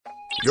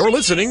You're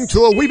listening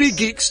to a Weeby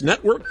Geeks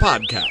Network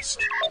podcast.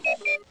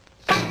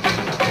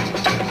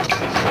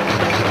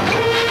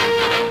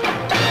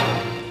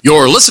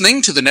 You're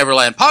listening to the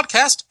Neverland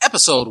podcast,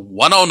 episode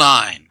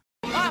 109.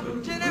 Up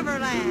to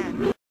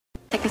Neverland.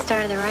 Take a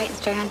start to the right and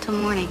stay on until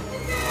morning.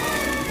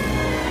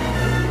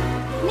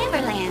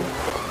 Neverland.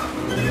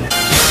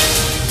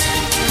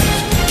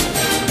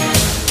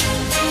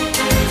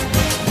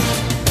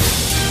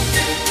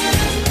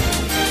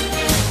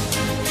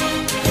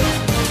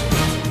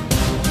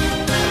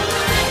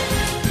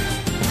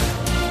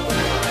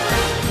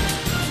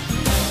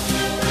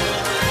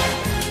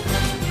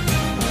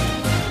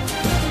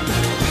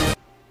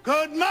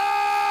 Good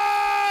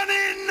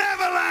morning,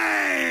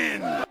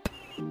 Neverland.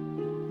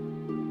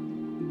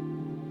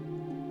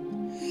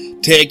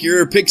 Take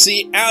your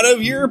pixie out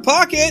of your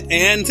pocket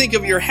and think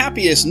of your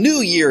happiest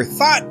New Year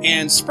thought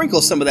and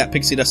sprinkle some of that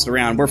pixie dust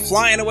around. We're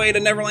flying away to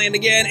Neverland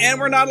again, and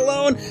we're not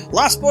alone.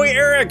 Lost Boy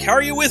Eric, how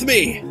are you with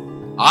me?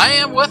 I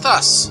am with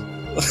us.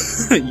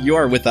 You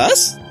are with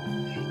us?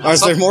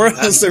 Is there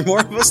more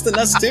of us than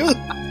us too?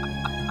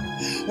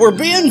 We're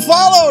being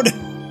followed!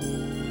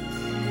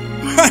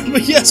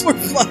 But yes,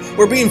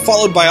 we're being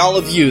followed by all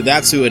of you.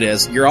 That's who it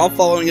is. You're all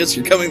following us.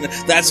 You're coming.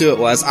 That's who it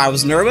was. I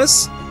was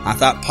nervous. I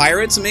thought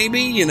pirates,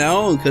 maybe, it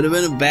could have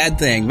been a bad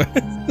thing.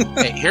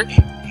 Hey,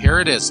 here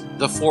it is.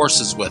 The Force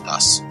is with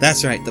us.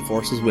 That's right. The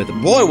Force is with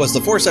us. Boy, was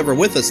the Force ever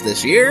with us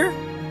this year.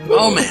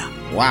 Oh,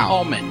 man. Wow.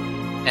 Oh, man.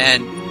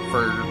 And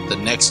for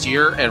the next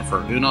year and for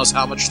who knows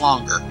how much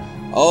longer.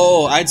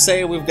 Oh, I'd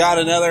say we've got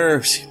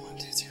another...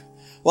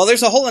 Well,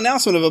 there's a whole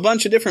announcement of a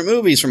bunch of different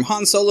movies, from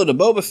Han Solo to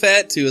Boba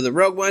Fett to the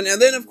Rogue One,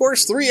 and then, of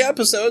course, 3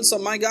 episodes, so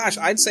my gosh,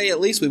 I'd say at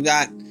least we've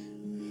got...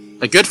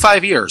 A good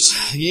 5 years.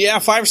 Yeah,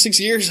 5 or 6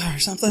 years or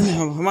something.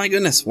 Oh, my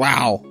goodness,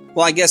 wow.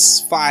 Well, I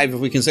guess 5 if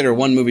we consider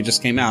one movie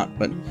just came out,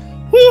 but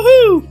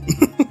woohoo!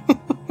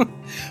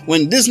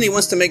 When Disney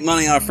wants to make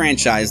money on a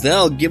franchise,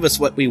 they'll give us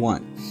what we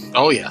want.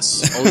 Oh,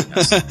 yes.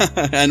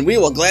 And we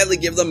will gladly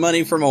give them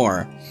money for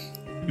more.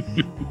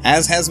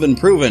 As has been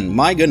proven,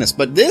 my goodness.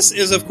 But this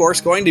is, of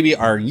course, going to be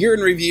our year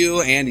in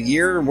review and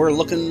year we're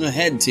looking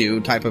ahead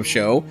to type of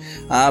show.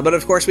 But,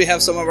 of course, we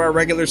have some of our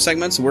regular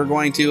segments. We're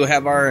going to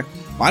have our...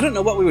 Well, I don't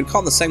know what we would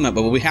call the segment,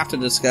 but we have to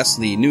discuss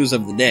the news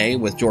of the day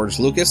with George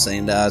Lucas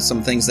and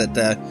some things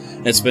that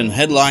it's been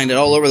headlined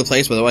all over the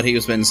place with what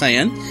he's been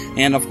saying.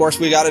 And, of course,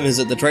 we got to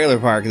visit the trailer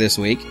park this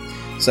week.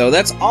 So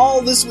that's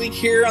all this week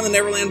here on the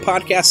Neverland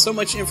podcast. So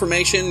much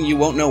information, you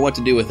won't know what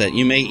to do with it.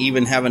 You may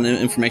even have an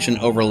information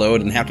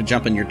overload and have to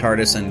jump in your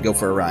TARDIS and go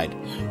for a ride.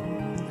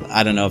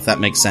 I don't know if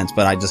that makes sense,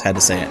 but I just had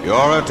to say it.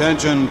 Your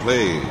attention,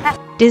 please.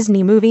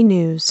 Disney movie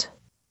news.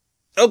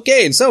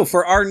 Okay, and so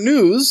for our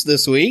news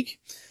this week,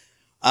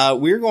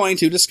 we're going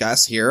to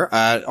discuss here,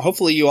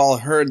 hopefully you all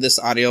heard this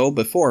audio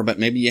before, but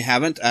maybe you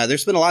haven't.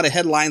 There's been a lot of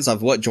headlines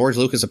of what George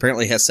Lucas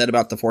apparently has said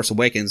about The Force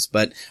Awakens,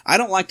 but I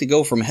don't like to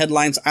go from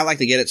headlines. I like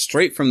to get it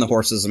straight from the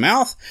horse's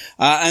mouth.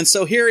 And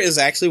so here is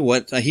actually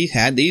what he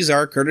had. These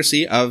are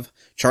courtesy of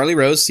Charlie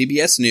Rose,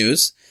 CBS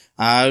News.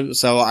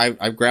 So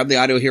I've grabbed the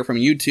audio here from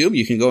YouTube.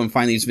 You can go and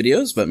find these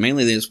videos, but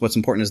mainly what's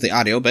important is the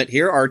audio. But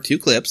here are 2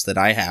 clips that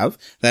I have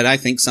that I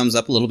think sums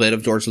up a little bit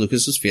of George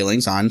Lucas's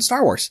feelings on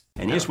Star Wars.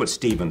 And here's what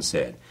Steven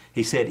said.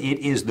 He said, it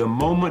is the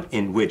moment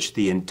in which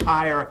the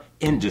entire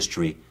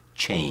industry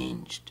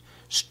changed.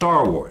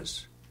 Star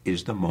Wars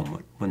is the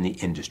moment when the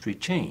industry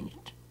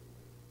changed.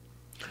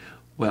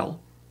 Well,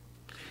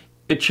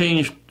 it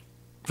changed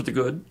for the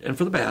good and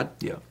for the bad.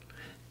 Yeah.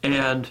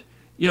 And,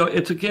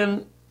 it's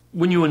again...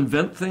 When you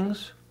invent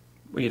things,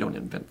 well, you don't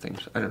invent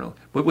things, I don't know.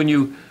 But when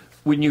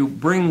you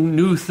bring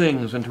new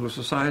things into a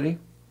society,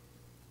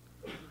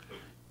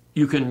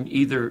 you can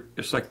either,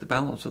 it's like the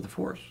balance of the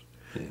Force.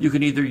 Yeah. You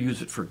can either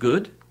use it for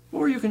good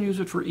or you can use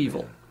it for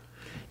evil.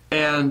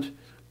 And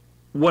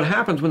what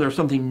happens when there's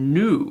something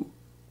new,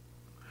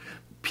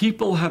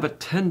 people have a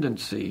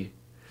tendency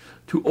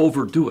to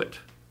overdo it.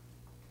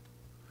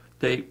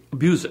 They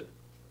abuse it.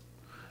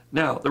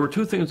 Now, there were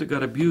 2 things that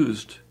got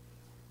abused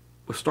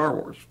with Star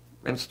Wars.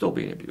 And still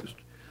being abused.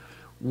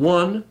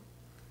 One,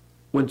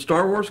 when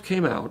Star Wars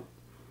came out,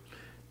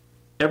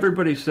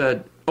 everybody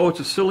said, oh, it's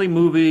a silly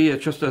movie,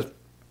 it's just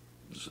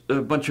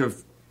a bunch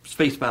of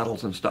space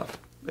battles and stuff.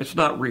 It's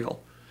not real.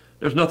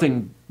 There's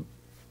nothing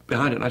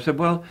behind it. And I said,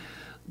 well,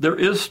 there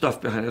is stuff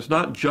behind it. It's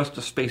not just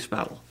a space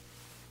battle.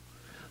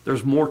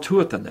 There's more to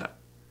it than that.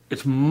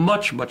 It's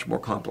much, much more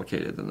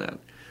complicated than that.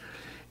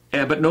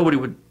 But nobody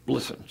would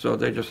listen. So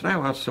they just said,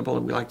 oh, that's simple.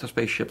 We like the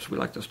spaceships. We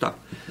like the stuff.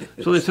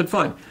 So they said,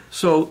 fine.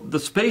 So the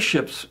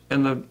spaceships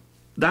and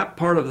that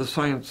part of the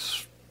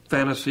science,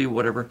 fantasy,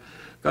 whatever,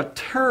 got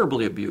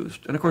terribly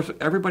abused. And, of course,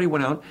 everybody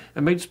went out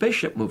and made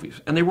spaceship movies.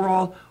 And they were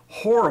all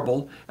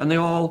horrible, and they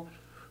all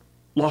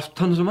lost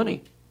tons of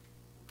money.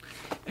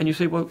 And you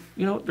say, well,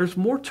 there's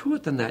more to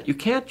it than that. You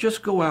can't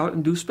just go out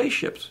and do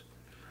spaceships.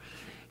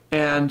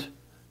 And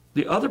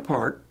the other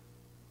part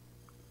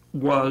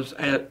was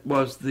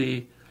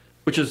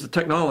which is the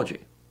technology,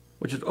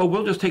 which is,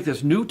 we'll just take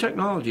this new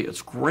technology.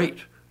 It's great.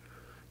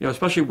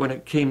 Especially when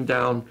it came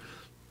down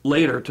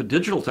later to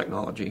digital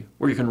technology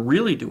where you can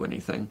really do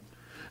anything.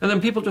 And then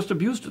people just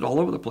abused it all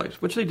over the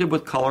place, which they did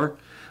with color,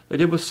 they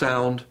did with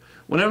sound.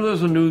 Whenever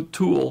there's a new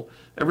tool,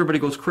 everybody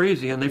goes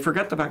crazy and they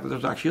forget the fact that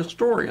there's actually a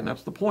story, and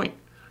that's the point.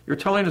 You're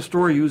telling a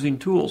story using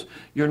tools.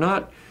 You're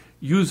not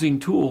using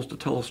tools to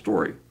tell a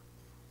story.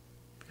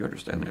 If you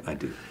understand that. I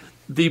do.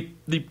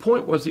 The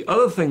point was the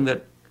other thing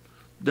that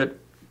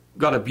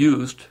got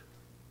abused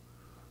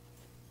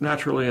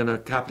naturally in a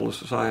capitalist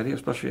society,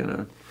 especially in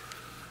an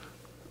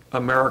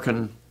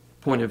American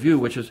point of view,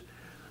 which is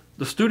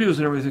the studios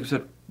and everything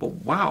said, well,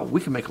 wow,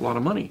 we can make a lot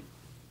of money.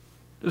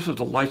 This is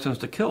a license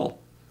to kill.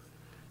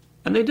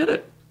 And they did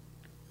it.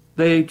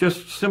 They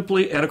just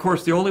simply, and of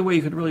course the only way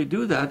you can really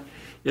do that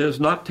is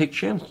not take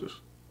chances.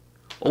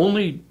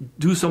 Only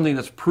do something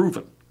that's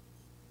proven.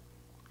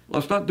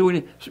 Let's not do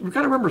any, you've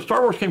got to remember,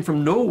 Star Wars came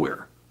from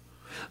nowhere.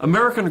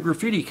 American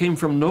Graffiti came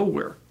from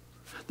nowhere.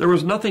 There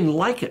was nothing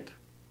like it.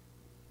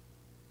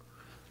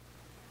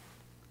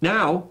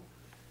 Now,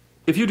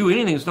 if you do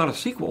anything that's not a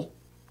sequel,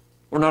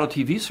 or not a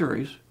TV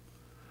series,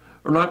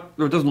 or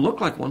it doesn't look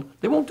like one,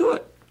 they won't do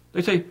it.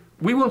 They say,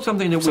 we want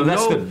something that we know. So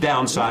that's the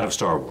downside of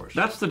Star Wars.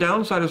 That's the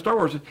downside of Star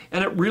Wars.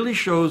 And it really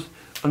shows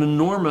an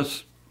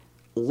enormous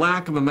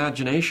lack of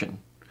imagination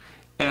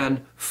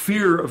and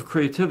fear of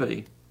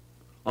creativity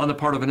on the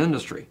part of an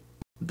industry.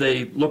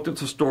 They looked at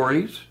the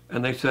stories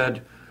and they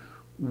said,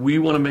 we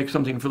want to make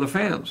something for the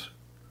fans.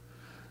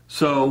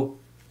 So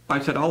I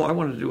said, all I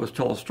wanted to do was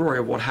tell a story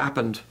of what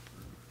happened.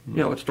 You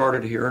know, it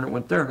started here and it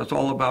went there. And it's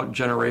all about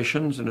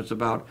generations, and it's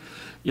about,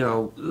 you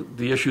know,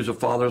 the issues of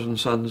fathers and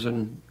sons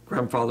and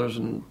grandfathers,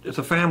 and it's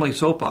a family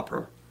soap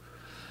opera.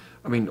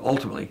 I mean,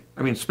 ultimately.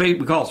 I mean, we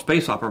call it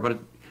space opera, but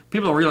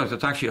people don't realize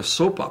it's actually a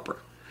soap opera.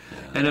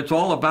 Yeah. And it's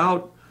all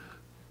about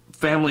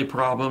family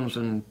problems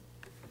and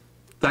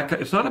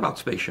it's not about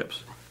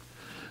spaceships.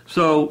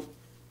 So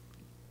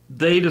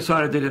they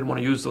decided they didn't want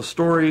to use those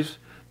stories.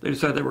 They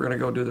decided they were going to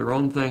go do their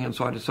own thing, and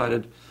so I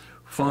decided,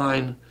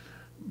 fine,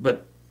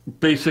 but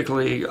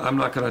basically I'm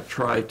not going to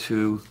try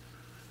to,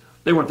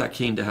 they weren't that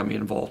keen to have me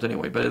involved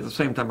anyway, but at the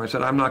same time I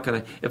said, I'm not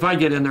going to, if I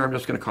get in there, I'm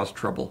just going to cause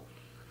trouble,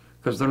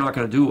 because they're not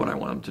going to do what I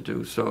want them to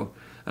do, so,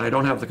 and I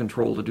don't have the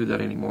control to do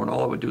that anymore, and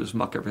all I would do is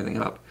muck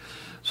everything up.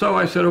 So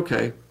I said,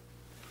 okay,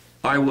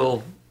 I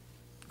will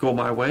go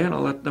my way, and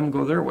I'll let them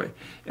go their way.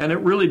 And it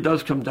really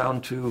does come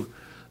down to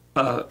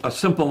a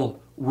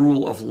simple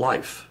rule of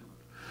life,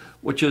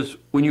 which is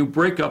when you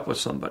break up with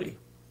somebody,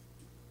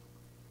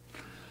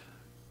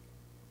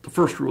 the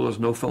first rule is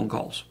no phone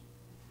calls.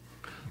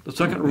 The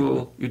second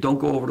rule, you don't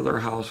go over to their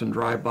house and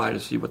drive by to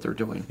see what they're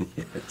doing.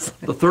 Yes.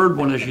 The third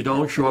one is you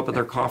don't show up at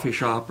their coffee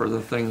shop or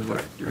the things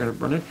that you're going to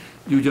run in.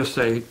 You just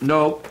say,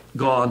 no,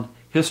 gone,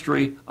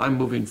 history, I'm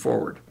moving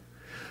forward.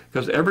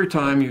 Because every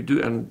time you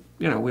do, and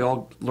you know, we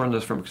all learn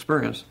this from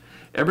experience,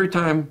 every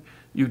time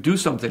you do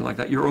something like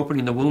that, you're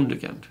opening the wound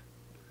again.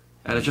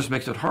 And it just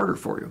makes it harder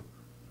for you.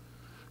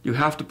 You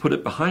have to put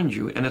it behind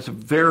you, and it's a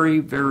very,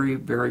 very,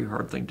 very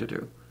hard thing to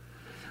do.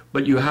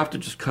 But you have to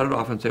just cut it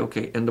off and say,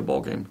 okay, end the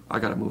ball game. I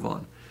got to move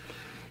on.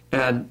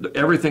 And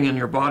everything in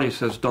your body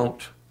says,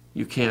 don't,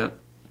 you can't.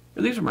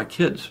 And these are my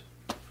kids.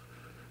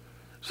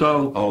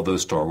 So all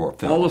those Star Wars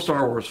films. All the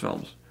Star Wars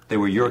films. They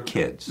were your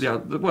kids. Yeah,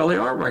 well, they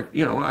are. Right.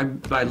 You know,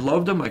 I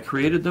loved them. I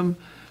created them.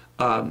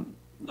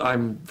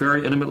 I'm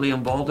very intimately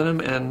involved in them,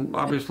 and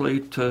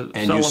obviously to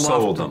and sell you them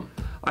sold off.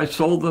 them. I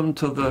sold them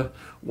to the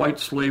white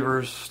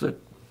slavers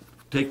that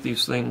take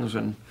these things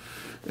and.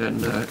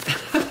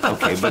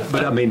 Okay,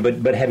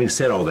 but having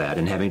said all that,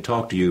 and having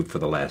talked to you for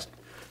the last,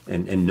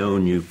 and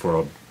known you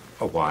for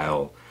a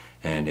while,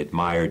 and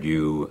admired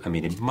you, I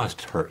mean, it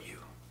must hurt you.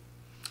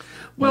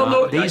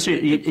 Well,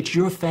 it's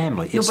your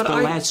family. It's the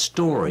last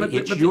story.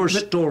 It's your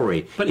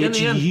story. But it's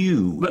in the end,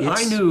 you. But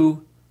I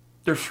knew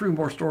there's 3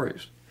 more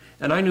stories,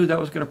 and I knew that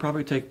was going to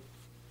probably take,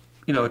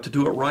 you know, to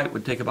do it right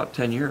would take about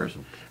 10 years.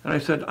 And I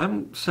said,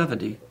 I'm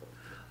 70.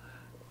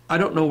 I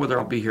don't know whether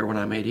I'll be here when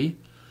I'm 80.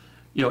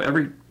 You know,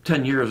 every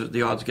 10 years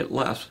the odds get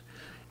less.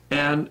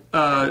 And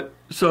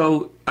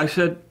so I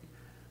said,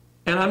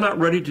 and I'm not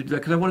ready to do that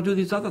because I want to do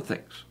these other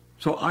things.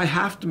 So I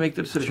have to make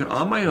the decision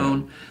on my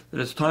own that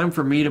it's time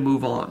for me to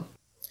move on.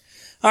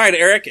 All right,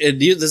 Eric,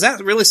 does that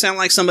really sound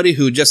like somebody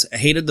who just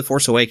hated The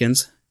Force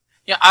Awakens?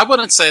 Yeah, I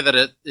wouldn't say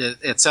that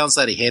it sounds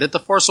that he hated The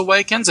Force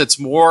Awakens. It's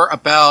more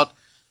about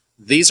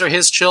these are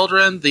his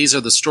children, these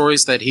are the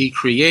stories that he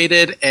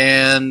created,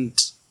 and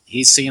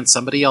he's seeing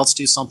somebody else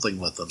do something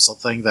with them,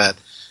 something that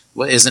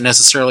isn't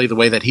necessarily the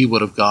way that he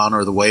would have gone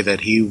or the way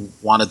that he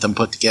wanted them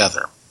put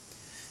together.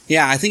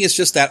 Yeah, I think it's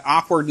just that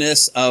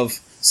awkwardness of,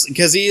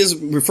 because he is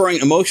referring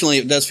emotionally,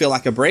 it does feel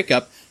like a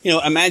breakup. You know,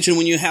 imagine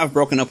when you have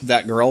broken up with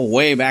that girl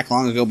way back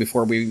long ago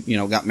before we, you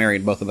know, got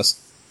married, both of us.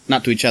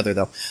 Not to each other,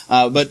 though.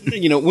 But,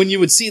 you know, when you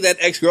would see that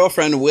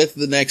ex-girlfriend with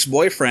the next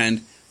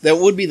boyfriend, that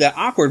would be that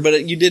awkward,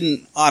 but you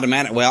didn't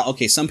automatically, well,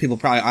 okay, some people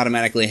probably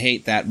automatically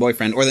hate that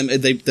boyfriend, or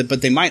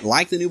but they might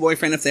like the new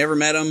boyfriend if they ever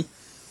met him,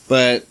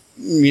 but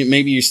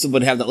maybe you still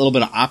would have that little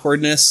bit of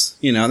awkwardness,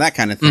 you know, that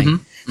kind of thing.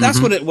 Mm-hmm. That's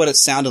what it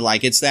sounded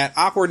like. It's that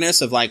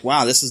awkwardness of like,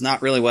 wow, this is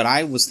not really what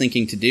I was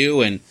thinking to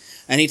do. And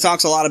he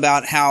talks a lot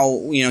about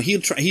how,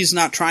 he's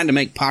not trying to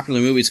make popular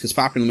movies because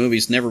popular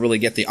movies never really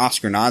get the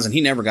Oscar nods, and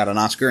he never got an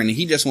Oscar, and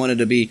he just wanted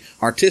to be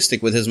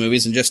artistic with his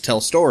movies and just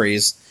tell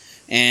stories.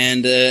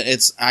 And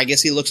I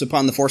guess he looks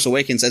upon The Force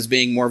Awakens as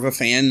being more of a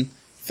fan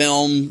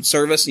film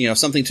service,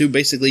 something to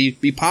basically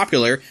be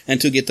popular and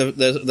to get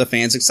the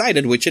fans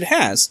excited, which it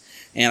has.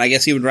 And I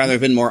guess he would rather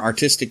have been more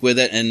artistic with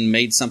it and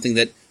made something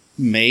that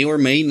may or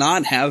may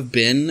not have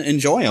been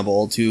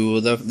enjoyable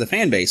to the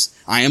fan base.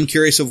 I am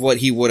curious of what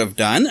he would have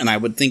done, and I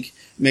would think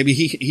maybe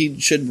he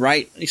should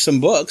write some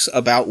books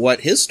about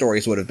what his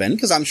stories would have been,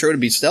 because I'm sure it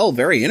would be still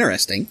very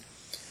interesting.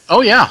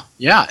 Oh, yeah.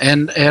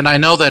 And I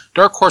know that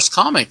Dark Horse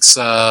Comics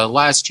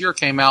last year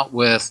came out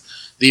with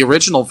the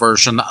original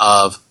version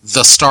of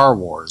The Star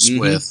Wars,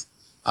 with,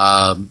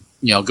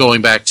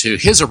 going back to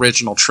his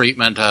original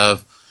treatment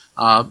of,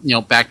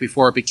 back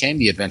before it became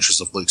The Adventures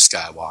of Luke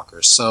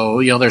Skywalker.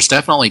 So, there's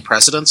definitely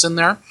precedence in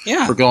there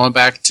for going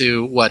back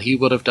to what he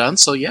would have done.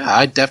 So, yeah,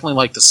 I'd definitely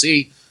like to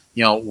see,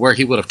 where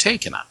he would have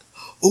taken it.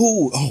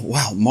 Oh,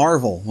 wow,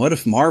 Marvel. What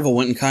if Marvel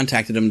went and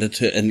contacted him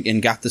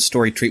and got the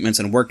story treatments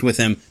and worked with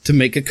him to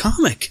make a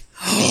comic?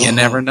 You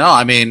never know.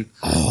 I mean,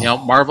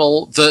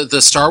 Marvel, the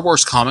Star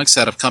Wars comics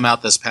that have come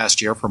out this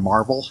past year for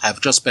Marvel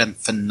have just been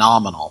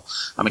phenomenal.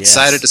 I'm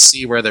excited to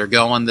see where they're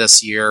going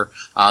this year.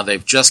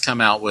 They've just come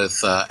out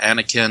with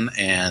Anakin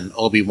and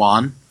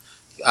Obi-Wan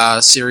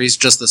series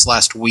just this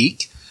last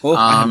week. Oh,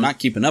 I'm not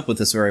keeping up with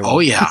this very well.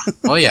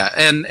 Oh yeah,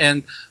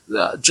 and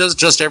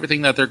just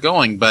everything that they're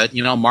going. But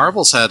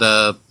Marvel's had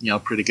a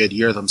pretty good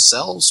year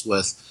themselves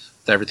with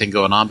everything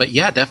going on. But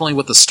yeah, definitely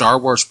with the Star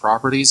Wars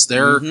properties,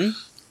 they're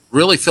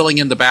really filling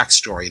in the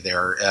backstory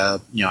there,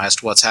 as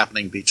to what's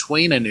happening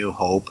between A New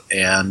Hope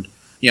and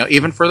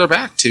even further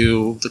back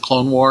to the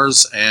Clone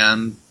Wars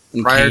and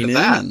prior to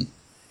that.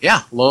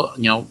 Yeah,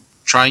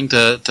 trying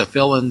to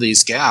fill in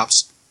these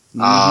gaps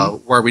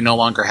where we no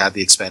longer had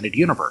the expanded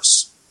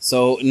universe.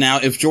 So now,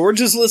 if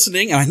George is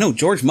listening, and I know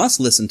George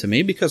must listen to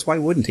me, because why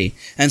wouldn't he?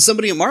 And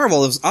somebody at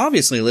Marvel is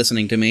obviously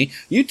listening to me.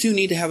 You two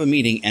need to have a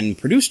meeting and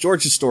produce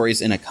George's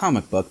stories in a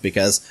comic book,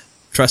 because,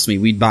 trust me,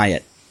 we'd buy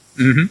it.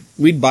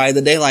 We'd buy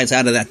the daylights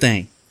out of that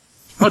thing.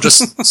 Oh,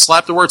 just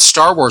slap the word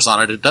Star Wars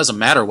on it. It doesn't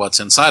matter what's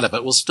inside of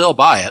it. We'll still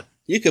buy it.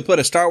 You could put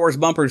a Star Wars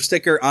bumper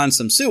sticker on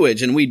some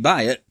sewage, and we'd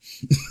buy it.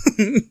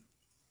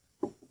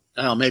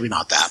 Well, maybe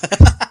not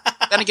that.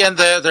 Then again,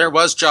 there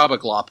was Jabba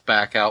Glop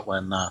back out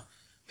when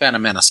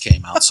Phantom Menace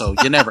came out, so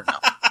you never know.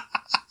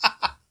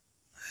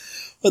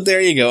 But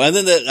there you go. And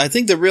then I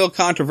think the real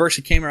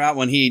controversy came out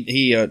when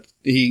he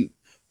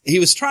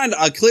was trying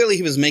to clearly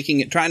he was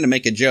trying to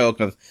make a joke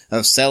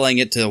of selling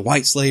it to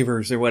white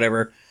slavers or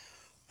whatever.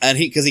 And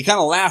because he kind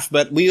of laughed,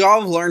 but we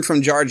all learned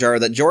from Jar Jar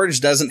that George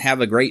doesn't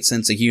have a great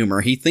sense of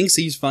humor. He thinks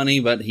he's funny,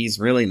 but he's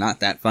really not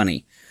that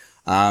funny.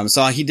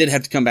 So he did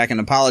have to come back and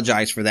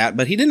apologize for that,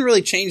 but he didn't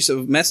really change the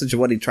message of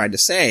what he tried to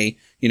say,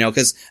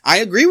 because I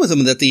agree with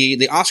him that the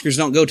Oscars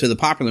don't go to the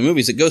popular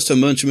movies. It goes to a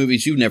bunch of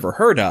movies you've never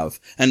heard of.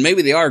 And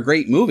maybe they are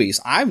great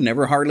movies. I've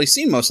never hardly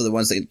seen most of the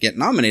ones that get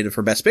nominated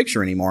for Best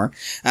Picture anymore.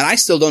 And I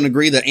still don't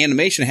agree that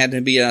animation had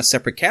to be a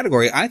separate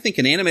category. I think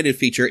an animated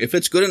feature, if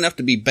it's good enough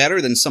to be better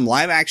than some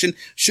live action,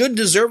 should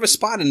deserve a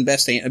spot in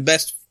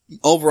best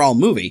overall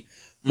movie.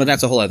 But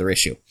that's a whole other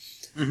issue.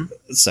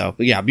 So,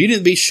 yeah, Beauty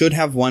and the Beast should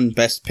have won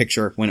Best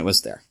Picture when it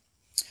was there.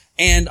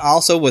 And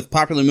also, with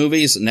popular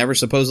movies never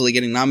supposedly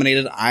getting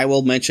nominated, I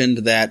will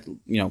mention that,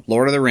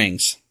 Lord of the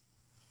Rings.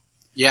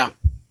 Yeah.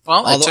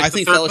 Well, although I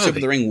think Fellowship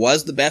of the Ring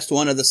was the best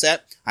one of the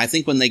set, I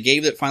think when they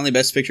gave it finally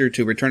Best Picture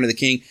to Return of the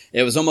King,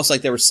 it was almost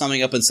like they were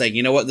summing up and saying,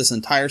 you know what, this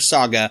entire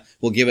saga,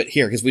 we'll give it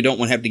here, because we don't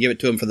want to have to give it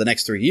to him for the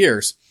next 3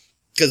 years.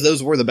 Because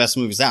those were the best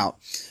movies out.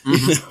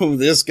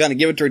 This kind of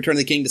give it to Return of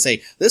the King to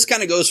say, this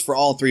kind of goes for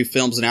all three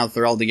films, and now that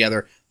they're all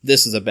together,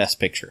 this is a Best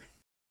Picture.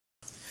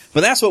 But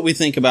that's what we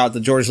think about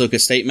the George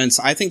Lucas statements.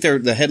 I think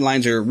the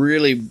headlines are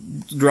really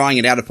drawing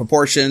it out of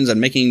proportions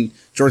and making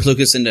George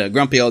Lucas into a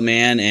grumpy old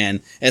man, and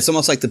it's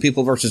almost like the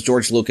People versus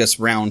George Lucas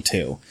round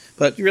 2.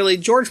 But really,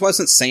 George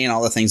wasn't saying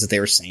all the things that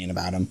they were saying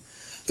about him.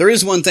 There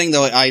is one thing,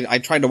 though, I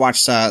tried to watch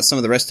some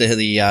of the rest of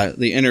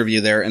the interview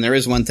there, and there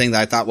is one thing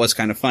that I thought was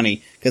kind of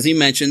funny, because he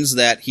mentions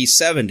that he's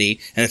 70,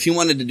 and if he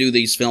wanted to do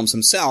these films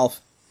himself,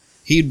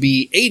 he'd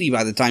be 80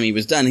 by the time he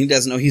was done. He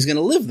doesn't know he's going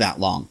to live that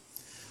long.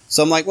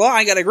 So I'm like, well,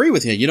 I got to agree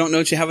with you. You don't know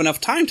that you have enough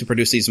time to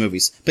produce these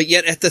movies. But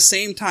yet, at the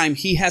same time,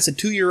 he has a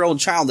 2-year-old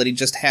child that he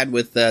just had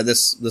with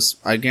this.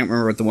 I can't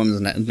remember what the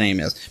woman's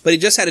name is, but he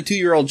just had a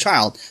 2-year-old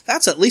child.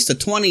 That's at least a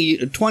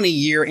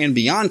 20-year and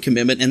beyond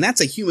commitment, and that's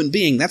a human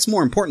being. That's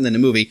more important than a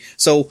movie.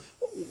 So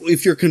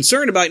if you're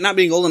concerned about not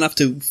being old enough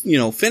to,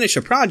 finish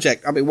a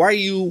project, I mean, why are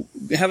you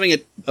having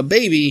a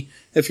baby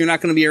if you're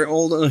not going to be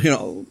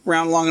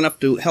around long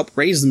enough to help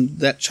raise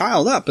that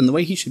child up in the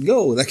way he should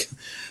go? Like,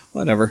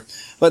 whatever.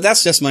 But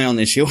that's just my own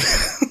issue.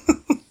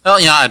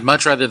 Well, yeah, I'd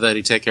much rather that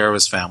he take care of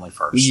his family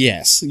first.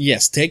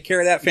 Yes. Take care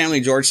of that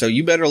family, George. So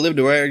you better live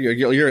to where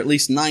you're at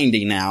least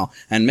 90 now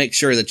and make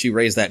sure that you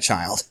raise that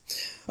child.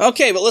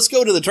 Okay, but let's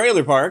go to the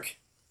trailer park.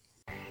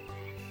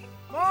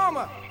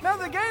 Mama,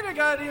 another gator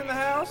got in the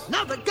house.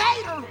 Another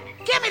gator?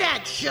 Give me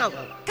that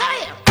shovel. Come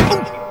here.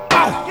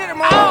 Get him,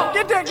 Mama.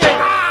 Get that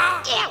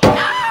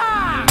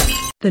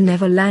gator. The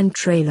Neverland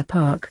Trailer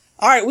Park.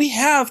 All right, we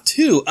have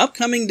 2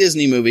 upcoming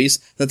Disney movies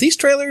that these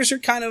trailers are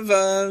kind of,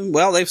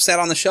 they've sat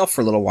on the shelf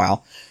for a little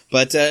while,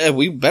 but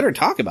we better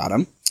talk about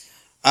them.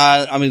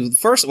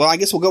 First, I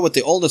guess we'll go with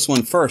the oldest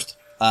one first.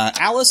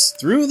 Alice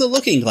Through the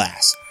Looking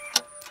Glass.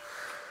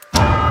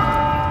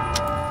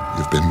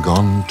 You've been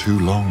gone too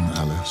long,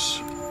 Alice.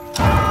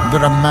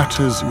 There are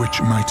matters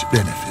which might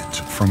benefit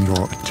from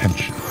your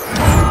attention.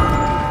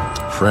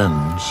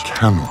 Friends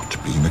cannot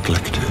be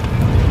neglected.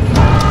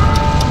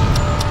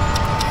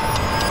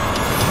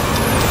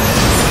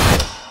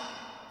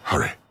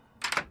 Hurry.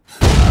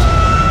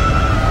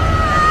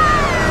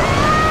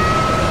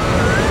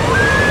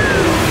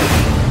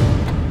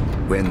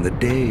 When the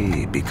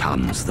day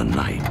becomes the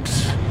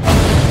night,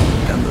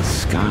 and the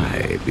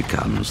sky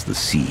becomes the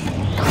sea,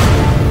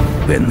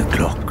 when the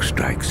clock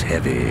strikes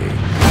heavy,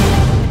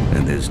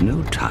 and there's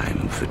no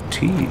time for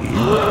tea,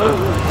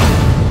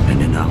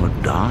 and in our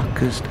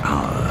darkest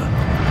hour,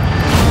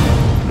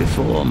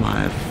 before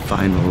my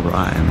final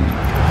rhyme,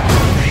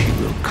 she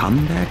will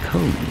come back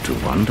home to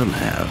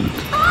Wonderland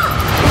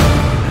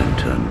and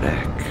turn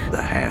back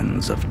the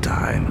hands of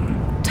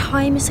time.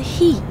 Time is a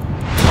he.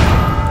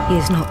 He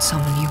is not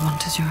someone you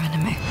want as your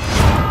enemy.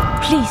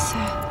 Please,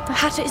 sir, the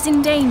Hatter is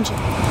in danger.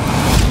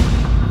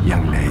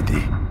 Young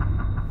lady,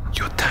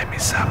 your time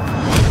is up.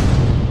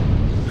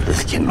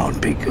 This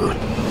cannot be good.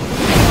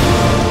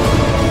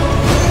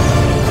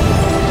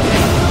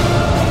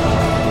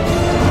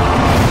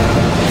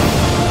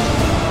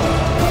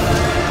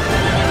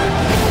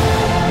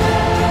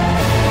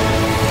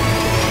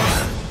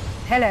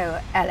 Hello,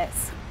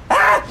 Alice.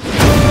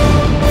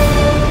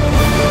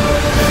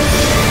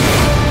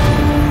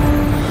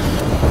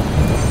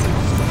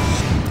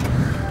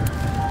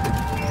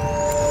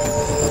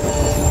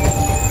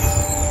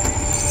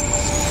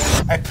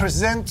 I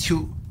present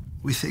you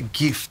with a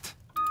gift.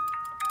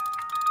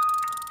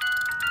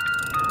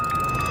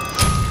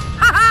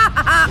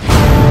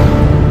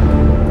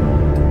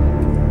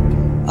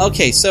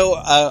 Okay, so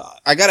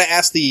I got to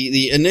ask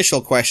the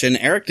initial question.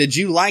 Eric, did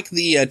you like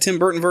the Tim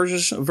Burton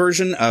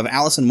version of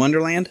Alice in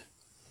Wonderland?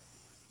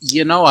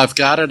 You know, I've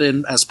got it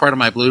in as part of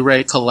my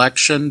Blu-ray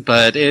collection,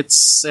 but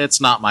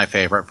it's not my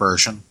favorite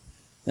version.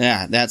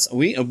 Yeah,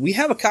 we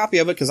have a copy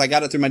of it because I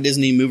got it through my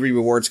Disney Movie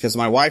Rewards because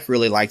my wife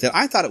really liked it.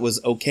 I thought it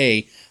was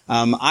okay.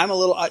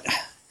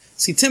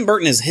 See, Tim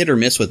Burton is hit or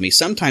miss with me.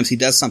 Sometimes he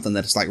does something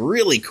that's like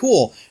really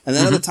cool, and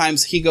then other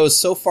times he goes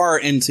so far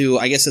into,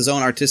 I guess, his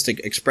own artistic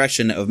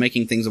expression of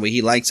making things the way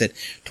he likes it,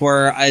 to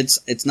where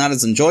it's not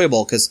as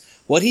enjoyable. Because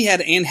what he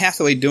had Anne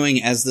Hathaway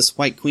doing as this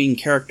White Queen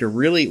character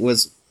really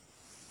was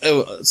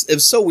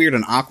so weird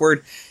and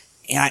awkward.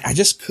 And I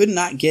just could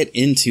not get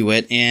into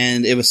it,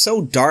 and it was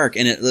so dark,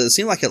 and it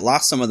seemed like it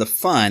lost some of the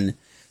fun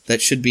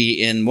that should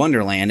be in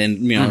Wonderland,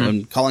 and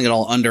and calling it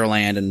all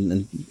Underland,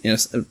 and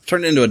it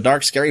turned into a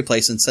dark, scary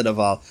place instead of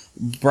a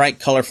bright,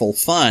 colorful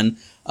fun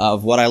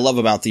of what I love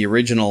about the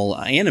original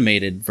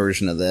animated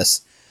version of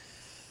this.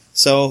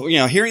 So,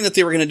 hearing that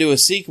they were going to do a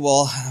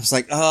sequel, I was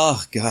like,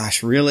 oh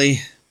gosh,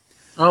 really?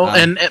 Oh,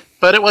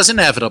 but it was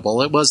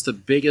inevitable. It was the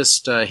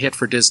biggest hit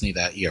for Disney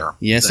that year.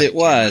 Yes, it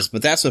was.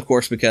 But that's, of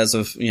course, because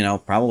of,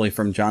 probably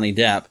from Johnny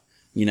Depp.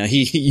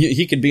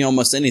 He could be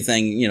almost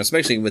anything,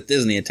 especially with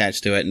Disney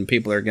attached to it, and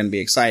people are going to be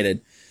excited.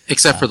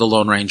 Except for the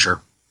Lone Ranger.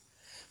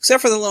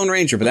 Except for the Lone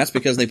Ranger, but that's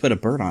because they put a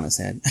bird on his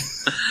head.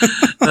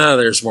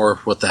 There's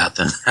more with that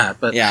than that.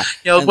 But, yeah.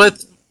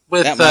 With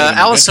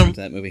Alice in...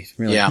 that movie,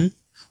 really. Yeah.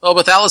 Well,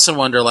 with Alice in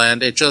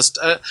Wonderland, it just,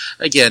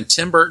 again,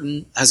 Tim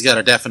Burton has got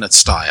a definite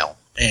style.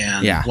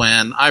 And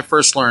when I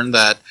first learned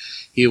that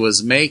he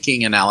was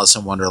making an Alice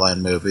in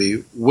Wonderland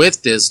movie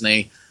with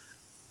Disney,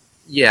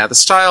 the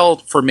style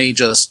for me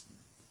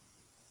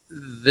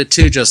the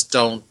two just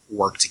don't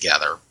work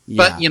together.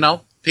 Yeah.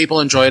 But, people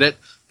enjoyed it,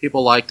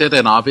 people liked it,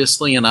 and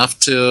obviously enough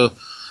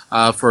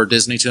for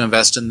Disney to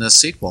invest in this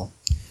sequel.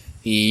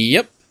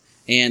 Yep.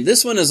 And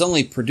this one is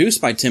only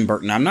produced by Tim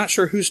Burton. I'm not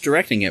sure who's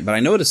directing it, but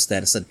I noticed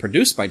that it said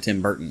produced by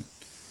Tim Burton.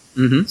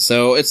 Mm-hmm.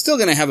 So it's still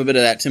going to have a bit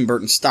of that Tim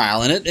Burton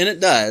style in it, and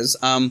it does.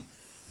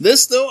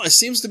 This, though,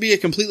 seems to be a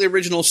completely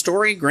original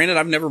story. Granted,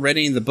 I've never read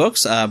any of the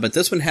books, but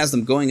this one has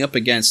them going up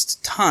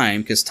against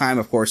Time, because Time,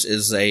 of course,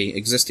 is a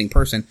existing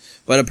person.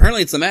 But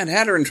apparently it's the Mad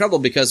Hatter in trouble,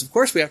 because, of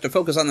course, we have to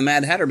focus on the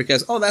Mad Hatter,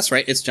 because, oh, that's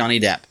right, it's Johnny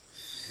Depp.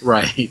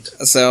 Right.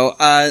 So,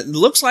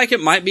 looks like it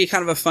might be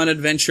kind of a fun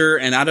adventure,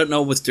 and I don't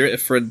know, with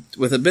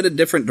a bit of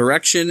different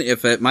direction,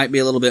 if it might be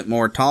a little bit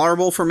more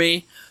tolerable for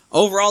me.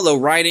 Overall, though,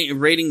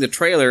 rating the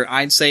trailer,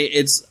 I'd say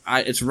it's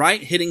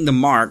right hitting the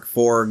mark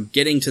for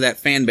getting to that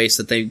fan base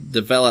that they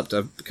developed,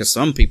 because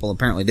some people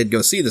apparently did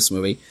go see this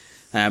movie.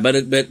 But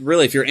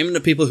really, if you're aiming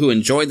to people who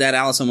enjoyed that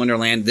Alice in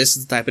Wonderland, this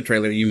is the type of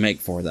trailer you make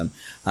for them.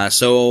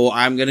 So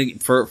I'm gonna,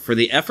 for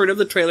the effort of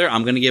the trailer,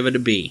 I'm gonna give it a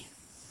B.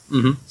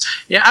 Mm-hmm.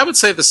 Yeah, I would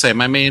say the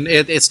same. I mean,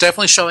 it's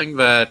definitely showing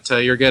that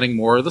you're getting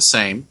more of the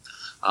same.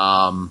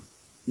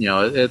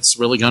 It's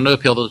really going to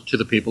appeal to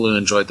the people who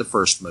enjoyed the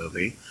first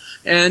movie.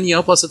 And,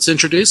 plus it's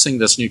introducing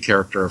this new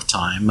character of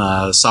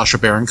time, Sacha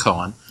Baron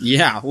Cohen.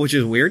 Yeah, which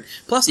is weird.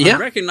 Plus, I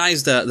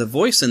recognized the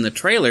voice in the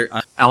trailer.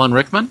 Alan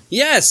Rickman?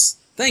 Yes!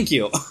 Thank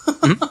you.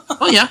 Mm-hmm.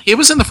 Oh, yeah, he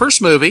was in the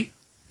first movie.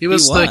 He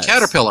was the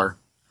Caterpillar.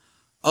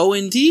 Oh,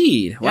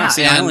 indeed. Wow, yeah,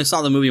 see, I only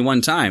saw the movie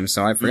one time,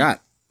 so I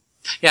forgot.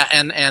 Yeah,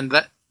 and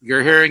that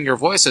you're hearing your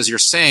voice as you're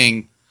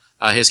seeing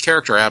his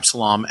character,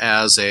 Absalom,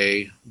 as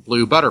a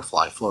blue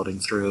butterfly floating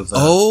through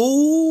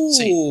the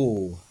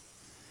sea.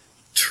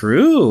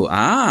 True.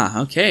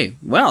 Ah, okay.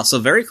 Well, so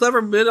very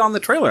clever bit on the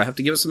trailer. I have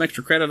to give us some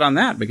extra credit on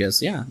that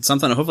because, it's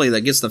something hopefully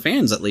that gets the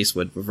fans at least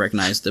would have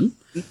recognized him.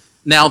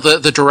 Now,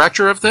 the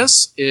director of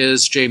this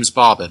is James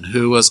Bobbin,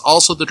 who was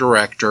also the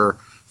director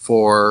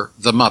for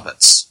The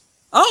Muppets.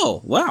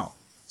 Oh, wow.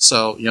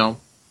 So,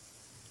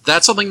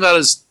 that's something that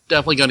is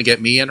definitely going to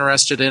get me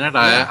interested in it.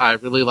 Yeah. I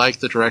really like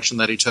the direction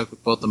that he took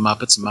with both The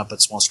Muppets and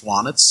Muppets Most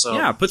Wanted. So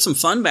yeah, put some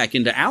fun back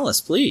into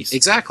Alice, please.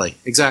 Exactly.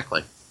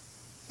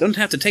 Don't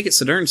have to take it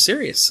so darn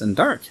serious and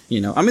dark,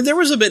 I mean, there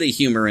was a bit of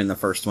humor in the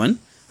first one.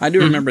 I do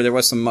remember there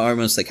was some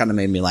moments that kind of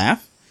made me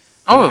laugh.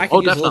 I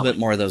could use definitely. A little bit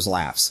more of those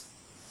laughs.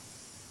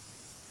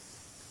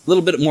 A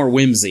little bit more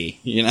whimsy,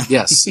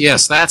 Yes,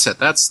 that's it.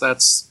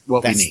 That's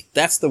what we need.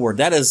 That's the word.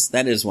 That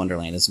is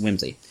Wonderland, is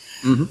whimsy.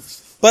 Mm-hmm.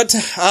 But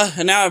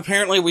now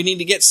apparently we need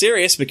to get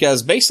serious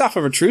because based off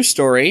of a true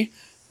story,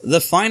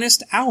 The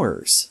Finest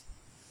Hours.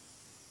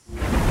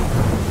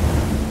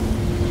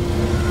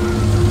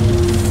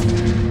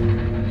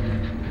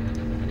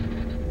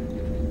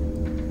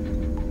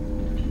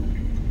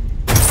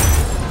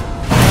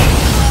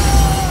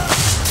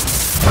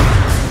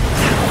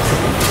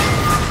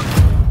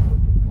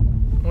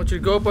 I want you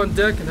to go up on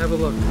deck and have a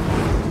look.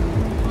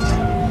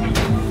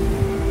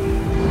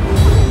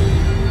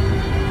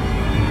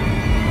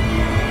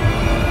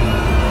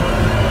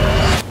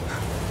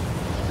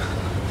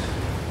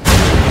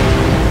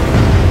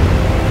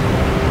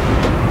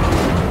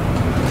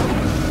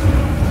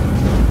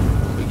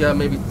 We got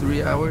maybe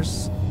 3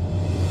 hours,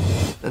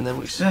 and then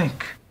we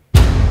sink.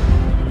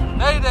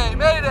 Mayday!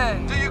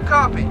 Mayday! Do you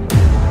copy?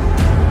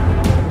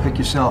 Pick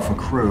yourself a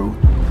crew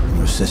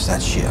and assist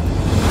that ship.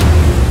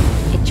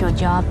 It's your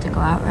job to go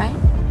out, right?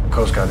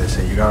 Coast Guard, they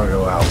say you gotta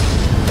go out.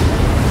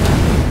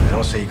 They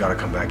don't say you gotta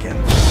come back in.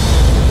 We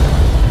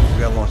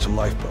gotta launch some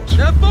lifeboats.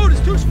 That boat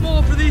is too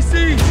small for these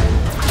seas!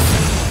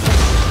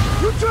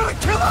 You trying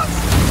to kill us?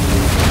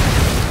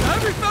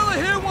 Every fella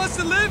here wants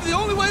to live. The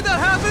only way that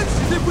happens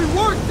is if we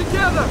work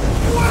together.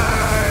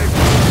 Wait!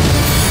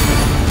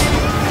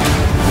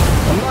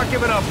 I'm not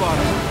giving up on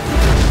him.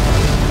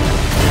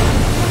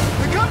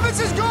 The compass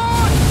is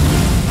gone!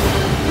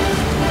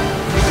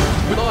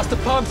 We lost the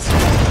pumps.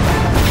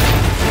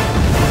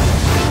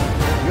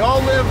 We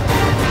all live,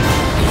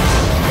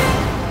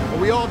 but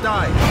we all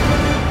die.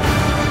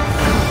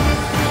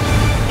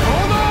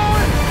 Hold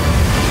on!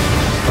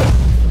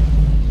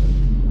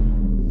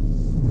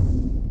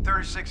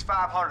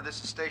 36-500,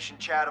 this is Station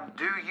Chatham.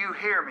 Do you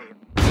hear me?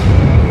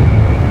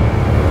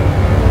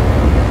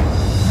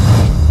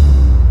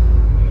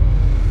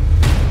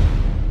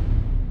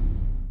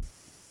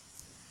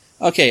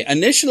 Okay,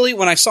 initially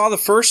when I saw the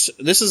first,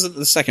 this is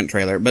the second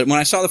trailer, but when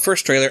I saw the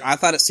first trailer, I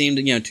thought it seemed,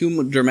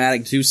 too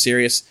dramatic, too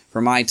serious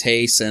for my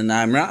taste, and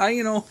I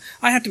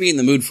have to be in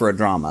the mood for a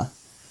drama.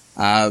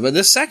 But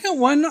the second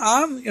one,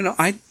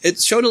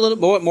 it showed a little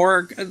bit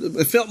more,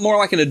 it felt more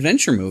like an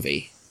adventure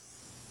movie.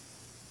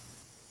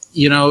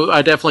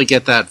 I definitely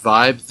get that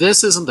vibe.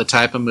 This isn't the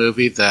type of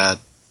movie that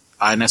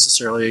I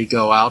necessarily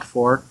go out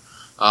for.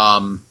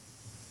 To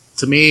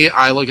me,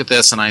 I look at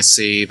this and I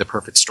see The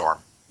Perfect Storm.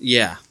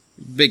 Yeah.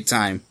 Big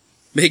time.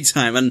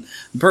 And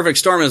Perfect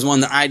Storm is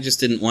one that I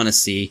just didn't want to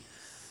see.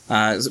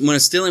 When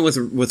it's dealing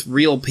with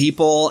real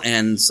people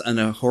and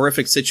a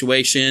horrific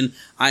situation,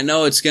 I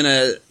know it's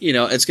gonna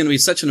be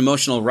such an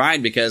emotional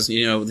ride because,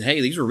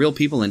 hey, these are real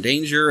people in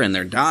danger and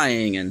they're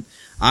dying and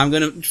I'm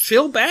gonna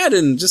feel bad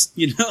and just,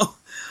 it's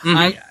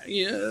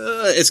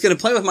gonna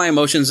play with my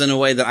emotions in a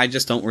way that I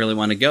just don't really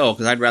want to go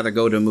because I'd rather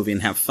go to a movie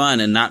and have fun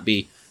and not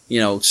be,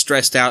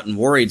 stressed out and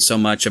worried so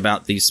much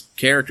about these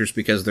characters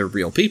because they're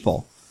real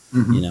people.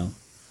 Mm-hmm.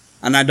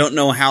 And I don't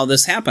know how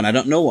this happened. I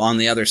don't know on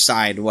the other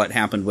side what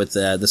happened with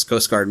this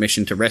Coast Guard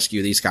mission to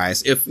rescue these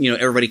guys. If,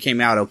 everybody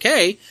came out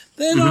okay,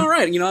 then all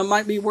right, it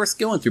might be worth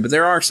going through. But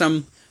there are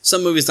some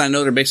movies that I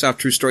know that are based off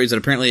true stories that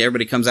apparently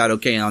everybody comes out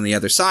okay on the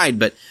other side,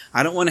 but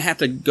I don't want to have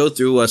to go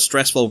through a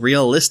stressful,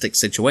 realistic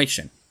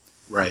situation.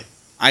 Right.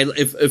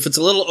 If it's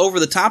a little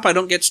over the top, I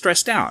don't get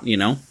stressed out,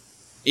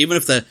 Even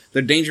if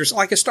they're dangerous,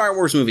 like a Star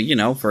Wars movie,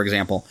 for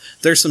example.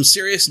 There's some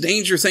serious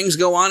danger things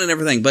go on and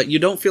everything, but you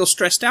don't feel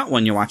stressed out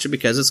when you watch it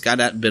because it's got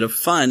that bit of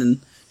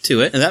fun to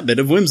it and that bit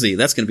of whimsy.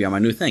 That's going to be on my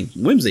new thing,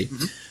 whimsy.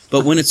 Mm-hmm.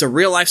 But when it's a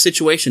real-life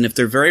situation, if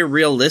they're very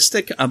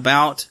realistic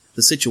about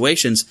the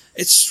situations,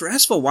 it's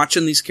stressful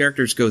watching these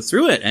characters go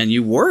through it, and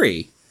you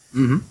worry.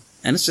 Mm-hmm.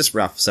 And it's just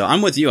rough. So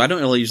I'm with you. I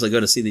don't really usually go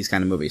to see these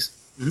kind of movies.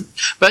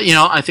 But,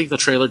 I think the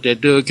trailer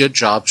did do a good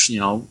job,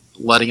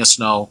 letting us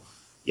know,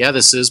 yeah,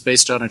 this is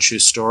based on a true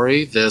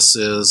story. This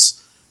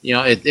is,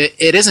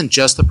 it isn't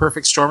just the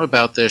perfect storm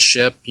about this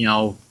ship,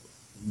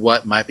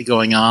 what might be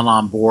going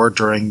on board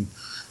during,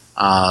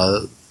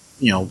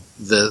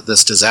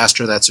 this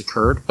disaster that's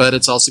occurred, but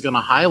it's also going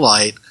to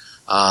highlight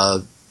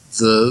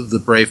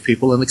the brave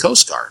people in the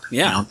Coast Guard.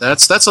 Yeah.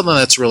 That's something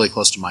that's really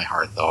close to my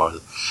heart, though,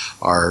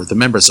 are the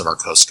members of our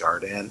Coast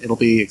Guard, and it'll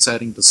be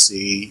exciting to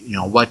see,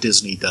 what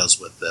Disney does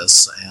with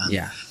this. And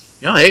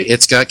hey,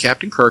 it's got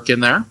Captain Kirk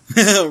in there,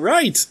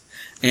 right?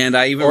 And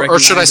I even or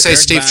should I say Eric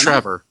Steve Bana.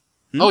 Trevor?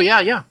 Oh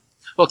yeah.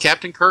 Well,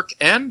 Captain Kirk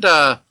and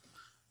right.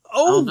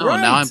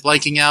 Now I'm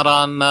blanking out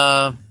on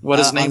what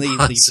his name on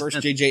was. the first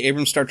J.J.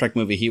 Abrams Star Trek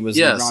movie. He was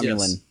Yes, the Romulan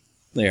yes.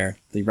 there,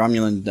 the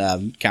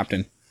Romulan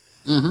captain.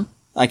 Mm-hmm.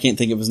 I can't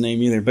think of his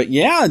name either, but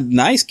yeah,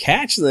 nice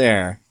catch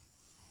there.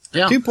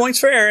 Yeah. 2 points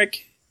for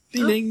Eric.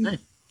 Ding ding.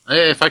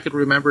 Hey, if I could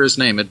remember his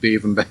name, it'd be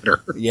even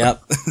better.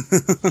 Yep.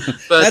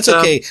 But That's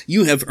okay.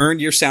 You have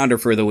earned your sounder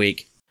for the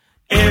week.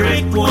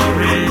 Eric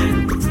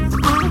Warren.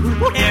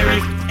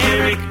 Eric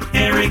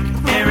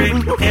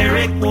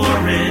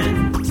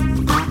Warren.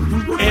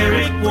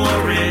 Eric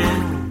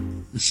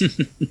Warren.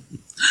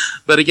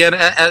 But again,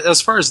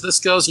 as far as this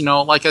goes,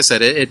 like I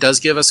said, it does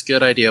give us a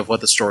good idea of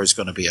what the story's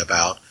going to be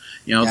about.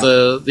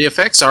 The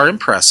effects are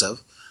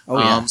impressive. Oh,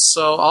 yeah.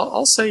 So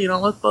I'll say,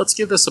 let's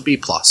give this a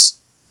B+.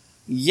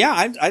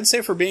 Yeah, I'd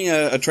say for being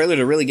a trailer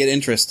to really get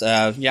interest,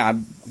 I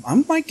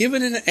might give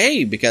it an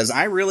A, because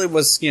I really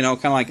was, kind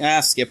of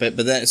like, skip it.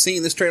 But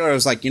seeing this trailer, I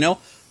was like,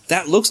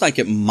 that looks like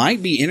it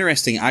might be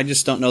interesting. I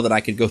just don't know that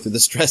I could go through the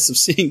stress of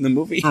seeing the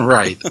movie.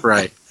 Right.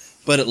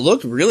 But it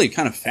looked really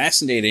kind of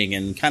fascinating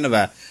and kind of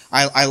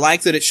I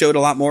like that it showed a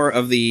lot more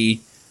of the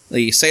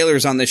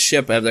sailors on this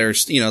ship.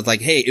 There's,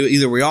 like, hey,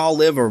 either we all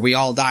live or we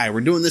all die.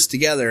 We're doing this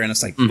together. And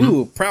it's like,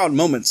 ooh, proud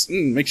moments.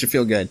 Makes you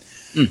feel good.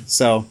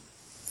 So,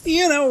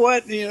 you know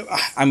what?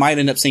 I might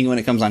end up seeing it when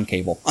it comes on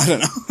cable. I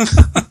don't know.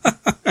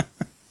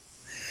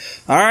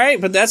 All right,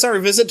 but that's our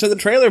visit to the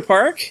trailer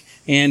park.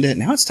 And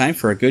now it's time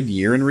for a good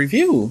year in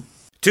review.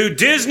 To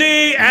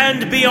Disney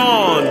and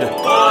beyond.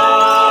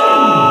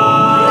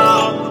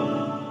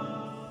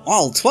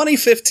 Well,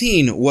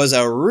 2015 was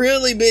a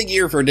really big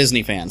year for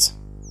Disney fans.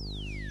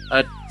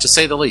 To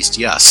say the least,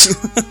 yes.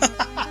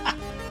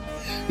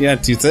 Yeah,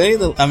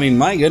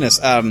 my goodness.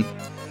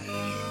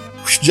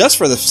 Just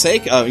for the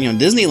sake of,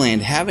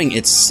 Disneyland having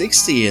its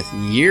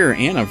 60th year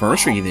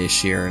anniversary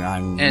this year,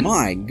 and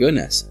my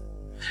goodness.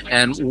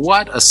 And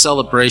what a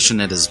celebration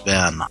it has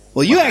been.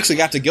 Well, you actually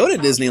got to go to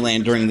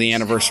Disneyland during the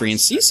anniversary and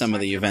see some of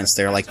the events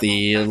there, like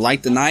the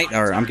Light the Night,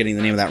 or I'm getting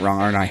the name of that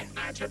wrong, aren't I?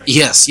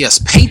 Yes,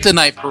 Paint the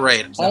Night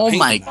Parade. Oh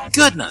my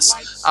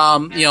goodness.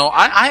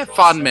 I have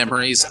fond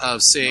memories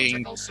of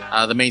seeing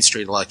the Main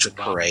Street Electric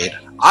Parade.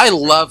 I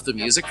love the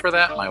music for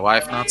that, my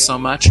wife not so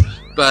much,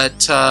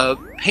 but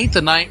Paint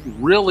the Night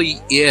really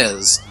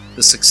is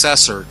the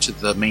successor to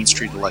the Main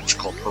Street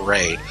Electrical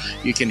Parade.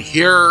 You can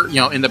hear,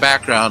 in the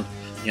background,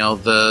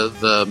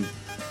 the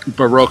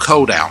Baroque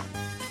hoedown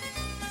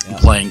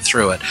playing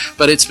through it.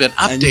 But it's been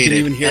updated. And you can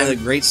even hear the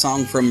great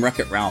song from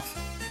Wreck-It Ralph.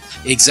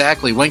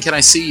 Exactly. When Can I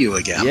See You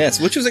Again?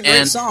 Yes, which is a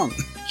great song.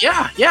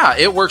 Yeah.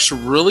 It works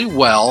really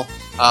well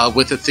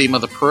with the theme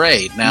of the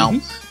parade. Now,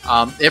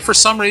 if for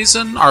some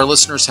reason our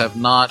listeners have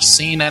not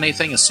seen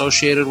anything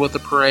associated with the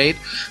parade,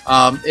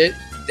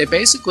 it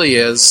basically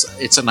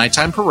it's a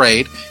nighttime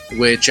parade,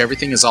 which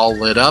everything is all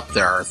lit up.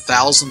 There are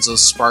thousands of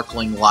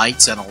sparkling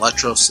lights and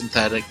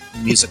electrosynthetic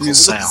musical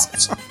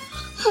sounds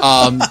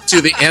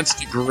to the nth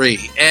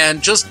degree.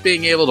 And just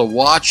being able to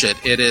watch it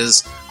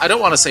is, I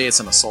don't want to say it's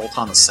an assault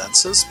on the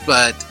senses,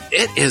 but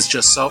it is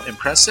just so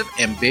impressive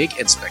and big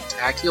and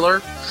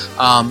spectacular.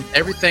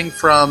 Everything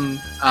from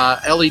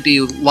LED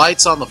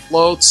lights on the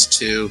floats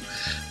to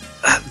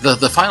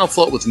the final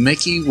float with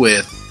Mickey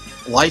with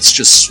lights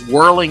just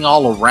swirling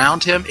all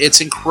around him. It's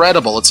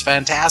incredible. It's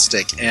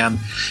fantastic. And,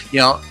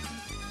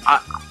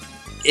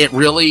 it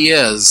really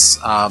is,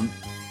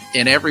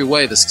 in every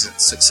way, the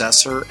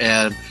successor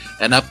and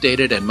an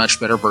updated and much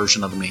better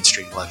version of the Main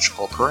Street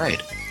Electrical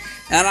Parade.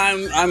 And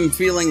I'm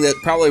feeling that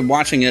probably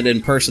watching it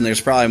in person, there's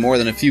probably more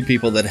than a few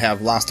people that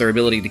have lost their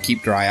ability to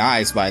keep dry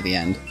eyes by the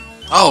end.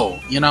 Oh,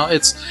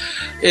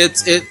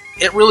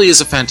 it really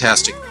is a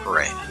fantastic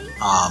parade.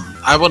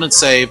 I wouldn't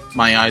say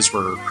my eyes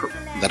were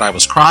that I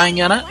was crying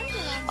in it.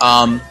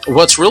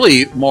 What's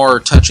really more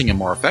touching and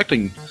more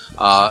affecting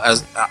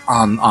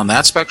on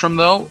that spectrum,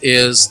 though,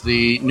 is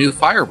the new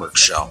fireworks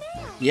show.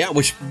 Yeah,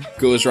 which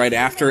goes right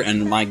after,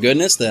 and my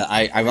goodness,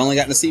 I've only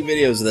gotten to see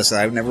videos of this.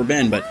 I've never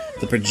been, but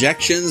the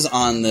projections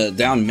on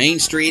down Main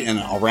Street and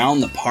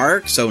around the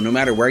park, so no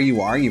matter where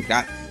you are, you've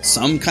got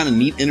some kind of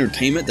neat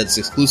entertainment that's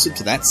exclusive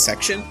to that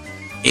section.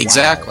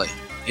 Exactly. Wow.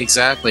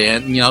 Exactly,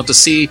 and to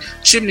see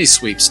chimney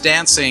sweeps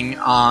dancing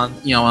on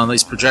on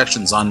these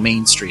projections on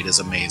Main Street is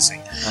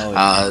amazing.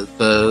 Oh,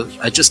 yeah.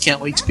 I just can't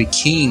wait to be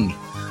king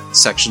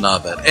section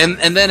of it, and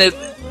then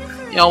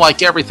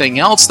like everything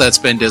else that's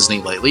been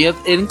Disney lately, it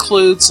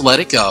includes Let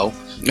It Go,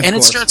 and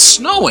it starts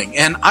snowing.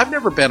 And I've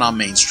never been on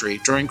Main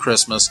Street during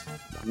Christmas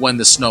when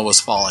the snow is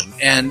falling,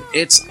 and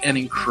it's an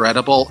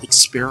incredible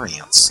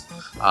experience.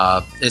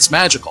 It's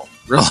magical,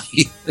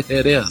 really.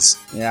 It is.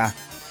 Yeah.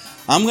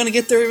 I'm going to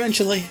get there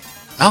eventually.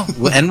 Oh,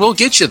 and we'll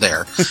get you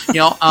there.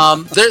 There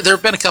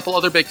have been a couple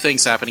other big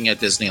things happening at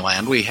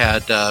Disneyland. We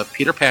had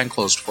Peter Pan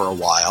closed for a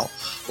while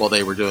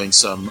they were doing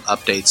some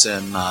updates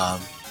and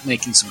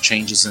making some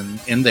changes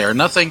in there.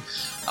 Nothing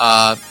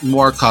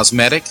more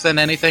cosmetic than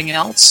anything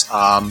else.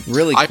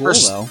 Really cool,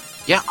 though.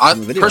 Yeah,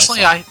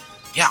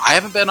 I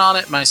haven't been on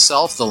it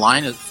myself. The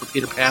line for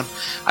Peter Pan,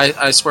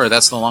 I swear,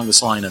 that's the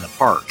longest line in the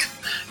park,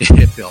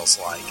 it feels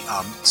like.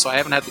 So I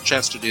haven't had the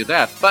chance to do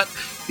that. But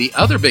the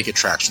other big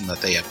attraction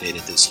that they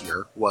updated this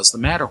year was the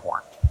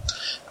Matterhorn,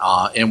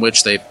 in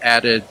which they've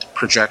added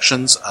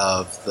projections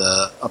of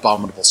the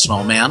Abominable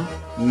Snowman,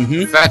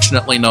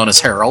 affectionately known as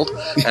Harold,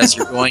 as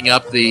you're going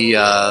up the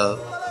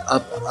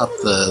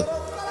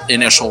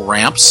initial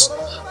ramps.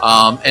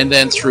 And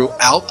then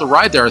throughout the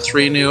ride, there are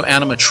 3 new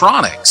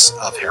animatronics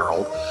of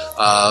Harold,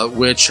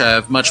 which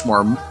have much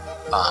more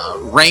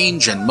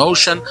range and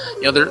motion.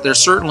 They're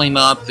certainly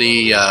not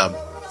the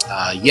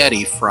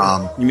Yeti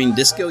from... You mean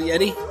Disco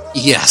Yeti?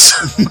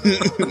 Yes.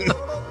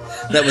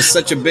 That was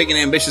such a big and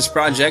ambitious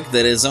project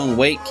that his own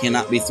weight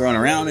cannot be thrown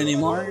around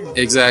anymore.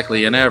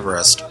 Exactly, in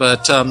Everest.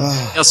 But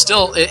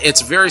still,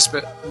 it's very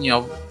good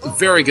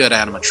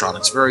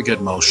animatronics, very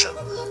good motion.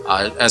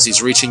 As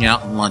he's reaching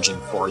out and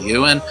lunging for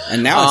you. And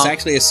now it's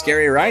actually a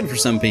scary ride for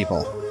some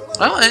people.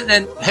 Well,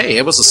 and hey,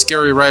 it was a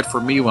scary ride for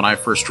me when I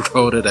first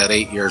rode it at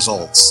 8 years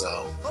old.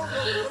 So,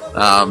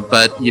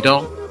 but you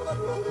don't...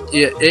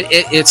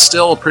 It's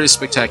still a pretty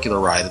spectacular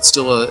ride. It's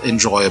still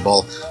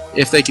enjoyable.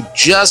 If they could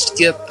just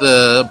get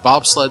the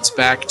bobsleds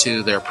back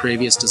to their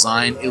previous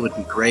design, it would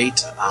be great.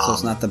 So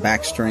it's not the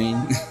back strain?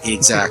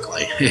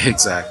 Exactly.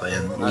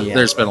 And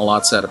there's been a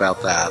lot said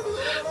about that.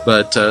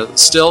 But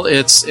still,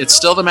 it's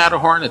still the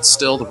Matterhorn. It's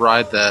still the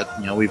ride that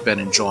we've been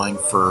enjoying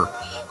for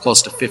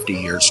close to 50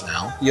 years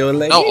now.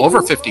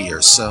 Over 50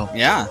 years. So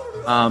yeah.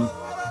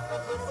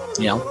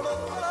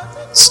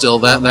 Still,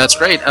 that's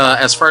great.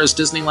 As far as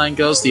Disneyland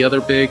goes, the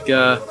other big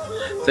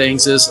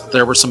things is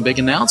there were some big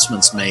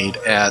announcements made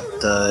at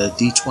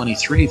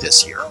D23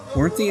 this year.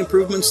 Weren't the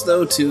improvements,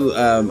 though, to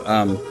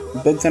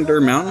Big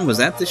Thunder Mountain, was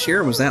that this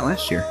year or was that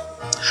last year?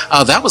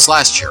 That was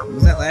last year.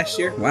 Was that last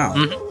year? Wow.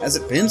 Mm-hmm. Has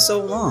it been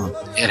so long?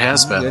 It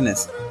has been.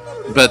 Goodness.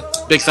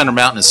 But Big Thunder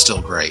Mountain is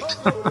still great.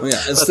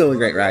 It's still a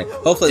great ride.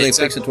 Hopefully they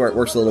fix it to where it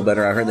works a little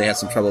better. I heard they had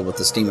some trouble with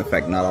the steam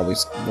effect not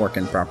always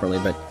working properly,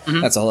 but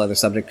that's a whole other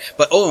subject.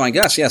 But oh my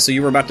gosh, yeah, so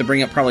you were about to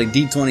bring up probably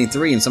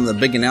D23 and some of the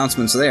big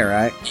announcements there,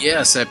 right?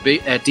 Yes, at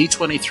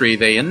D23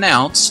 they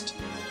announced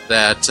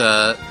that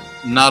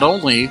not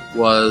only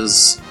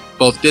was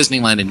both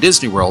Disneyland and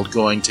Disney World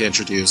going to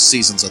introduce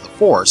Seasons of the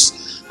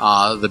Force,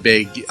 the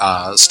big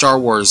Star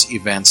Wars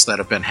events that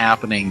have been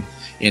happening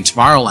in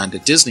Tomorrowland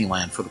at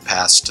Disneyland for the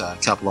past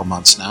couple of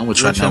months now,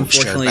 which I know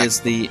unfortunately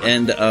is the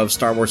end of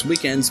Star Wars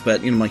weekends.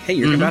 But I'm like, hey,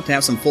 you're about to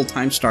have some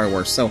full-time Star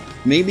Wars, so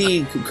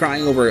maybe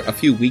crying over a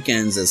few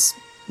weekends is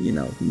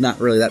not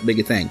really that big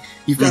a thing.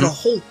 You've got a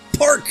whole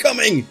park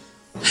coming.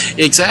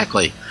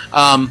 Exactly.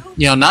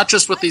 Not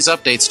just with these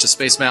updates to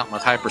Space Mountain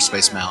with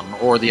Hyperspace Mountain,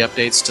 or the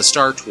updates to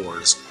Star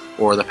Tours,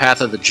 or the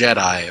Path of the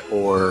Jedi,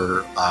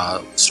 or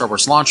Star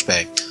Wars Launch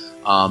Bay.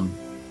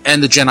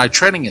 And the Jedi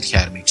Training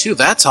Academy, too.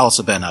 That's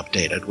also been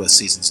updated with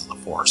Seasons of the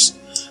Force.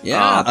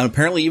 Yeah, and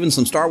apparently even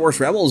some Star Wars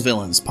Rebels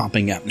villains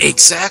popping up now.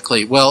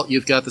 Exactly. Well,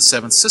 you've got the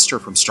Seventh Sister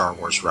from Star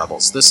Wars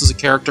Rebels. This is a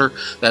character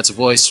that's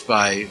voiced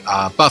by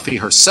Buffy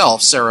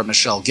herself, Sarah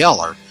Michelle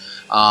Gellar.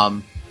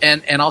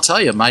 And I'll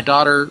tell you, my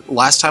daughter,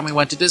 last time we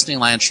went to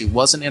Disneyland, she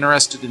wasn't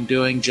interested in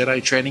doing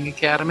Jedi Training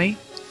Academy.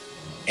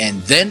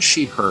 And then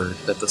she heard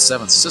that the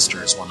Seventh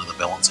Sister is one of the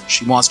villains, and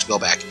she wants to go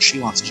back, and she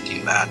wants to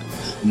do that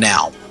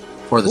now,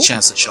 for the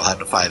chance that she'll have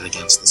to fight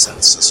against the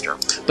Seventh Sister.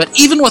 But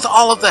even with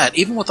all of that,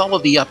 even with all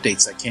of the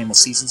updates that came with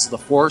Seasons of the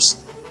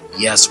Force,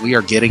 yes, we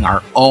are getting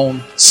our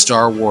own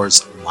Star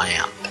Wars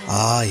land.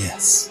 Ah,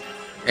 yes.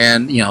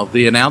 And,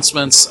 the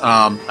announcements,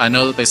 I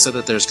know that they said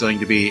that there's going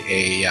to be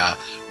a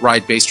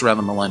ride based around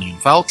the Millennium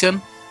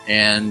Falcon,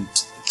 and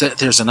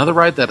there's another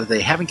ride that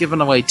they haven't given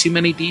away too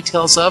many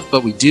details of,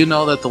 but we do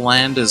know that the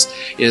land is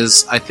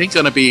I think,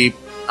 going to be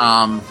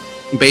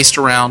based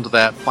around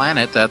that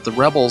planet that the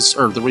Rebels,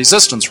 or the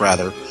Resistance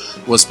rather,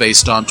 was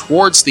based on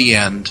towards the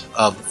end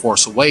of The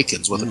Force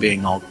Awakens, with it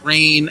being all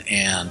green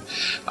and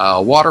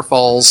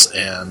waterfalls,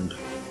 and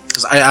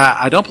because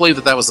I don't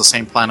believe that was the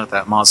same planet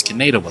that Maz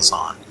Kanata was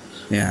on.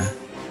 Yeah.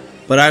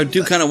 But I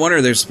do kind of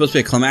wonder, there's supposed to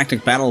be a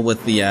climactic battle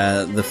with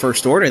the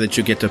First Order that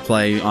you get to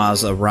play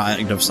as a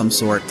ride of some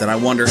sort, that I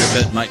wonder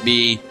if it might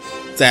be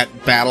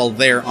that battle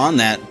there on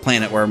that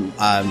planet where,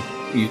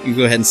 you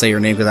go ahead and say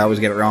your name because I always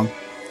get it wrong.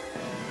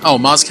 Oh,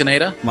 Maz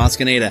Kanata? Maz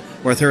Kanata,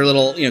 with her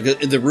little,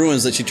 the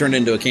ruins that she turned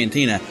into a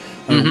cantina.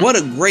 I mean, what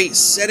a great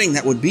setting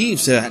that would be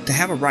to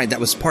have a ride that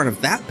was part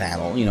of that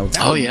battle.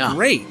 That would be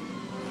great.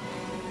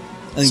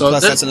 And So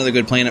plus, this- that's another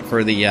good planet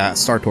for the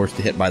Star Tours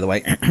to hit, by the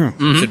way.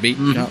 Should be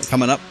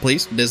coming up,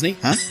 please. Disney,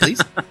 huh?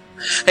 Please.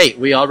 Hey,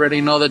 we already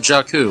know that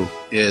Jakku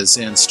is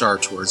in Star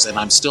Tours, and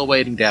I'm still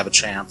waiting to have a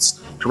chance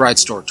to ride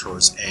Star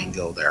Tours and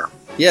go there.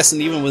 Yes,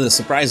 and even with a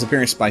surprise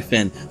appearance by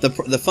Finn.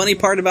 The funny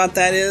part about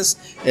that is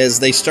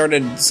they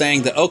started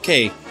saying that,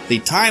 okay, the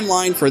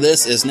timeline for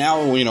this is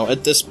now,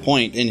 at this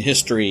point in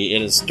history.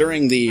 It is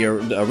during the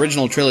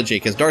original trilogy,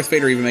 because Darth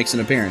Vader even makes an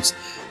appearance.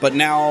 But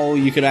now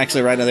you could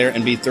actually ride there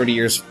and be 30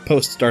 years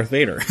post Darth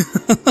Vader.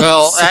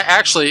 Well,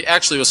 actually,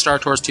 with Star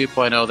Tours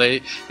 2.0,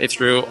 they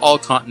threw all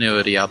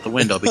continuity out the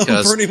window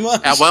because Pretty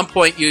much. at one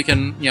point you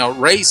can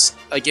race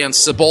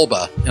against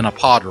Sebulba in a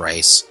pod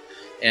race,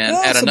 and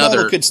at Sebulba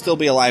another could still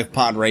be alive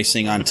pod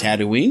racing on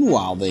Tatooine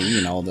while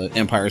the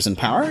Empire's in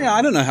power. Yeah,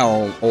 I don't know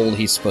how old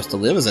he's supposed to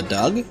live as a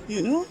Doug.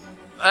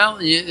 Well,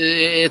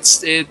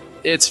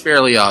 it's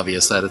fairly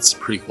obvious that it's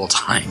prequel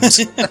times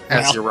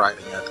as you're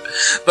riding it.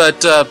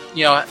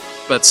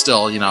 But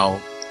still,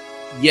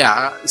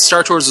 yeah,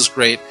 Star Tours is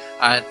great,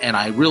 and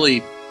I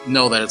really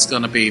know that it's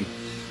going to be,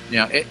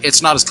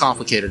 it's not as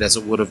complicated as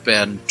it would have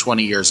been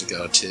 20 years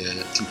ago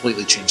to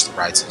completely change the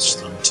ride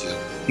system to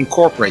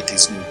incorporate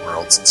these new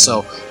worlds. And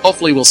so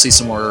hopefully we'll see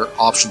some more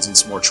options and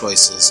some more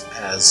choices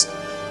as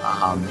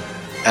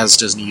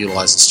Disney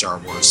utilizes Star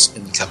Wars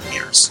in the coming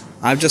years.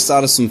 I've just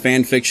thought of some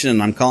fan fiction,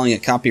 and I'm calling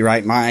it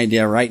copyright my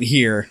idea right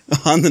here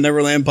on the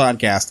Neverland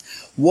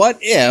podcast. What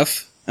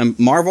if, and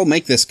Marvel,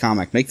 make this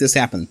comic, make this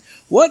happen.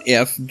 What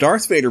if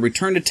Darth Vader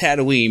returned to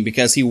Tatooine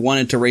because he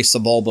wanted to race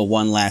Sebulba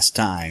one last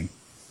time?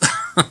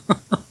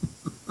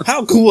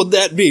 How cool would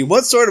that be?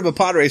 What sort of a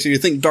pod racer do you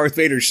think Darth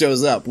Vader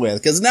shows up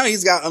with? Because now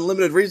he's got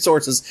unlimited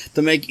resources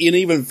to make an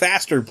even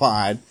faster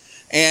pod.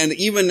 And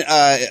even,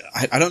 I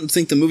don't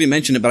think the movie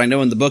mentioned it, but I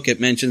know in the book it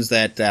mentions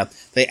that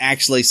they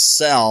actually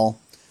sell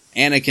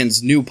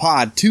Anakin's new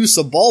pod to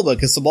Sebulba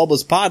because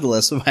Sebulba's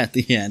podless at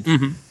the end.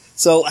 Mm-hmm.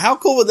 So how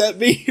cool would that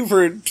be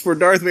for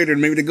Darth Vader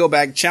maybe to go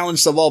back,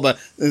 challenge Sebulba,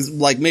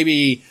 like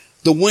maybe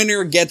the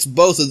winner gets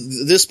both of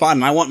this pod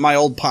and I want my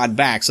old pod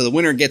back, so the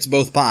winner gets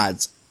both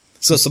pods.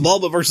 So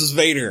Sebulba versus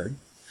Vader.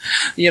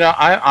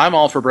 I'm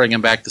all for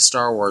bringing back the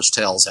Star Wars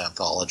Tales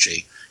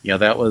anthology.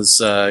 That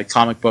was a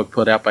comic book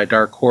put out by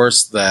Dark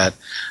Horse that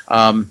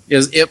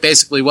it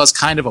basically was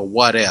kind of a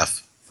what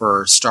if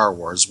for Star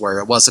Wars, where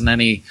it wasn't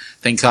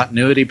anything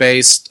continuity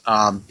based.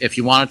 If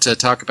you wanted to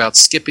talk about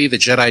Skippy the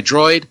Jedi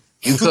droid,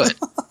 you could.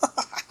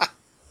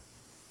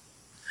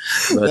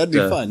 That'd be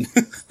fun.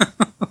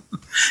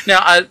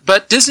 Now,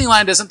 but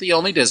Disneyland isn't the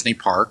only Disney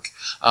park.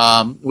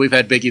 We've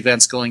had big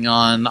events going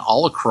on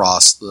all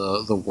across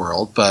the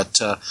world, but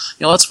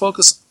let's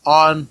focus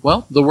on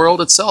the world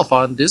itself,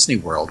 on Disney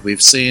World.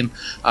 We've seen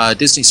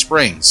Disney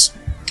Springs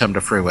come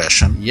to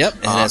fruition. Yep,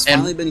 it has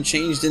finally been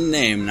changed in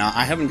name. Now,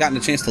 I haven't gotten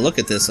a chance to look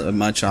at this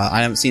much.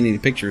 I haven't seen any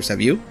pictures.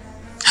 Have you?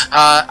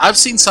 I've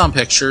seen some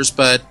pictures,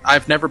 but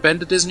I've never been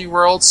to Disney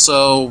World,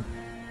 so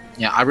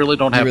I really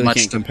don't have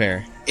much to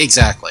compare.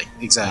 Exactly.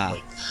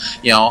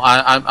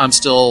 I'm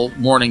still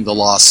mourning the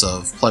loss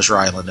of Pleasure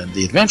Island and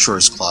the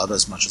Adventurers Club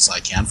as much as I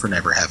can for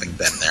never having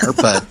been there.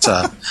 But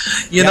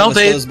it was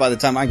closed by the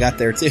time I got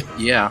there too.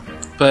 Yeah,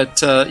 but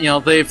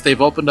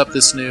they've opened up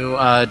this new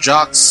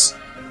Jocks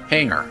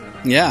hangar.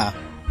 Yeah,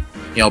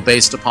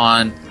 based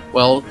upon.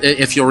 Well,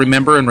 if you'll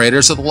remember in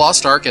Raiders of the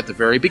Lost Ark at the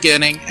very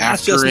beginning,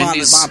 that's after just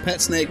Indy's my pet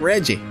snake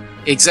Reggie.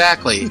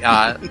 Exactly,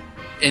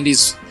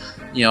 Indy's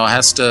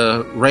has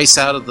to race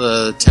out of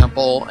the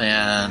temple,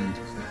 and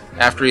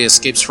after he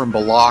escapes from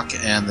Balak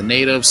and the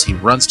natives, he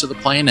runs to the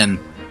plane, and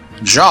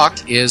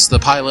Jacques is the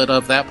pilot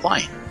of that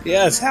plane.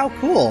 Yes, how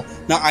cool.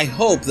 Now, I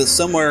hope that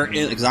somewhere,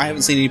 because I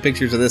haven't seen any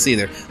pictures of this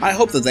either, I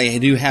hope that they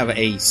do have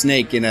a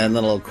snake in a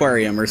little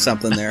aquarium or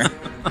something there.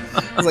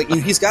 I was like,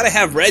 he's got to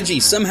have Reggie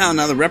somehow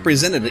now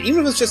represented.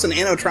 Even if it's just an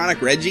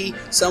animatronic Reggie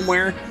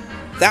somewhere,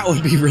 that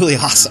would be really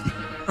awesome.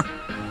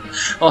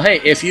 Well,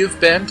 hey, if you've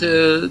been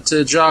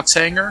to Jacques'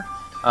 hangar,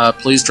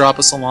 please drop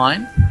us a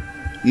line.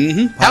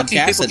 Mm-hmm. How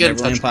can people get in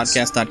touch with us?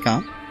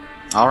 Neverlandpodcast.com.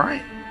 All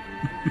right.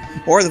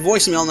 Or the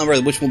voicemail number,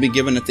 which will be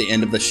given at the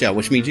end of the show,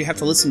 which means you have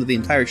to listen to the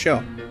entire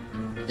show.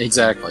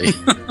 Exactly.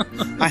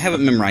 I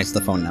haven't memorized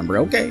the phone number,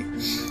 okay?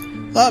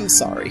 I'm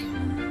sorry.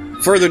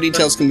 Further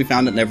details can be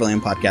found at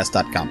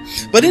neverlandpodcast.com.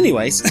 But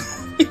anyways.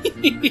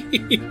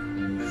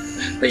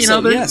 But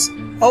yes.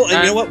 Oh,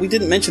 and you know what? We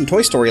didn't mention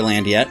Toy Story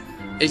Land yet.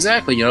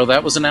 Exactly.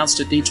 That was announced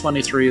at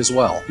D23 as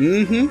well.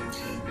 Mm-hmm.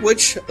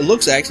 Which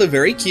looks actually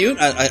very cute.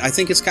 I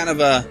think it's kind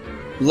of a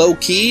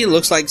low-key. It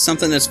looks like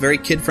something that's very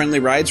kid-friendly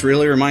rides.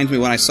 Really reminds me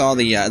when I saw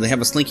they have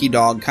a Slinky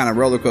Dog kind of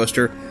roller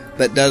coaster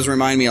that does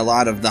remind me a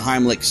lot of the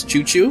Heimlich's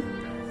Choo Choo.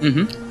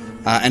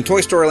 Mm-hmm. And Toy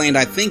Story Land,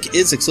 I think,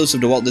 is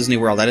exclusive to Walt Disney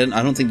World. I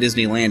don't think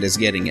Disneyland is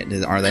getting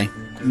it, are they?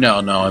 No.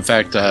 In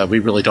fact, we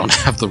really don't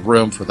have the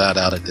room for that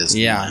out at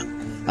Disney. Yeah.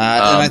 And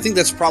I think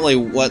that's probably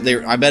what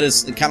I bet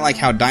it's kind of like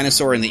how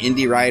Dinosaur and the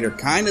Indy ride are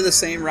kind of the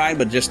same ride,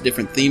 but just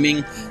different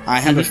theming. I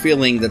have a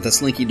feeling that the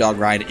Slinky Dog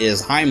ride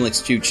is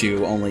Heimlich's Choo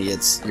Choo, only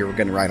you're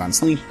going to ride on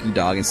Slinky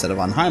Dog instead of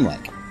on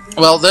Heimlich.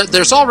 Well,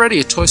 there's already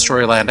a Toy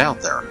Story Land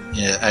out there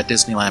at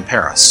Disneyland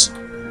Paris.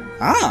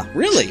 Ah,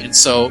 really? And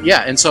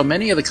so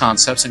many of the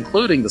concepts,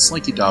 including the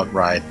Slinky Dog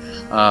ride,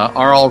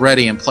 are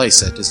already in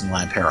place at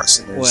Disneyland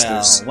Paris.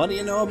 What do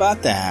you know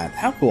about that?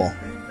 How cool.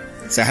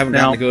 So I haven't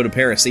gotten to go to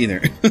Paris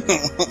either.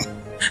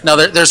 Now,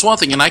 there's one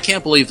thing, and I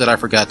can't believe that I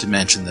forgot to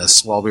mention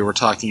this while we were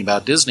talking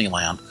about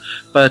Disneyland,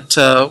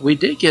 but we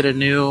did get a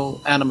new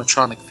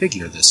animatronic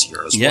figure this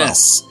year as well.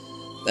 Yes.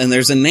 And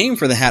there's a name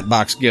for the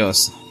Hatbox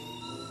Ghost.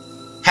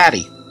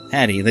 Hattie.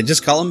 Hattie. They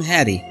just call him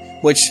Hattie,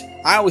 which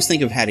I always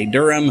think of Hattie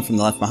Durham from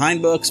the Left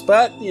Behind books,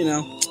 but, you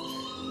know,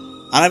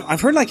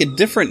 I've heard like a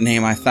different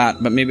name, I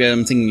thought, but maybe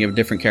I'm thinking of a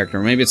different character.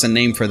 Maybe it's a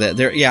name for the...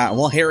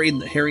 Harry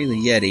the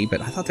Yeti,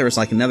 but I thought there was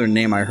like another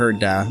name I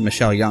heard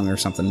Michelle Young or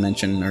something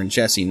mention, or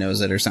Jesse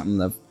knows it or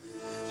something.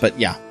 But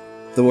yeah,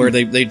 the word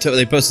they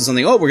posted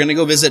something, we're going to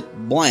go visit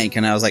blank,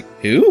 and I was like,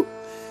 who?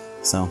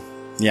 So,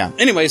 yeah.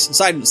 Anyways,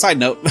 side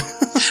note.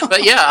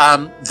 But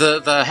yeah,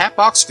 the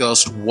Hatbox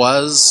Ghost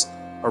was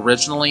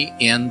originally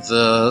in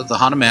the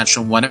Haunted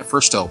Mansion when it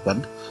first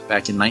opened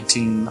back in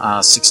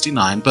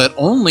 1969, but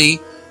only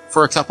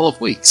for a couple of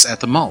weeks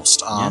at the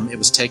most. It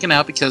was taken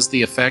out because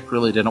the effect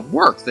really didn't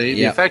work.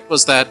 The effect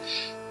was that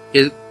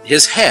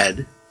his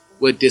head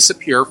would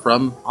disappear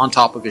from on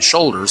top of his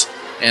shoulders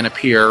and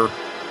appear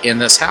in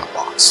this hat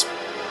box,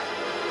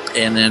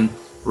 and then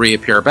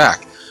reappear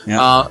back.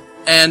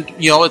 And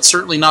you know, it's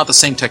certainly not the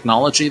same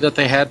technology that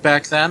they had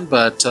back then,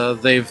 but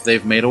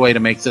they've made a way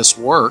to make this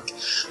work.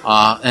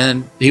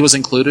 And he was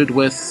included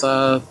with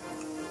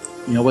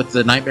with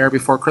the Nightmare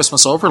Before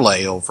Christmas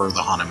overlay over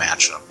the Haunted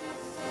Mansion.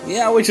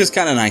 Yeah, which is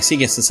kind of nice. He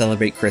gets to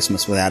celebrate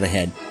Christmas without a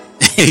head.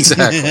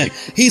 Exactly.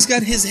 He's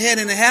got his head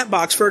in a hat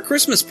box for a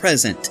Christmas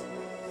present.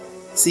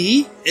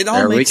 See? It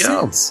all makes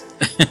sense.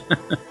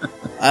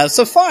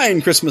 So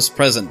fine, Christmas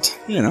present,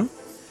 you know.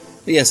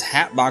 But yes,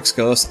 Hatbox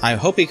Ghost. I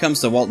hope he comes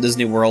to Walt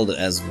Disney World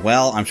as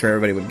well. I'm sure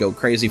everybody would go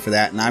crazy for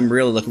that, and I'm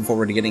really looking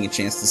forward to getting a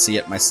chance to see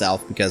it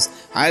myself, because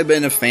I've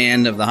been a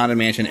fan of the Haunted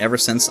Mansion ever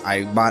since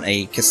I bought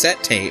a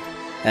cassette tape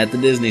at the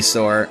Disney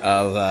store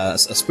of a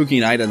Spooky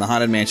Night in the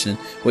Haunted Mansion,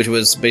 which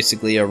was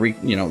basically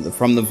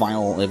from the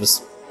vinyl. It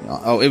was,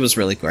 it was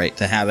really great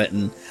to have it,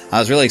 and I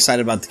was really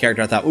excited about the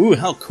character. I thought, ooh,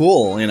 how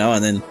cool,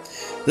 and then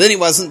he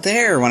wasn't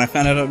there when I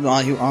found out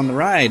on the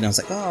ride, and I was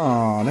like,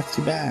 oh, that's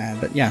too bad.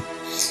 But yeah,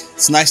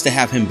 it's nice to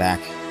have him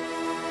back.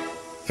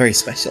 Very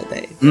special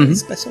day. Very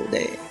special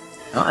day.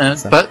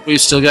 But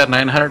we've still got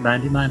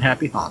 999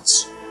 happy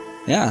haunts.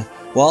 Yeah.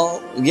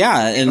 Well,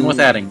 yeah, and with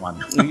adding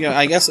one. Yeah,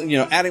 I guess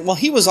adding. Well,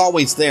 he was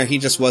always there. He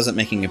just wasn't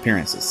making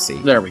appearances.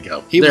 See, there we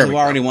go. He was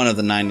already one of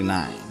the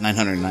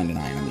 999.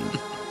 I mean,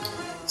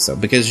 so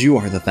because you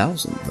are the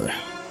 1,000th,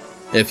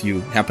 if you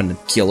happen to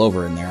keel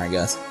over in there, I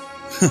guess.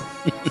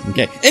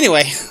 Okay.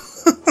 Anyway,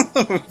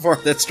 before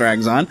this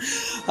drags on,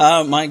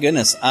 my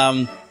goodness,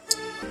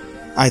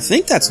 I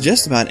think that's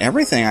just about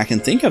everything I can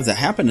think of that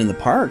happened in the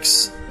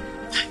parks.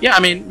 Yeah,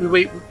 I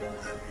mean,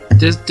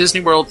 Disney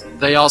World,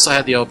 they also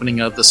had the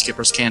opening of the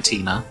Skipper's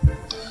Cantina.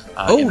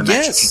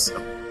 Yes.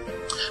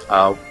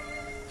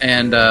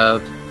 And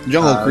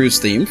Jungle Cruise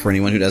theme, for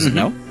anyone who doesn't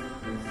know.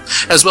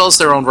 As well as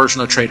their own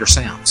version of Trader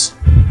Sam's.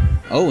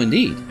 Oh,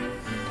 indeed.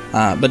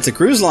 But the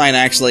cruise line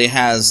actually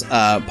has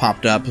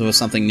popped up with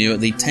something new.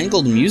 The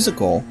Tangled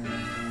musical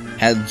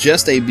had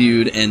just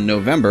debuted in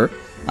November.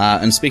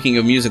 And speaking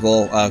of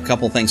musical, a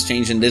couple things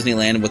changed in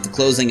Disneyland with the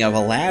closing of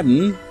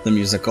Aladdin, the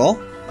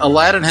musical.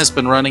 Aladdin has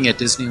been running at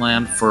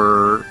Disneyland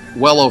for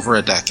well over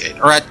a decade,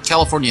 or at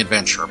California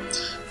Adventure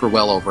for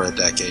well over a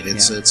decade.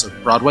 It's a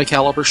Broadway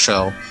caliber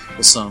show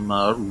with some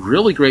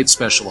really great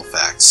special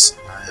effects,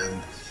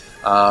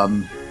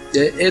 and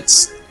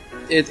it's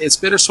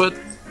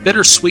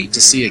bittersweet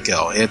to see it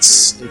go.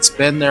 It's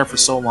been there for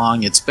so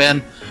long. It's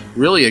been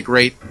really a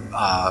great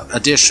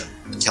addition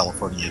to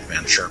California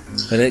Adventure.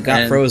 But it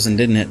got frozen,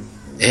 didn't it?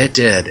 It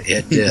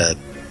did.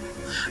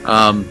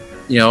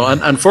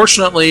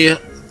 Unfortunately,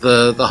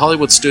 the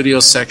Hollywood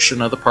Studios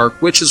section of the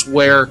park, which is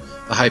where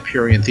the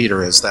Hyperion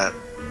Theater is, that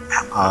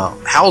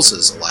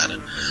houses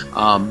Aladdin,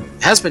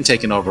 has been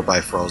taken over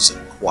by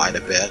Frozen quite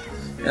a bit.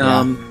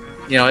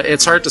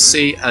 It's hard to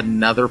see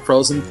another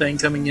Frozen thing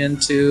coming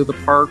into the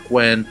park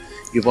when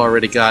you've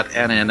already got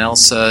Anna and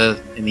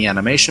Elsa in the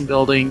animation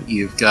building.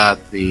 You've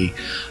got the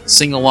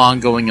sing-along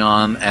going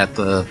on at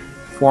the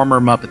former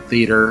Muppet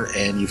Theater,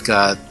 and you've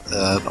got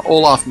the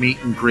Olaf meet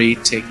and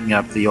greet taking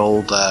up the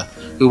old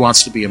Who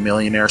Wants to Be a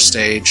Millionaire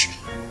stage.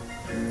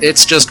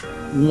 It's just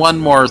one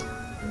more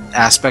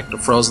aspect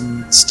of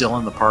Frozen still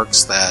in the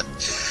parks that,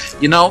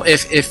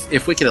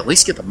 if we could at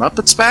least get the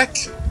Muppets back,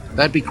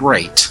 that'd be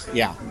great.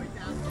 Yeah.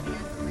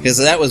 Because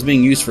that was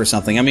being used for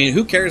something. I mean,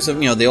 who cares if,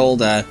 the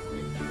old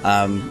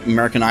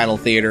American Idol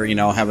Theater,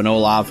 having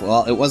Olaf,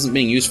 well, it wasn't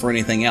being used for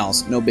anything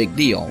else. No big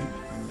deal.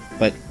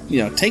 But,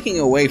 taking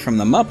away from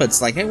the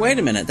Muppets, like, hey, wait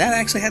a minute, that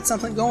actually had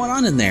something going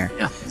on in there.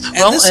 Yeah.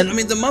 And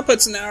the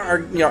Muppets now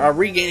are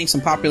regaining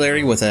some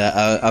popularity with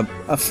a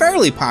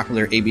fairly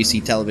popular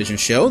ABC television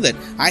show that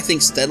I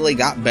think steadily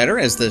got better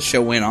as the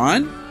show went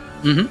on.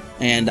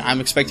 And I'm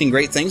expecting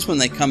great things when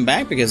they come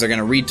back because they're going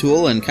to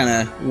retool and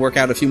kind of work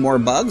out a few more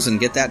bugs and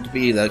get that to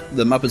be the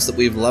Muppets that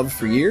we've loved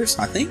for years,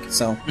 I think.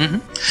 So,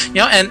 and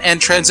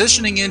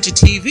transitioning into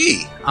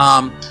TV.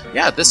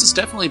 This has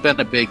definitely been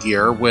a big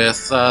year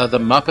with the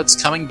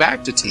Muppets coming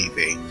back to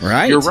TV.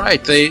 Right. You're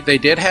right. They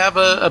did have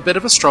a bit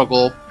of a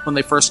struggle when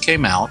they first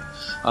came out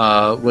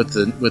with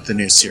the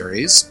new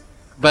series,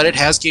 but it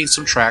has gained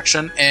some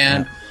traction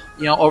and.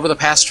 Over the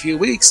past few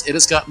weeks, it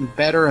has gotten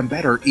better and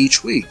better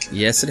each week.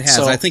 Yes, it has.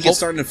 So, I think it's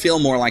starting to feel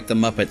more like the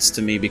Muppets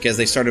to me because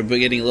they started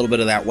getting a little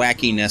bit of that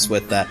wackiness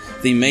with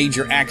the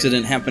major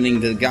accident happening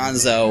to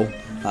Gonzo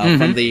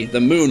from the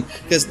moon.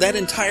 Because that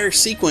entire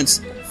sequence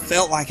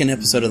felt like an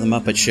episode of The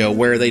Muppet Show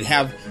where they'd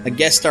have a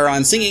guest star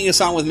on singing a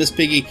song with Miss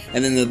Piggy,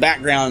 and then in the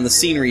background, the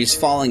scenery is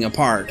falling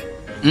apart.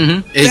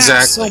 Exactly.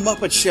 That's so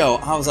Muppet Show.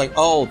 I was like,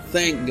 oh,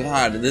 thank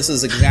God. This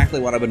is exactly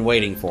what I've been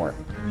waiting for.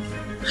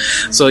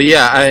 So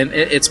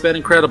it's been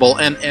incredible,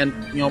 and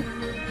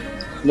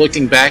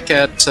looking back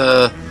at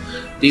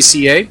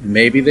DCA,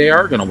 maybe they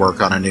are going to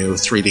work on a new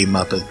 3D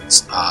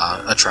Muppets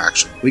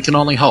attraction. We can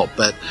only hope,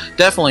 but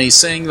definitely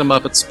seeing the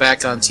Muppets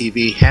back on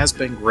TV has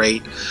been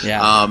great.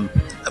 Yeah.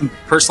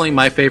 Personally,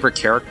 my favorite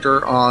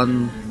character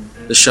on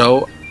the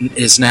show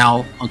is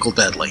now Uncle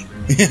Deadly.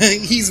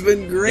 He's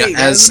been great,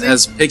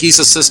 as Piggy's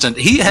assistant.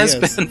 He has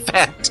been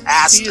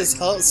fantastic. He is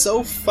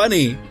so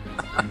funny.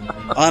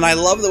 And I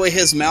love the way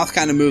his mouth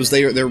kind of moves.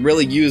 They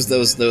really use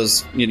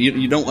those.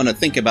 You don't want to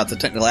think about the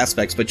technical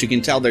aspects, but you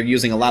can tell they're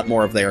using a lot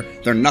more of their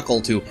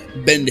knuckle to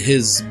bend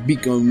his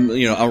beak,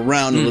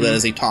 around a little bit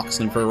as he talks,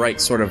 and for the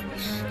right sort of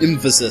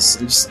emphasis.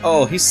 And just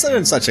he's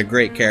such a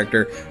great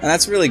character, and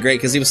that's really great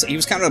because he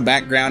was kind of a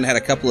background, had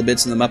a couple of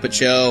bits in the Muppet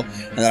Show,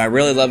 and I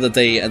really love that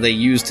they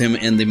used him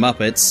in the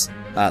Muppets.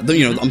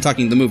 I'm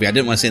talking the movie. I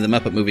didn't want to say the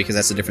Muppet movie because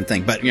that's a different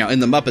thing. But, in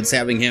the Muppets,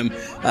 having him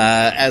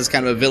as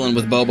kind of a villain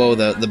with Bobo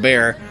the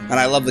bear. And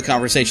I love the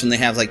conversation they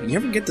have. Like, you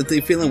ever get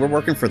the feeling we're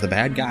working for the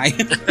bad guy?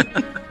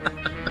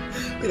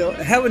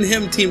 Having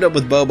him teamed up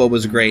with Bobo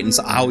was great. And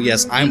so,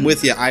 yes, I'm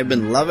with you. I've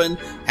been loving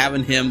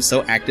having him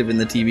so active in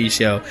the TV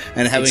show.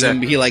 And having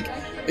him be like...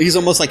 He's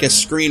almost like a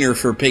screener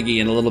for Piggy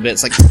in a little bit.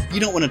 It's like, you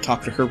don't want to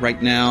talk to her right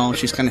now.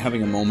 She's kind of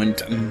having a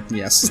moment.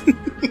 Yes.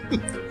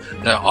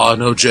 There are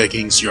no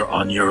Jenkins. You're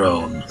on your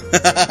own.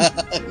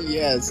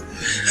 Yes.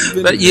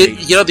 But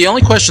the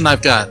only question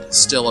I've got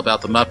still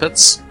about the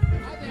Muppets,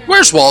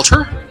 where's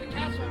Walter?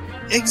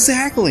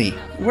 Exactly.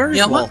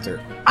 Where's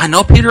Walter? I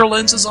know Peter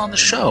Lenz is on the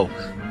show.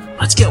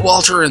 Let's get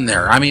Walter in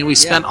there. I mean, we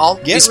spent a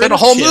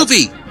whole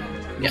movie.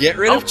 Get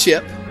rid of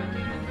Chip.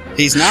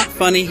 He's not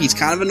funny. He's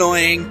kind of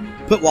annoying.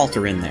 Put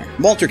Walter in there.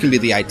 Walter can be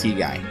the IT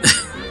guy.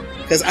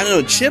 Because I don't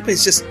know, Chip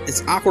is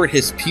it's awkward.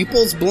 His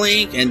pupils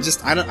blink, and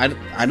just I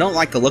don't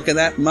like the look of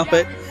that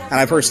Muppet. And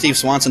I've heard Steve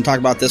Swanson talk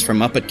about this from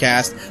Muppet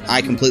Cast.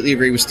 I completely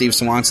agree with Steve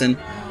Swanson.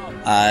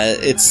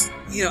 It's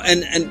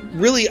and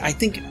really, I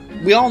think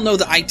we all know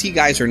the IT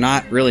guys are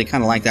not really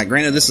kind of like that.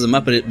 Granted, this is a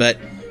Muppet, but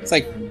it's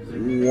like,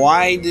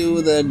 why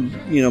do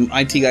the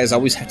IT guys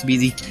always have to be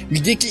the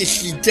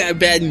ridiculously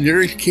bad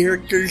nerd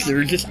characters that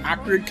are just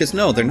awkward? Because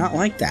no, they're not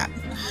like that.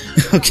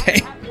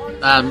 Okay.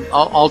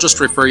 I'll just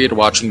refer you to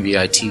watching the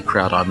IT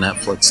Crowd on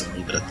Netflix and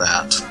leave it at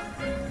that.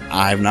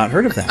 I've not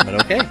heard of that, but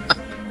okay.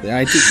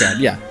 The IT Crowd,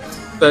 yeah.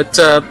 But,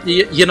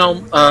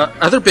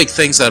 other big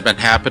things that have been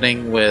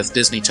happening with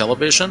Disney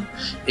Television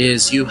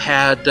is you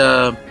had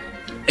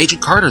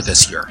Agent Carter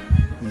this year.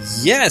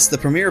 Yes, the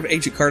premiere of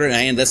Agent Carter,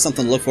 and that's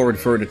something to look forward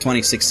to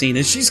 2016,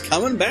 and she's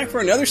coming back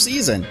for another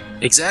season.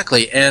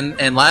 Exactly,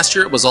 and last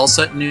year it was all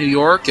set in New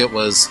York. It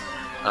was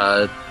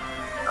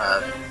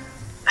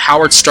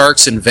Howard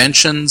Stark's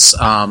inventions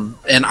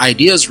and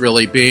ideas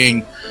really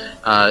being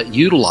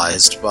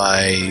utilized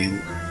by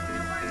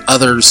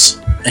others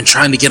and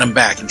trying to get them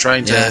back and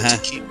trying to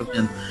keep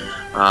them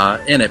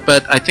in it.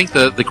 But I think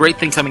the great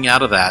thing coming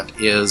out of that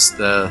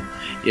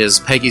is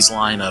Peggy's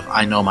line of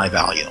 "I know my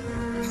value."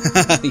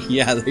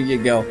 Yeah, there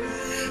you go.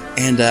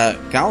 And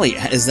golly,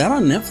 is that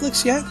on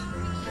Netflix yet?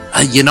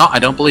 I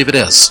don't believe it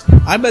is.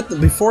 I bet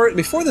before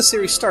the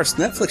series starts,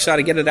 Netflix ought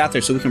to get it out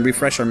there so we can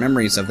refresh our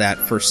memories of that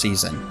first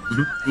season.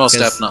 Mm-hmm. Most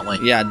definitely.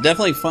 Yeah,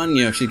 definitely fun.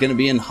 She's going to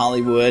be in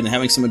Hollywood and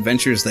having some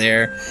adventures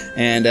there.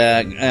 And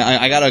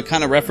I got to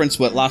kind of reference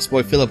what Lost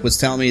Boy Philip was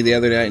telling me the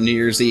other day, New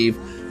Year's Eve,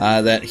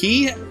 that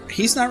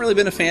he's not really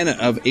been a fan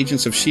of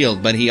Agents of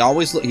S.H.I.E.L.D., but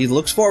he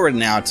looks forward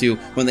now to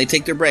when they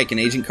take their break and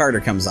Agent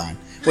Carter comes on.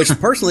 Which,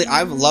 personally,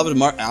 I've loved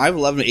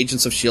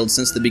Agents of S.H.I.E.L.D.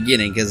 since the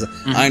beginning, because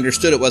I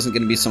understood it wasn't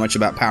going to be so much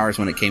about powers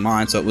when it came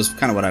on, so it was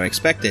kind of what I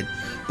expected.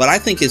 But I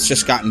think it's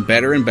just gotten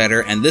better and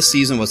better, and this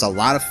season was a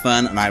lot of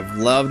fun, and I've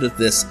loved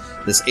this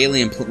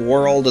alien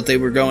world that they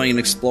were going and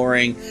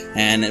exploring,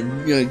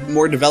 and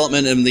more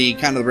development in the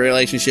kind of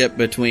relationship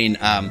between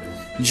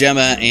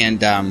Gemma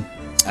and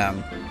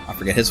I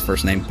forget his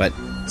first name, but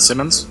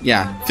Simmons?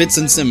 Yeah, Fitz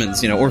and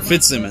Simmons, or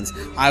Fitzsimmons.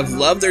 I've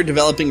loved their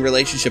developing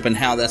relationship and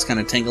how that's kind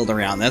of tangled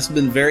around. That's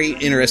been very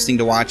interesting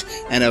to watch,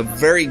 and a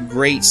very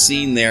great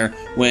scene there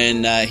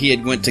when he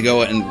had went to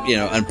go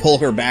and pull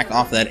her back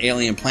off that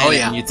alien planet,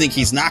 and you think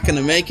he's not going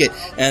to make it,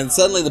 and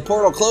suddenly the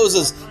portal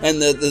closes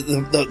and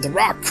the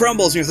rock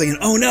crumbles, and you're thinking,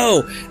 oh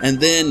no, and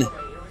then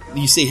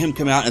you see him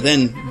come out and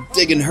then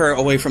digging her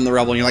away from the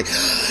rubble, and you're like,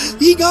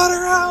 he got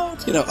her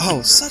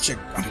out! Such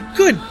a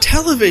good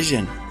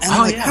television. And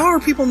I'm like, how are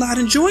people not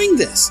enjoying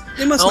this?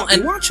 They must not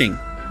be watching.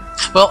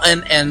 Well,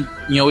 and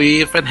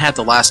we even had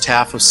the last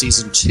half of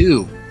season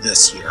 2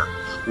 this year,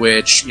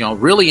 which,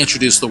 really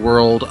introduced the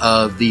world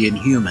of the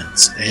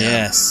Inhumans.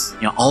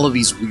 And, all of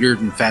these weird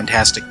and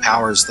fantastic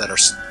powers that are,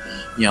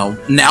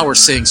 now we're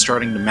seeing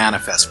starting to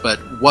manifest, but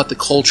what the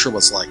culture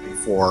was like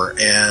before,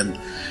 and,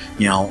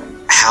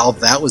 how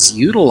that was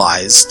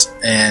utilized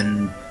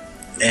and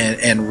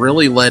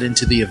really led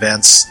into the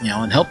events,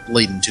 and helped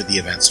lead into the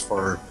events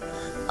for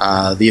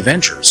the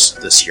Avengers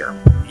this year.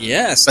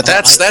 Yes, but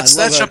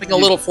that's jumping a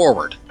little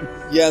forward.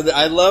 Yeah,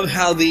 I love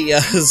how the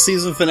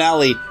season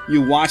finale,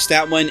 you watch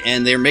that one,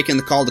 and they're making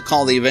the call to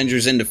call the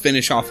Avengers in to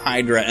finish off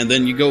Hydra, and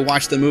then you go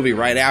watch the movie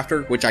right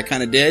after, which I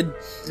kind of did,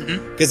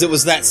 because it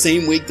was that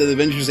same week that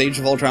Avengers Age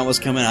of Ultron was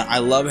coming out. I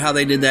love how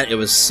they did that. It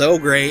was so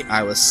great.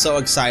 I was so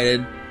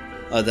excited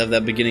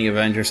that beginning of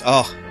Avengers.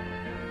 Oh,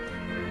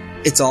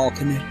 it's all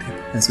connected,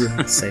 as we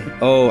like to say.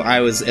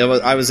 I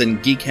was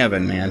in geek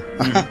heaven, man.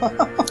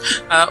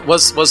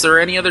 Was there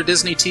any other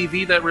Disney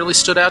TV that really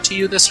stood out to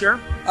you this year?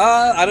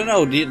 I don't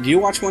know. Do you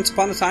watch Once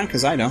Upon a Time?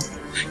 Because I don't.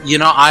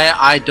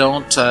 I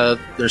don't.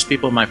 There's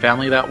people in my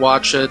family that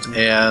watch it,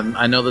 and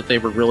I know that they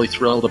were really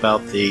thrilled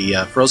about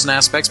the Frozen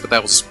aspects, but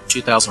that was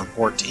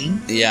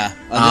 2014. Yeah.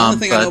 The only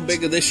thing I know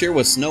big of this year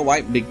was Snow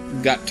White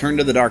got turned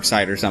to the dark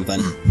side or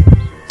something.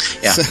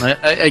 Yeah.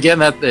 Again,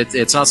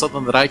 it's not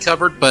something that I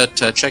covered, but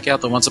check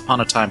out the Once Upon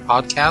a Time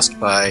podcast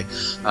by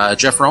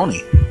Jeff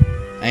Roney.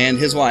 And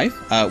his wife.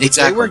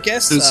 Exactly. They were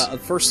guests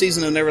first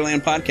season of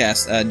Neverland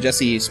podcast.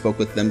 Jesse spoke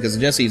with them because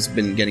Jesse's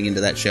been getting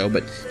into that show,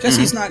 but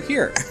Jesse's not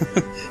here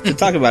to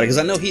talk about it because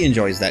I know he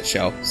enjoys that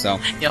show. So,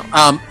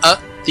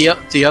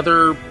 the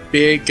other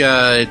big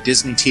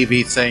Disney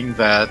TV thing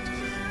that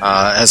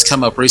has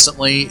come up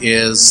recently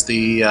is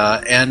the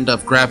end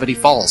of Gravity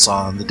Falls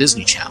on the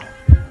Disney Channel.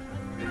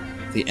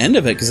 The end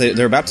of it, because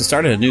they're about to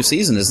start a new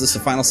season. Is this the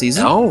final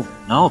season?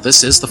 No,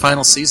 this is the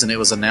final season. It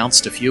was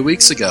announced a few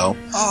weeks ago.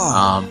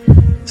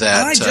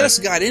 I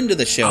just got into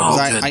the show.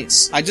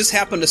 I just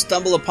happened to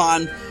stumble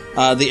upon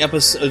the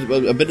episode,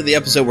 a bit of the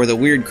episode where the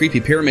weird,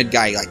 creepy pyramid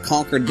guy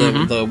conquered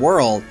the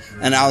world,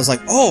 and I was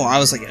like,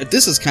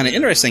 this is kind of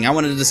interesting. I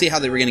wanted to see how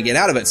they were going to get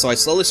out of it, so I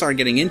slowly started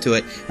getting into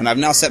it, and I've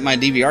now set my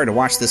DVR to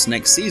watch this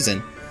next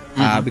season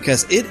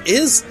because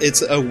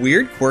it's a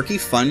weird, quirky,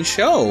 fun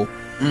show.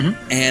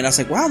 And I was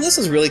like, wow, this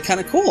is really kind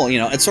of cool.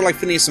 It's sort of like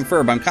Phineas and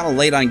Ferb. I'm kind of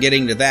late on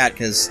getting to that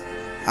because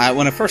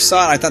when I first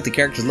saw it, I thought the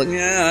characters looked,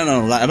 I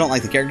don't know, I don't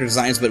like the character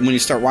designs, but when you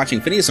start watching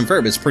Phineas and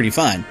Ferb, it's pretty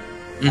fun.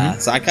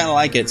 So I kind of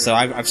like it. So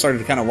I've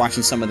started kind of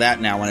watching some of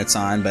that now when it's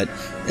on, but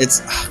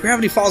it's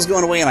Gravity Falls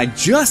going away, and I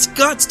just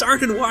got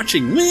started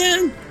watching,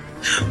 man.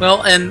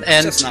 Well, and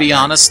to be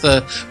honest,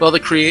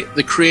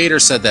 the creator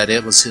said that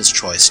it was his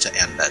choice to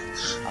end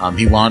it.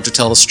 He wanted to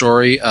tell the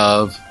story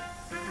of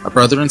a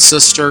brother and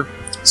sister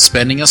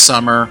spending a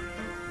summer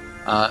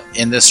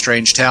in this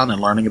strange town and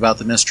learning about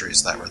the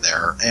mysteries that were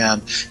there.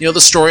 And, the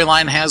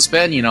storyline has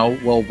been,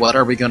 well, what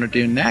are we going to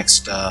do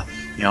next? Are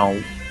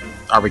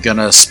we going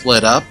to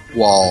split up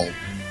while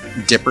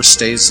Dipper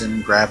stays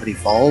in Gravity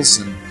Falls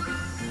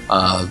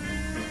and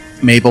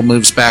Mabel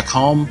moves back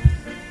home?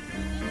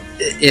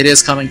 It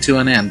is coming to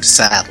an end,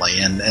 sadly.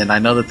 And I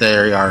know that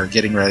they are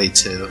getting ready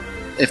to,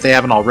 if they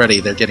haven't already,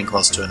 they're getting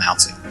close to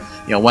announcing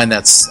when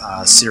that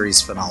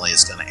series finale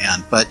is going to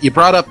end. But you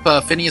brought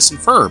up Phineas and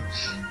Ferb.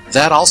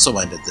 That also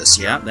ended this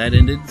year. Yeah, that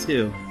ended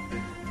too.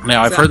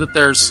 Now, I've heard that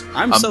there's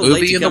a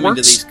movie in the works.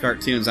 To these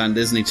cartoons on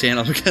Disney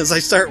Channel because I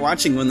start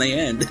watching when they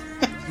end.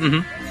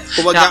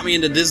 But what got me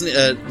into Disney,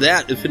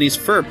 that Phineas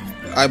and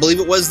Ferb, I believe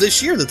it was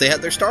this year that they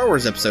had their Star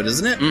Wars episode,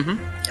 isn't it?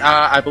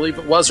 I believe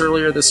it was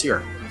earlier this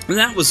year. And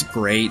that was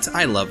great.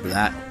 I loved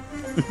that.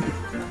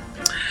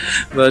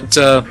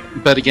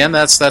 But again,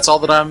 that's all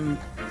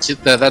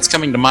that's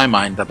coming to my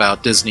mind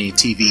about Disney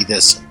TV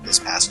this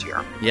past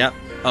year. Yep.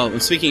 Oh,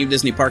 and speaking of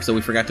Disney parks, though, we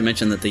forgot to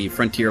mention that the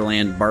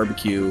Frontierland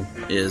barbecue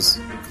is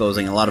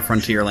closing. A lot of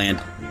Frontierland.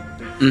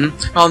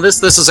 Oh,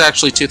 this is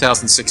actually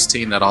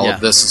 2016 that all of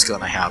this is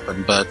going to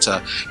happen. But I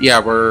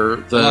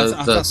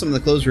thought some of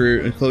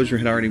the closure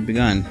had already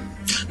begun.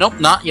 Nope,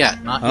 not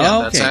yet. Not yet.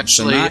 Oh, that's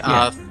actually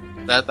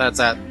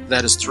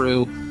that is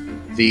through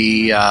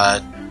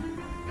the.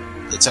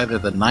 It's either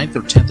the 9th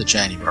or 10th of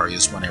January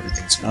is when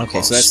everything's going to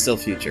close. So that's still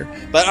future.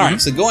 But all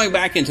right, so going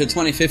back into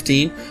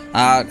 2015,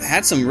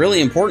 had some really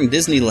important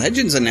Disney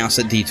legends announced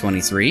at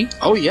D23.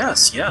 Oh,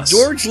 yes.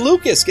 George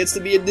Lucas gets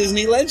to be a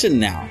Disney legend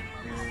now.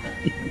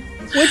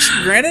 Which,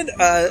 granted,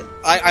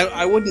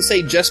 I wouldn't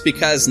say just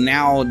because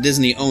now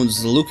Disney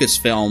owns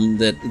Lucasfilm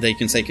that they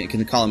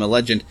can call him a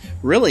legend.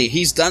 Really,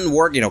 he's done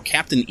work,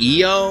 Captain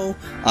EO,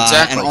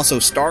 Exactly. and also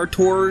Star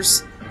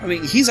Tours. I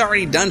mean, he's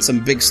already done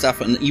some big stuff,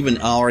 and even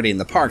already in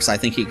the parks. I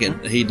think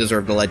he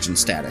deserved a legend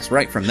status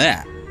right from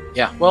that.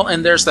 Yeah, well,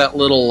 and there's that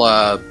little,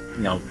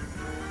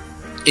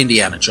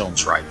 Indiana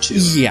Jones ride, too.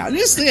 Yeah,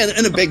 just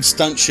in a big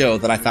stunt show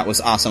that I thought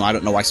was awesome. I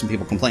don't know why some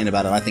people complain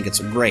about it. I think it's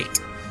great.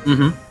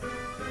 Mm-hmm.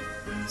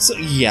 So,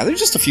 yeah, there's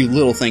just a few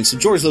little things. So,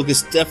 George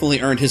Lucas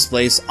definitely earned his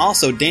place.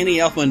 Also, Danny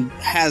Elfman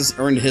has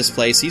earned his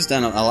place. He's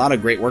done a lot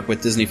of great work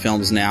with Disney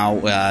films now,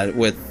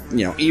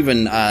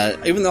 even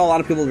though a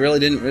lot of people really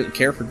didn't really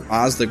care for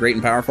Oz the Great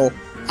and Powerful,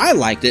 I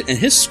liked it, and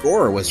his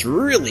score was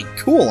really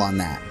cool on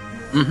that.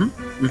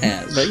 Mm-hmm.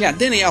 Mm-hmm. But yeah,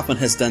 Danny Elfman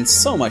has done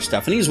so much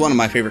stuff, and he's one of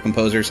my favorite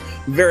composers.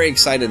 Very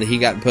excited that he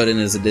got put in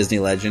as a Disney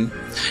legend.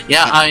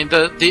 Yeah, I mean,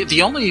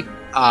 the only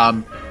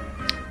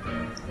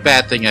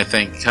bad thing, I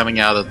think, coming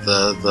out of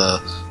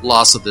the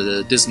loss of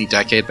the Disney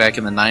decade back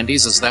in the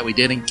 90s is that we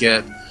didn't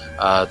get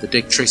the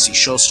Dick Tracy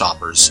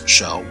Showstoppers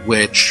show,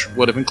 which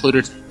would have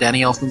included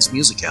Danny Elfman's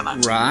music in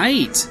it.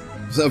 Right.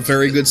 A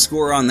very good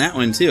score on that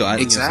one, too. I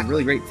think it's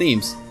really great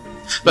themes.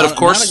 But of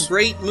course, not a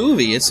great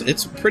movie.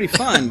 It's pretty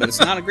fun, but it's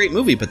not a great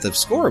movie. But the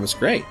score was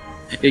great.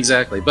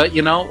 Exactly. But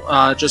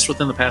just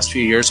within the past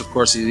few years, of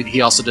course,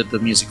 he also did the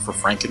music for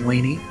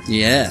Frankenweenie.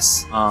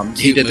 Yes,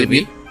 he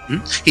did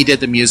he did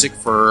the music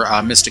for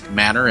Mystic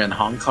Manor in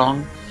Hong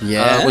Kong,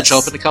 which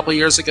opened a couple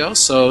years ago.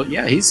 So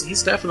yeah,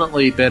 he's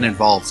definitely been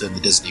involved in the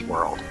Disney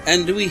world.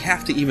 And do we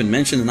have to even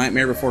mention The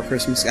Nightmare Before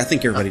Christmas? I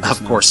think everybody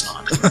does. Of course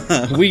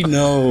not. We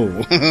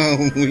know.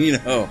 We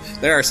know.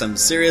 There are some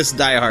serious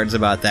diehards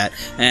about that,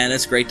 and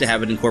it's great to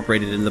have it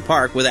incorporated into the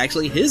park with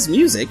actually his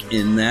music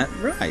in that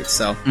ride.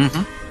 So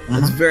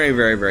that's very,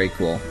 very, very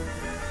cool.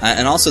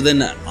 And also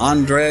then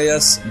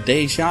Andreas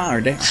Deja,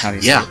 how do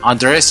you say it?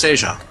 Andreas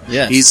Deja.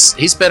 Yes.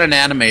 He's been an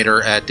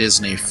animator at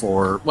Disney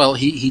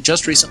he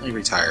just recently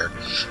retired,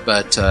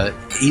 but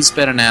he's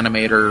been an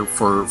animator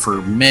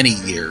for many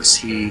years.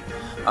 He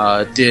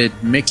did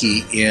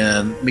Mickey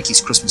in Mickey's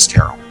Christmas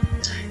Carol.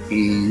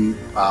 He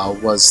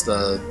was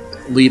the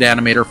lead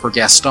animator for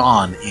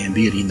Gaston in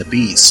Beauty and the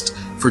Beast,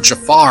 for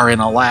Jafar in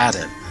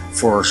Aladdin,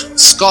 for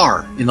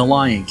Scar in The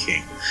Lion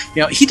King.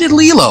 He did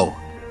Lilo.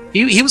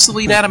 He was the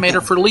lead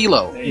animator for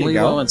Lilo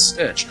and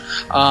Stitch.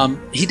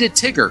 He did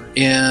Tigger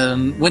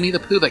in Winnie the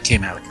Pooh that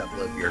came out a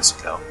couple of years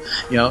ago.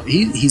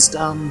 He's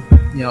done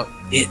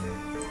it.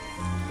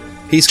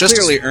 He's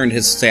clearly earned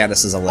his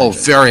status as a legend. Oh,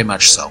 very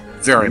much so.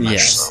 Very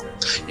much so.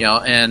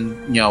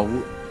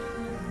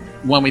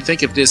 When we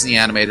think of Disney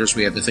animators,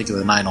 we have to think of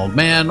the Nine Old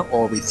Men,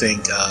 or we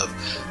think of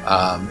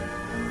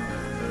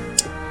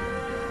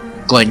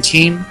Glenn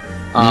Keane.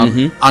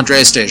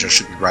 Andreas Deja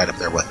should be right up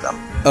there with them.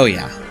 Oh,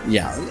 yeah.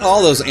 Yeah.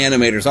 All those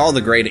animators, all the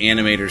great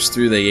animators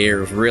through the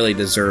years really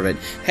deserve it.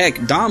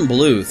 Heck, Don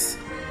Bluth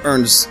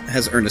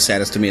has earned a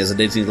status to me as a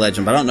Disney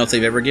legend, but I don't know if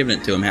they've ever given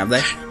it to him, have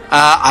they?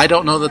 I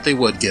don't know that they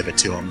would give it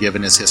to him,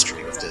 given his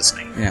history with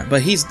Disney. Yeah,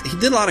 but he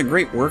did a lot of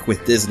great work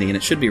with Disney, and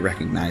it should be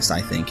recognized,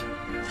 I think.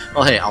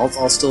 Well, hey,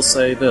 I'll still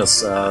say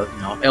this.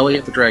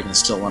 Elliot the Dragon is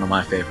still one of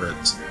my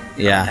favorite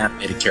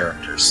animated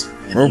characters.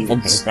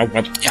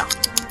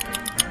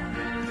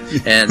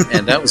 And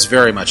and that was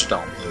very much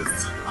Don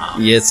Bluth.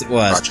 Yes, it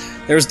was.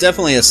 Project. There was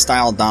definitely a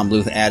style Don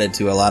Bluth added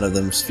to a lot of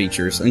those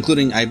features,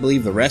 including, I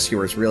believe, The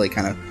Rescuers really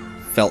kind of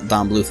felt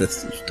Don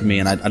Bluth to me,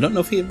 and I don't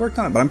know if he had worked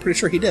on it, but I'm pretty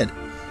sure he did.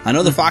 I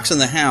know The Fox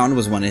and the Hound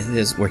was one of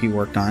his where he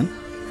worked on.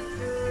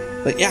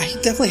 But yeah, he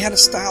definitely had a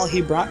style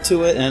he brought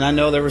to it, and I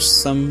know there was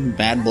some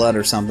bad blood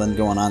or something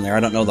going on there.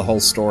 I don't know the whole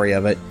story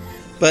of it,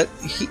 but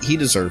he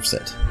deserves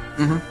it.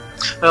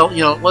 Mm-hmm. Well,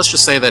 let's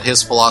just say that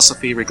his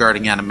philosophy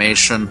regarding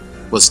animation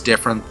was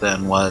different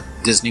than what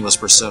Disney was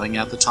pursuing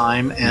at the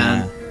time,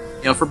 and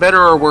for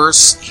better or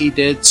worse, he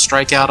did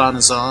strike out on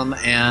his own,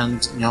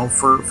 and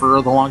for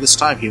the longest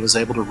time he was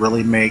able to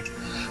really make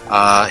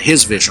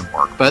his vision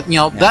work. But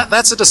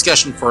that's a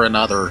discussion for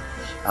another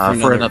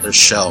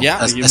show.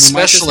 Yeah, especially you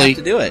might just have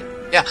to do it.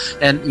 Yeah,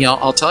 and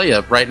I'll tell you,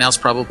 right now is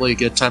probably a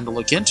good time to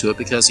look into it,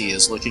 because he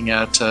is looking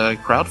at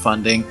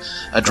crowdfunding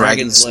a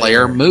Dragon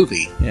Slayer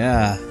movie.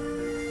 Yeah,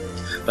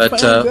 but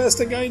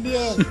fantastic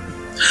idea.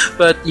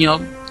 But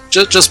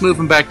just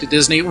moving back to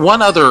Disney,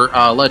 one other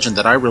legend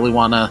that I really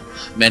want to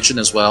mention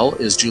as well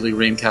is Julie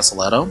Ream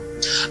Casaletto.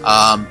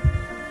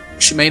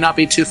 She may not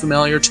be too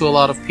familiar to a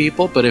lot of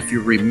people, but if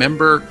you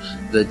remember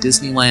the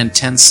Disneyland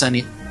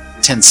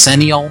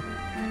Tencennial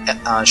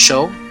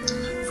show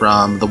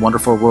from The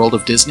Wonderful World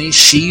of Disney,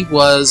 she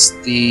was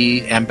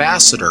the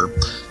ambassador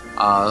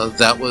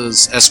that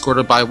was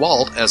escorted by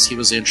Walt as he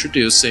was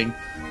introducing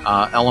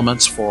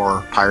elements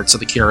for Pirates of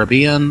the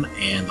Caribbean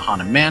and the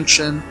Haunted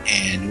Mansion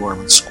and New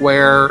Orleans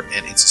Square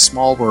and It's a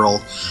Small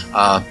World.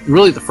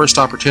 Really the first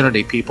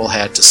opportunity people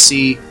had to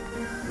see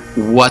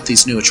what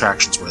these new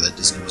attractions were that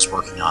Disney was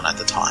working on at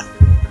the time.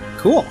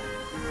 Cool.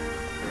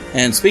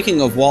 And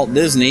speaking of Walt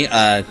Disney,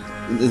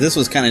 this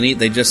was kind of neat.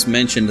 They just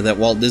mentioned that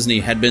Walt Disney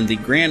had been the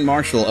Grand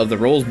Marshal of the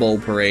Rose Bowl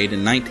Parade in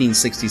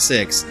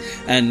 1966,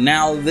 and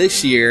now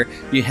this year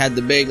you had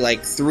the big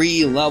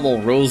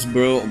 3-level Rose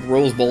Bowl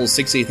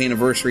 60th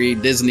anniversary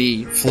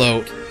Disney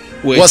float.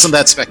 Which, wasn't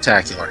that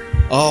spectacular?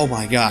 Oh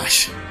my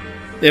gosh,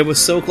 it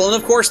was so cool. And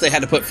of course, they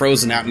had to put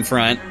Frozen out in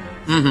front.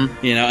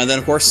 Mm-hmm. And then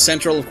of course,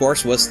 central of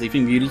course was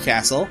Sleeping Beauty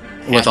Castle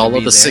with all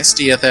of the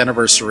 60th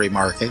anniversary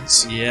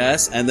markings.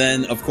 Yes, and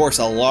then of course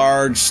a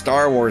large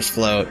Star Wars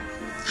float.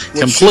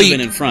 Which Complete. should have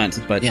been in front,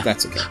 but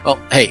that's okay. Oh,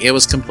 hey, it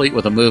was complete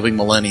with a moving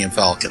Millennium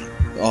Falcon.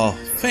 Oh,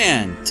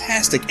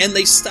 fantastic. And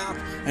they stopped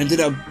and did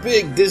a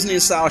big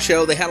Disney-style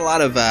show. They had a lot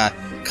of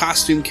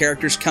costume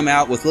characters come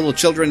out with little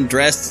children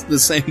dressed the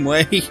same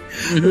way,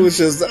 Mm-hmm. which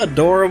is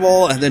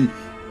adorable. And then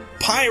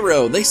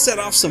pyro. They set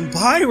off some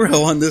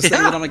pyro on this thing.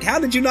 And I'm like, how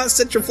did you not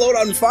set your float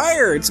on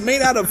fire? It's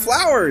made out of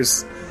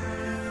flowers.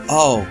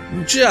 Oh,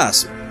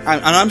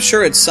 I'm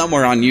sure it's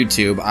somewhere on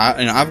YouTube.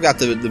 I've got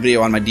the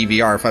video on my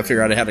DVR. If I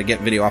figure out how to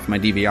get video off my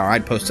DVR,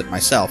 I'd post it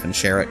myself and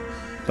share it.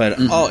 But,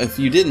 if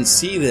you didn't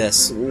see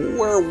this,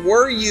 where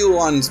were you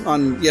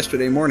on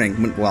yesterday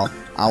morning? Well,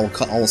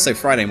 I'll say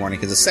Friday morning,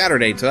 because it's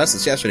Saturday. To us,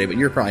 it's yesterday, but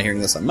you're probably hearing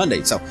this on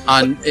Monday. So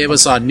it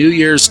was on New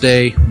Year's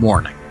Day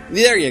morning.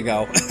 There you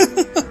go.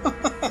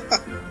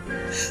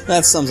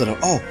 That sums it up.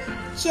 Oh,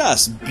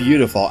 just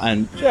beautiful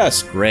and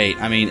just great.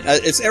 I mean,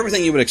 it's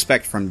everything you would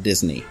expect from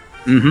Disney.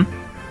 Mm-hmm.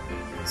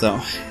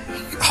 So,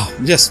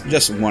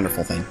 just a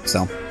wonderful thing.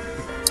 So,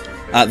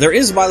 there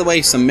is, by the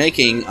way, some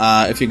making.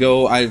 If you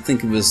go, I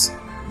think it was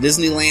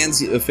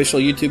Disneyland's official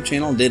YouTube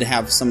channel did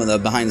have some of the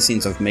behind the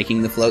scenes of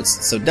making the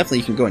floats. So definitely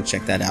you can go and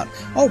check that out.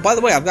 Oh, by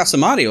the way, I've got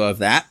some audio of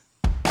that.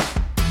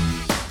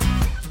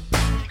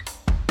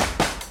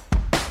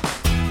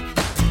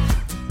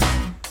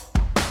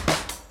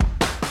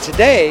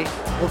 Today,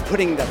 we're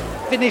putting the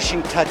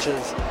finishing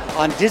touches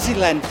on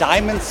Disneyland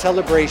Diamond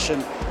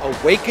Celebration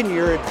Awaken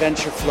Your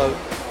Adventure float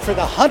for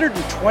the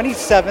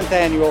 127th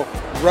annual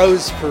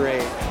Rose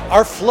Parade.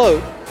 Our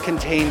float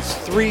contains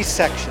 3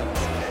 sections.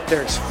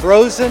 There's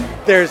Frozen,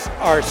 there's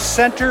our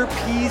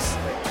centerpiece,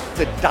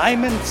 the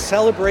Diamond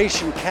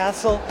Celebration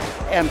Castle,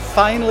 and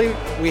finally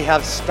we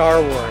have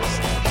Star Wars.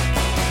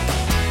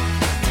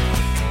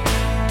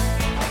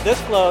 This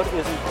float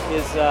is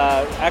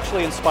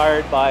actually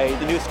inspired by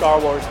the new Star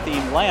Wars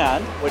themed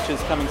land, which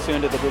is coming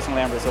soon to the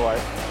Disneyland Resort.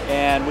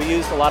 And we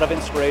used a lot of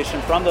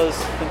inspiration from those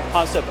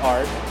concept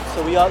art.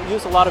 So we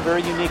use a lot of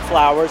very unique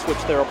flowers,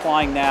 which they're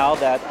applying now,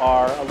 that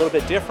are a little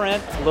bit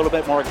different, a little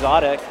bit more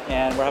exotic,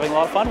 and we're having a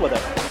lot of fun with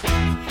it.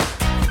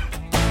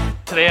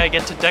 Today I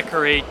get to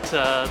decorate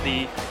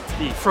the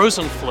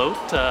Frozen float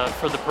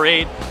for the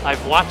parade.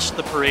 I've watched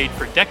the parade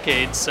for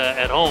decades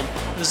at home.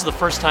 This is the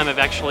first time I've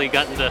actually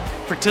gotten to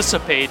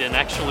participate in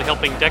actually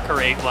helping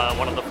decorate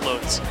one of the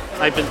floats.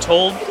 I've been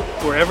told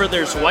wherever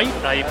there's white,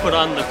 I put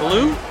on the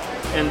glue,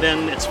 and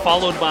then it's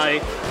followed by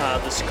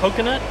this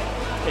coconut,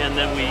 and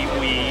then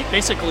we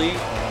basically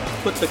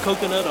put the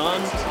coconut on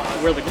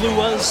where the glue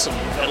was, and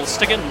that'll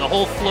stick it, and the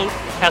whole float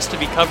has to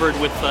be covered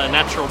with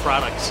natural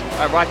products.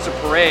 I've watched the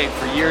parade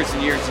for years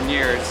and years and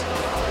years,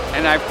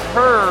 and I've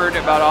heard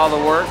about all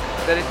the work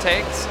that it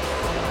takes,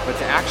 but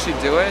to actually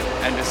do it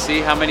and to see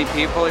how many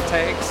people it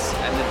takes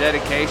and the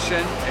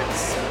dedication,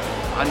 it's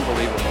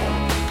unbelievable.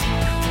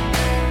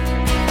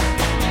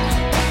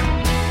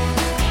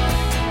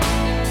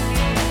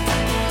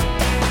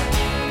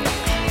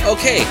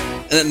 Okay,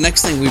 the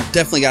next thing we've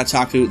definitely got to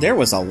talk to, there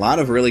was a lot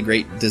of really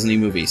great Disney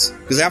movies.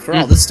 Because after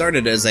all, this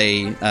started as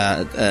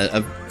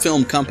a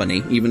film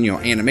company, even,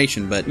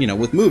 animation, but,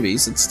 with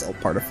movies, it's still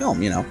part of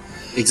film,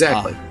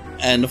 Exactly.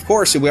 And of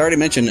course, we already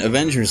mentioned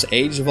Avengers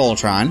Age of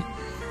Ultron,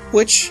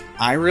 which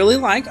I really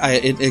liked.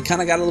 It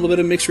kind of got a little bit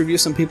of mixed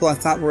reviews. Some people I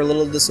thought were a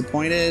little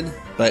disappointed,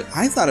 but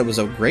I thought it was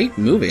a great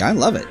movie. I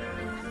love it.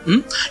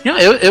 Mm-hmm.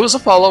 Yeah, it was a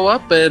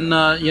follow-up, and,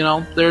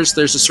 there's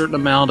a certain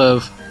amount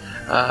of...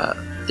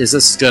 is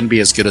this going to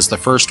be as good as the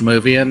first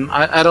movie? And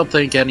I don't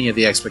think any of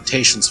the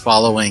expectations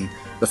following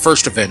the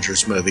first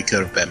Avengers movie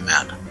could have been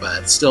met.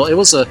 But still, it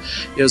was a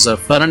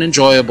fun and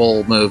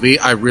enjoyable movie.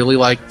 I really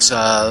liked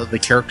the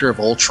character of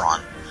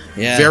Ultron.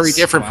 Yes, very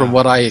different from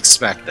what I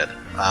expected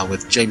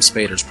with James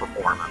Spader's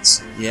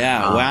performance.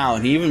 Yeah, wow.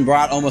 And he even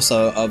brought almost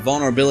a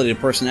vulnerability to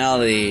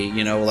personality,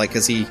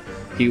 because he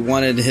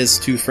wanted his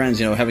 2 friends,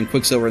 having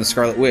Quicksilver and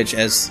Scarlet Witch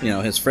as,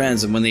 his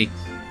friends. And when they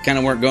kind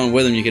of weren't going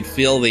with him, you could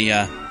feel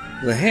the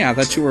hey, I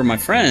thought you were my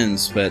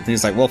friends. But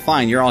he's like, well,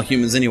 fine, you're all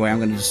humans anyway. I'm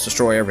going to just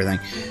destroy everything.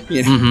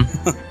 Mm-hmm.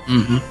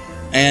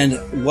 Mm-hmm. And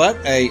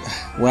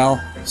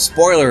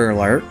spoiler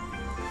alert,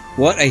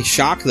 what a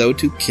shock, though,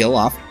 to kill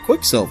off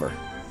Quicksilver.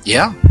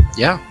 Yeah.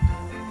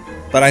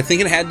 But I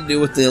think it had to do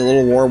with the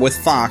little war with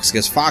Fox,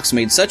 because Fox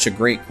made such a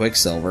great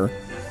Quicksilver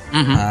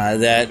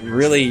that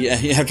really,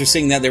 after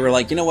seeing that, they were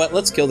like, you know what,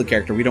 let's kill the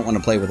character. We don't want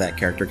to play with that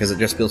character because it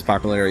just builds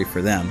popularity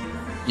for them.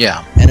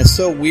 Yeah. And it's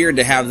so weird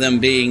to have them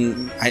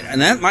being...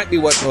 and that might be a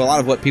lot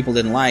of what people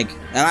didn't like.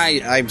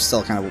 And I'm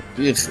still kind of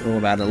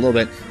about it a little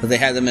bit, but they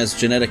had them as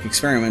genetic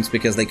experiments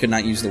because they could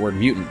not use the word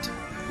mutant.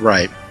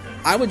 Right.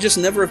 I would just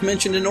never have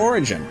mentioned an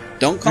origin.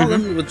 Don't call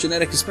them with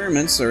genetic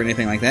experiments or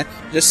anything like that.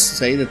 Just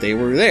say that they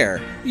were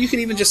there. You can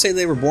even just say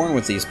they were born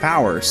with these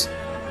powers.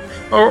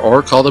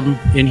 Or call them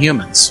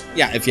Inhumans.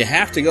 Yeah, if you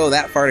have to go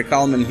that far to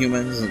call them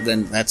Inhumans,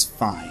 then that's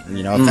fine.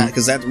 You know,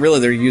 because that really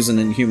they're using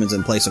Inhumans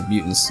in place of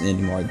mutants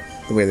anymore.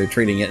 The way they're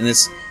treating it, and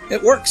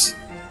it works.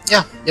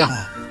 Yeah.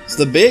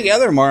 So the big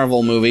other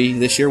Marvel movie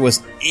this year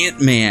was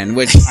Ant-Man,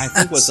 which I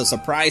think was a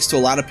surprise to a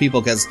lot of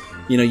people because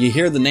you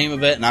hear the name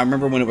of it, and I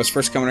remember when it was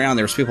first coming around,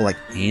 there was people like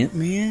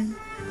Ant-Man,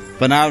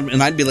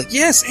 I'd be like,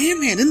 yes,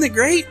 Ant-Man, isn't that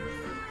great?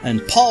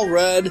 And Paul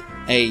Rudd,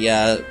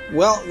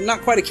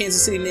 not quite a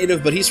Kansas City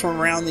native, but he's from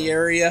around the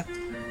area.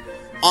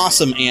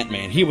 Awesome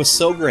Ant-Man. He was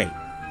so great.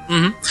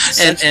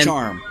 Such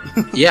charm.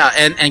 Yeah,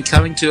 and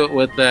coming to it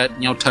with that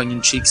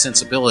tongue-in-cheek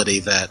sensibility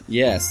that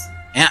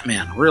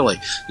Ant-Man, really.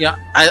 Yeah,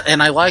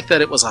 I like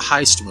that it was a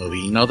heist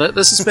movie. That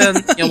this has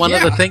been one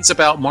of the things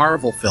about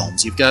Marvel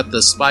films. You've got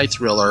the spy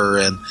thriller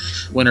and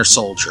Winter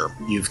Soldier.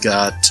 You've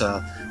got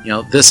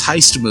this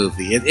heist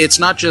movie. It's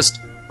not just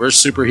we're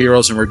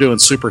superheroes and we're doing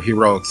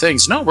superheroic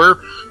things. No, we're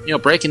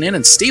breaking in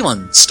and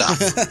stealing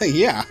stuff.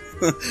 yeah,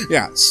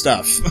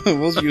 stuff.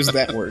 We'll use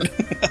that word.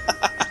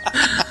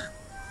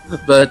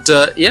 But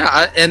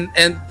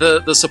and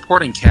the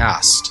supporting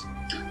cast,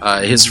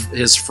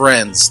 his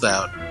friends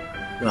that.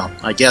 Well,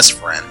 I guess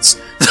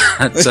friends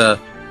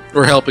that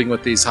were helping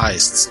with these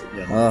heists.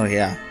 Oh,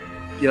 yeah.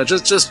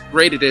 Just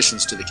great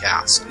additions to the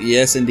cast.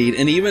 Yes, indeed.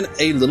 And even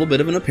a little bit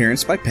of an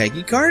appearance by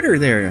Peggy Carter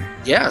there.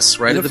 Yes,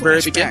 right at the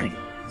very beginning.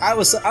 I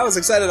was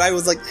excited. I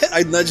was like,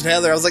 I nudged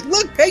Heather. I was like,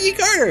 look, Peggy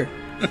Carter.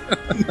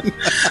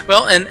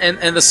 Well,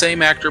 and the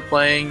same actor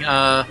playing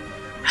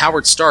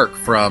Howard Stark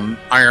from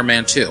Iron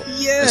Man 2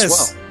 yes. as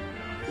well.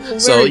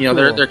 So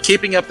cool. They're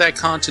keeping up that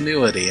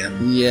continuity,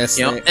 and yes,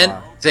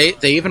 they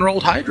even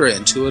rolled Hydra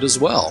into it as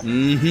well.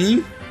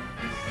 Mm-hmm.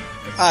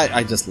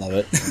 I just love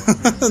it.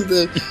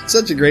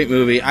 Such a great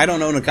movie. I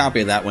don't own a copy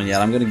of that one yet.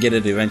 I'm going to get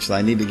it eventually.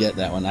 I need to get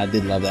that one. I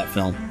did love that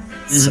film.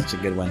 Such a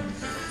good one.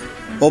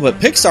 Well, but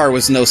Pixar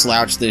was no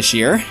slouch this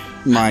year.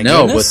 My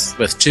goodness.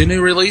 with 2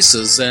 new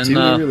releases and 2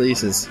 new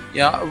releases.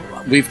 Yeah,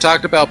 we've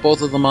talked about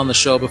both of them on the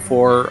show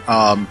before.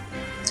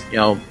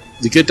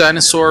 The Good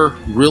Dinosaur,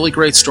 really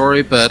great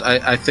story, but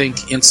I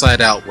think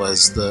Inside Out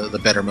was the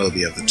better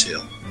movie of the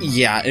 2.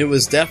 Yeah, it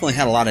was definitely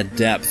had a lot of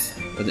depth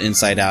with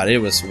Inside Out. It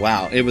was,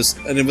 wow. It was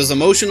an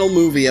emotional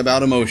movie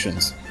about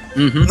emotions.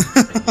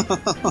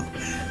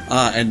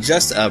 And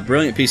just a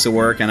brilliant piece of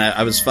work, and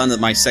I was fun that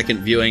my second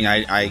viewing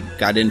I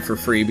got in for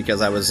free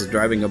because I was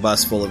driving a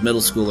bus full of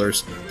middle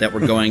schoolers that were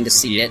going to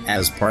see it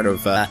as part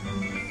of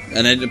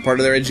part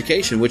of their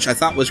education, which I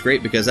thought was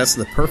great because that's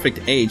the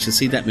perfect age to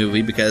see that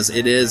movie because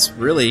it is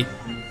really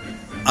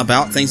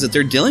about things that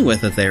they're dealing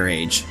with at their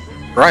age.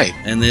 Right.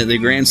 And the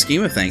grand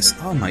scheme of things.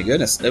 Oh my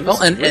goodness. It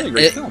was a really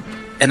great film.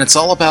 And it's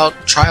all about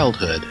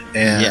childhood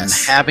and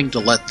having to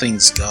let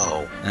things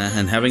go.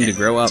 And having to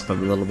grow up a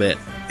little bit.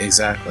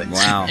 Exactly.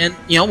 Wow. And,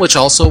 which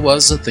also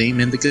was a theme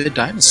in The Good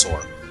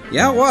Dinosaur.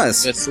 Yeah, it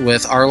was.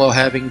 With Arlo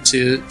having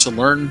to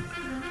learn...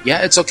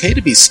 Yeah, it's okay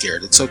to be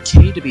scared. It's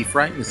okay to be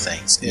frightened of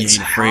things. It's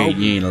you ain't afraid,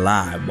 you ain't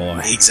alive,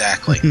 boy.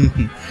 Exactly.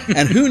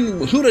 And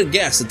who'd have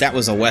guessed that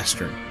was a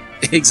Western?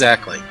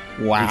 Exactly.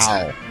 Wow.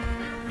 Exactly.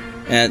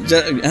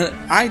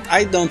 And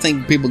I don't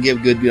think people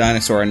give Good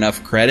Dinosaur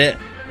enough credit.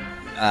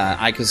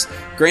 Because,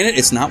 granted,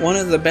 it's not one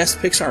of the best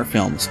Pixar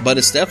films, but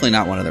it's definitely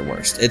not one of their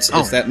worst. It's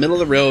that middle of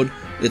the road.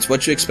 It's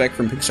what you expect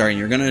from Pixar, and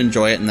you're going to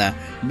enjoy it. And the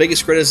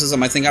biggest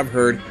criticism I think I've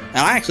heard, and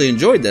I actually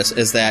enjoyed this,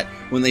 is that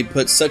when they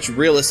put such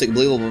realistic,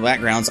 believable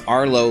backgrounds,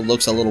 Arlo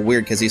looks a little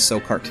weird because he's so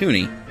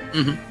cartoony.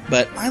 Mm-hmm.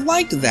 But I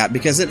liked that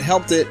because it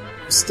helped it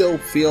still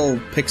feel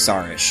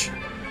Pixar-ish.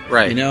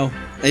 Right.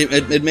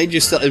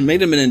 It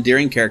made him an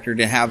endearing character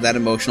to have that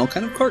emotional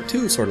kind of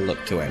cartoon sort of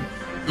look to him.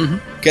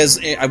 Because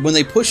when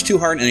they push too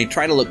hard and they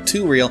try to look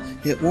too real,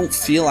 it won't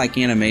feel like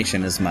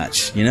animation as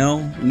much. You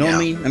know what I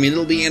mean? I mean,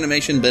 it'll be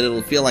animation, but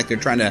it'll feel like they're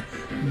trying to,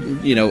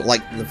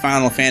 like the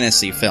Final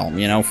Fantasy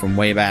film, from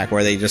way back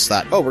where they just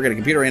thought, we're going to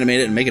computer animate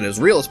it and make it as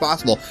real as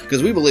possible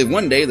because we believe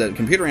one day that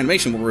computer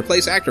animation will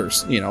replace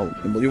actors. We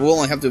will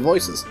only have the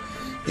voices.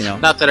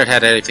 Not that it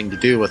had anything to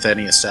do with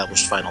any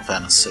established Final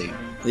Fantasy.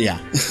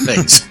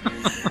 Things.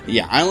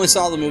 Yeah, I only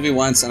saw the movie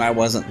once, and I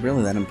wasn't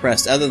really that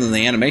impressed. Other than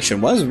the animation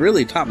was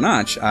really top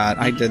notch.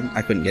 I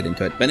couldn't get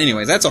into it, but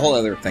anyways, that's a whole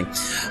other thing.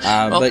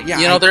 But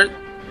yeah,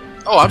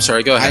 Oh, I'm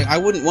sorry. Go ahead. I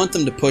wouldn't want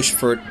them to push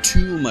for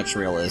too much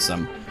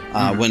realism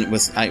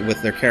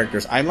with their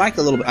characters. I like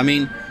a little bit. I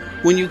mean,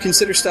 when you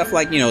consider stuff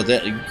like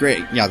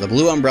the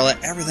Blue Umbrella,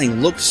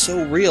 everything looked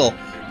so real.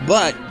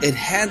 But it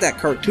had that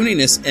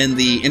cartooniness and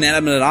the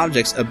inanimate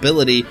object's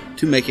ability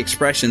to make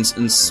expressions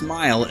and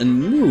smile and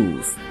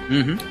move.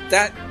 Mm-hmm.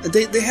 That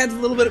they had a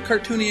little bit of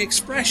cartoony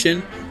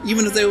expression,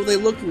 even if they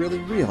looked really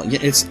real.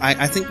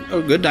 I think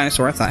A Good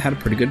Dinosaur, I thought, had a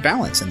pretty good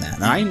balance in that,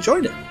 and I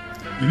enjoyed it.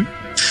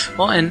 Mm-hmm.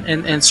 Well,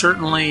 and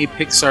certainly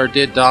Pixar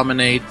did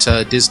dominate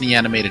Disney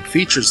animated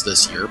features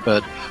this year,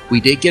 but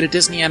we did get a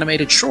Disney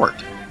animated short.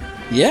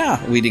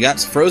 Yeah, we got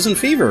Frozen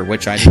Fever,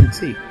 which I didn't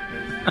see.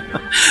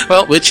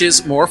 Well, which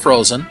is more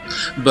Frozen,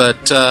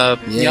 but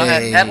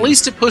Yay. at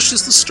least it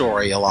pushes the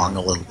story along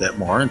a little bit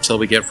more until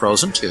we get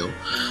Frozen 2.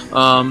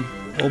 Oh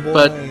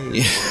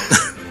boy.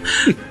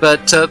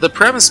 But the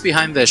premise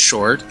behind this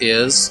short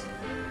is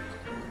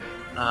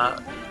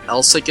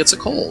Elsa gets a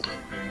cold.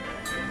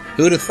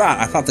 Who'd have thought?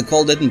 I thought the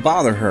cold didn't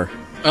bother her.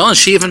 Well, and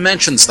she even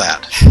mentions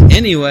that.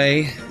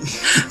 Anyway.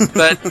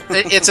 But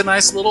it's a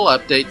nice little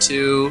update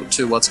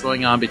to what's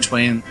going on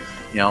between,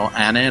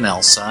 Anna and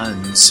Elsa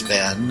and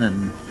Sven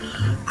and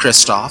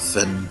Kristoff,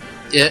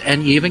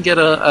 and you even get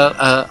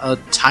a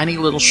tiny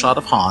little shot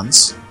of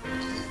Hans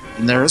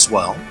in there as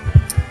well.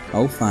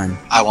 Oh, fun.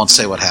 I won't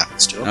say what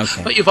happens to him.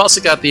 Okay. But you've also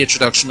got the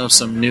introduction of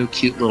some new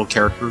cute little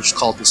characters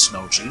called the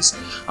Snowgies.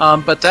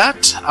 But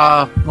that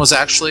was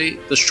actually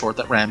the short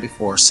that ran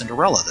before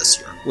Cinderella this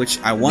year. Which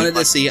I wanted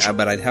to see,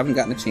 but I haven't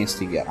gotten a chance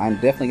to yet. I'm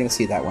definitely going to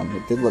see that one.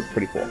 It did look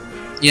pretty cool.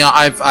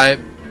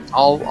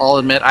 I'll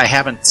admit I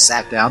haven't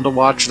sat down to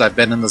watch it. I've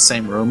been in the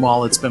same room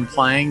while it's been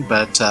playing,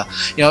 but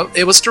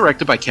it was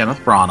directed by Kenneth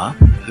Branagh,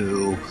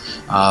 who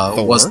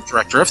was the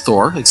director of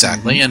Thor,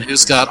 exactly, and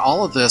who's got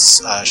all of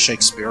this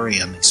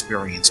Shakespearean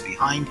experience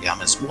behind him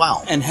as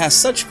well, and has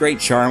such great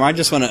charm. I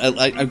just want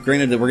to,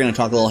 granted that we're going to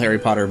talk a little Harry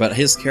Potter, but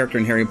his character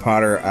in Harry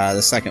Potter,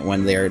 the second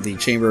one there, the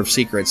Chamber of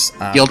Secrets,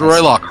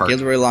 Gilderoy Lockhart.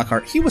 Gilderoy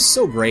Lockhart. He was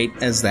so great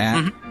as that.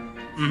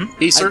 Mm-hmm. Mm-hmm.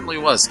 He certainly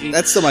was.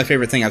 That's still my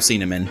favorite thing I've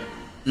seen him in.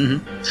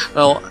 Mm-hmm.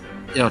 Well,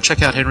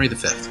 check out Henry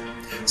V.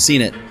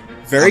 Seen it.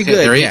 Very good.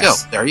 There you go.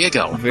 There you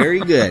go. Very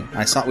good.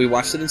 We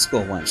watched it in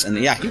school once, and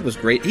yeah, he was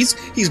great. He's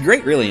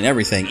great, really, in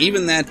everything.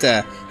 Even that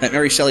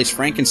Mary Shelley's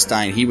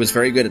Frankenstein, he was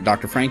very good at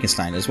Dr.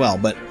 Frankenstein as well.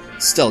 But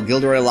still,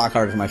 Gilderoy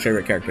Lockhart is my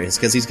favorite character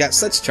because he's got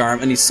such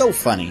charm and he's so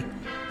funny.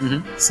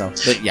 Mm-hmm. So,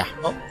 but yeah.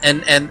 Well,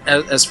 and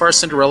as far as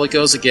Cinderella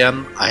goes,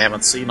 again, I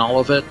haven't seen all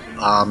of it.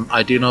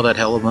 I do know that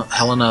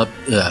Helena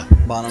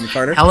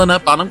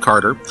Bonham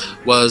Carter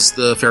was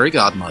the fairy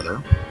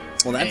godmother.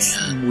 Well, that's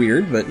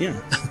weird, but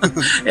yeah.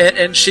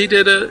 and she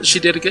did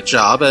a good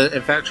job.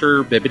 In fact,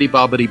 her Bibbidi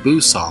Bobbidi Boo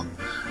song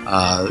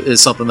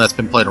is something that's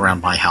been played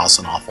around my house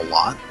an awful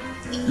lot.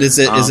 Is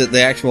it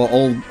the actual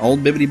old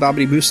Bibbidi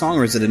Bobbidi Boo song,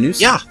 or is it a new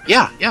song?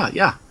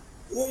 Yeah.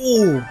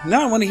 Oh,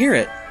 now I want to hear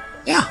it.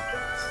 Yeah.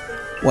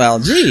 Well,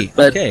 gee.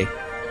 Okay.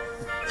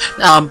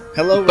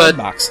 Hello,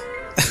 Redbox.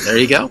 There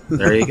you go.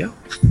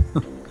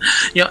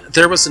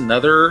 There was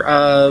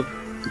another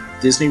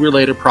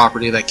Disney-related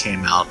property that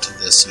came out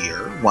this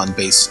year. One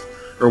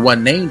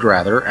named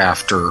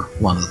after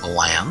one of the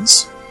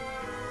lands.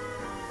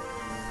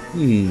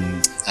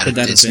 At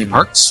Disney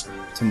parks.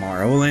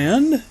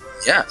 Tomorrowland?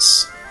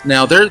 Yes.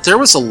 Now there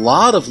was a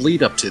lot of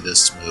lead up to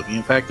this movie.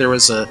 In fact, there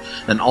was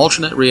an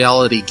alternate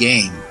reality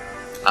game.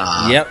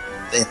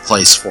 In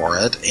place for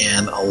it,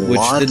 and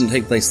which didn't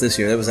take place this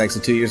year. That was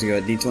actually 2 years ago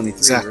at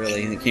D23,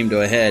 really, and it came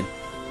to a head.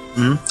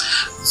 Mm-hmm.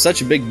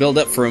 Such a big build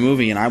up for a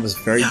movie, and I was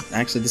very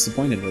actually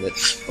disappointed with it.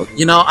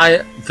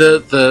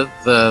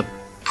 The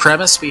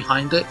premise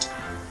behind it,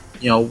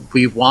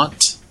 we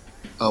want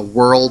a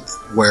world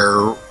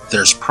where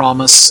there's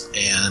promise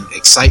and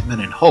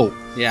excitement and hope.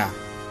 Yeah.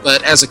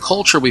 But as a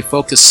culture, we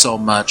focus so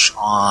much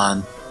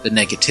on the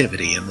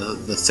negativity and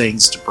the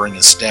things to bring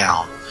us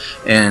down.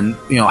 And,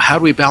 how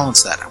do we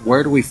balance that?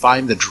 Where do we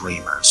find the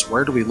dreamers?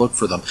 Where do we look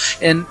for them?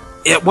 And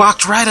it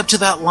walked right up to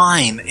that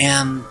line,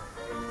 and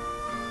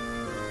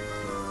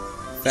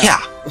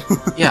yeah.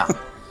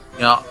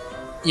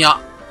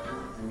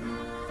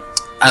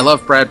 I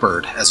love Brad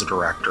Bird as a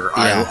director.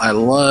 Yeah. I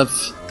love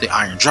The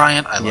Iron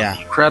Giant. I love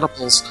The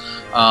Incredibles.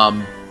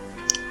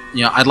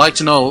 I'd like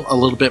to know a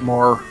little bit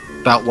more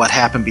about what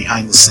happened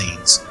behind the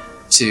scenes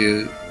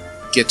to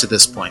get to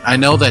this point. I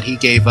know that he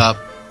gave up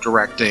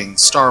directing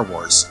Star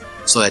Wars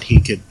so that he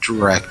could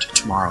direct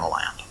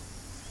Tomorrowland.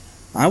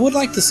 I would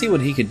like to see what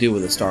he could do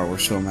with a Star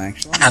Wars film,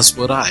 actually. As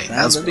would I.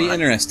 That would be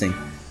interesting.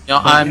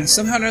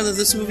 Somehow or other,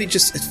 this movie it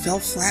fell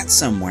flat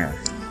somewhere.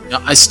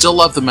 I still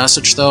love the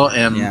message, though,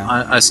 and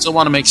I still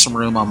want to make some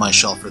room on my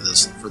shelf for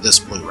this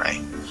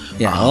Blu-ray.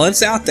 Yeah, well,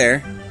 it's out there.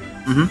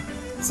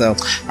 Mm-hmm. So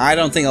I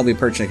don't think I'll be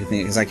purchasing it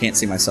because I can't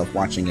see myself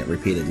watching it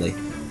repeatedly.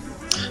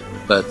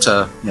 But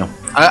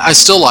I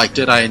still liked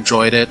it. I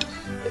enjoyed it.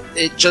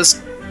 It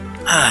just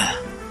I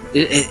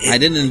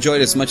didn't enjoy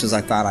it as much as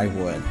I thought I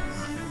would.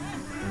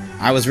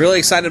 I was really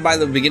excited by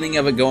the beginning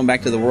of it, going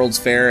back to the World's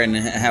Fair and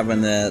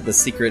having the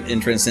secret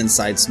entrance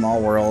inside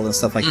Small World and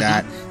stuff like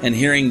that, and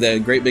hearing the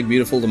Great Big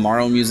Beautiful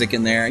Tomorrow music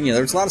in there.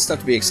 There was a lot of stuff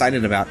to be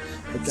excited about.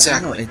 But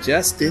it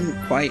just didn't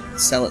quite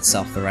sell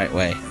itself the right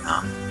way.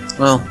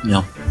 Well,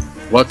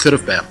 what could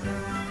have been?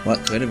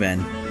 What could have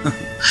been?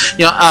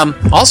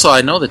 Also,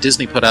 I know that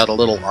Disney put out a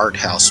little art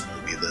house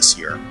movie this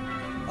year.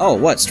 Oh,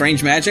 what?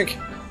 Strange Magic?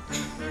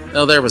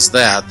 No, there was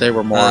that. They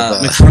were more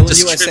of a McFarlane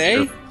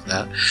USA?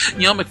 That.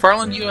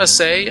 McFarlane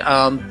USA,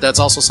 that's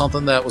also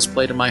something that was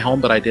played in my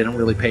home, but I didn't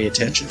really pay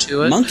attention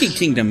to it. Monkey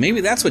Kingdom,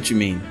 maybe that's what you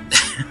mean.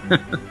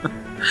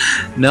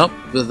 Nope,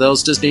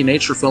 those Disney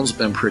nature films have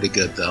been pretty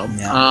good, though.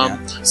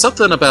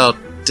 Something about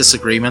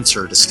disagreements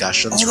or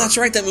discussions. Oh, that's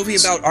right, that movie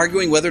about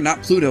arguing whether or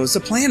not Pluto is a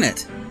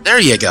planet. There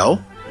you go.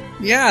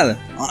 Yeah,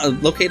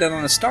 located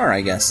on a star,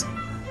 I guess.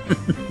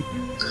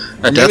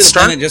 A Maybe Death the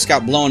Star? planet just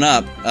got blown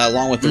up,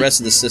 along with the rest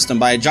of the system,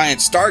 by a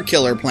giant star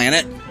killer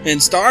planet in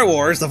Star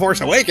Wars: The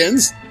Force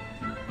Awakens.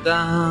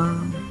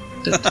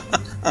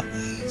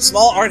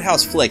 Small art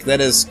house flick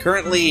that is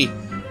currently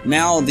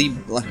now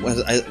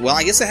well,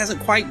 I guess it hasn't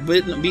quite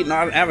beaten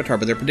Avatar,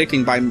 but they're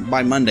predicting by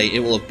Monday it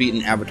will have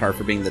beaten Avatar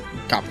for being the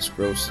toppest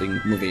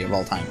grossing movie of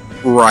all time.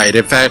 Right.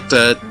 In fact,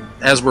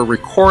 as we're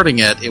recording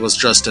it, it was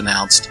just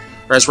announced,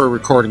 or as we're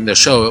recording the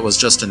show, it was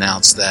just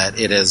announced that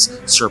it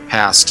has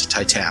surpassed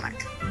Titanic.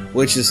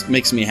 Which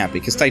makes me happy,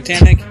 because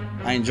Titanic,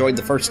 I enjoyed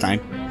the first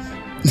time.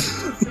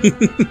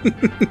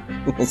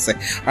 We'll say.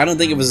 I don't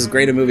think it was as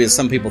great a movie as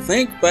some people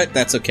think, but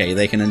that's okay.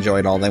 They can enjoy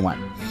it all they want.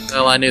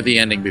 Well, I knew the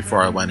ending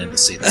before I went in to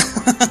see that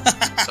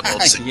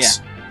one. Yeah.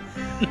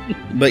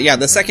 But yeah,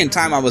 the second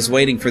time I was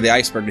waiting for the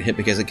iceberg to hit,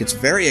 because it gets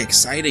very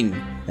exciting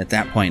at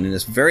that point, and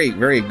it's very,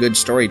 very good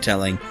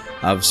storytelling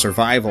of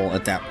survival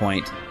at that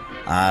point.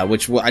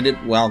 Which I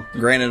did, well,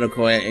 granted,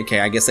 okay,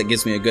 I guess that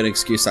gives me a good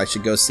excuse I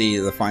should go see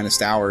The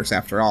Finest Hours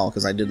after all,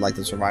 because I did like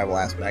the survival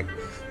aspect.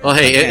 Well,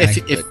 hey,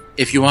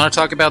 if you want to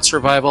talk about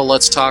survival,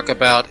 let's talk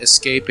about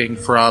escaping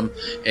from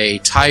a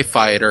TIE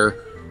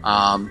fighter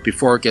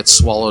before it gets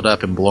swallowed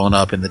up and blown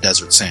up in the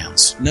desert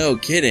sands. No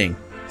kidding.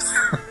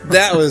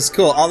 That was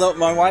cool. Although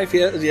my wife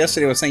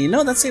yesterday was saying,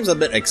 that seems a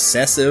bit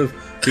excessive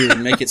to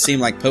make it seem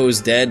like Poe's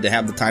dead to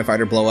have the TIE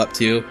fighter blow up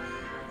too.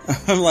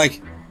 I'm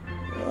like...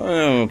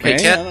 Okay,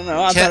 I don't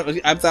know.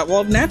 I thought,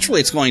 well,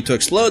 naturally it's going to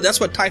explode. That's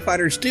what TIE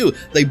fighters do.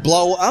 They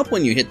blow up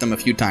when you hit them a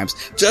few times.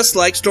 Just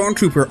like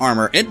Stormtrooper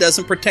armor. It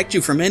doesn't protect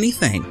you from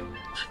anything.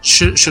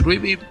 Should we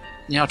be,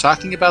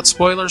 talking about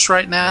spoilers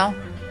right now?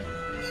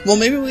 Well,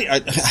 maybe we...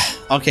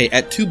 okay,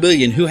 at 2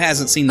 billion, who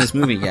hasn't seen this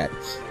movie yet?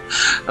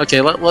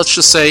 Okay, let's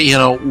just say,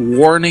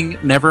 warning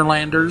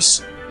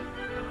Neverlanders.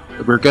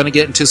 We're going to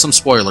get into some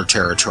spoiler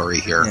territory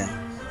here. Yeah.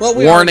 Well,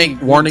 warning.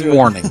 We already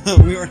went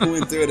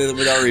through it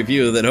with our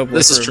review. That hopefully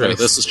this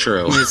is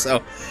true.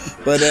 So,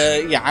 but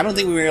I don't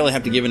think we really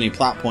have to give any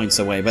plot points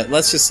away. But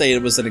let's just say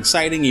it was an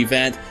exciting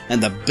event,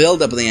 and the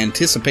build-up of the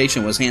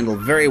anticipation was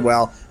handled very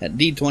well at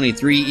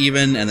D23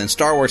 even, and then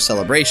Star Wars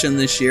Celebration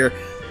this year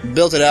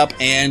built it up,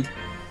 and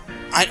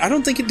I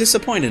don't think it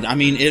disappointed. I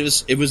mean, it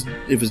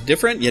was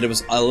different, yet it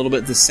was a little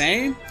bit the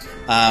same.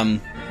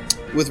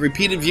 With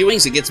repeated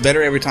viewings, it gets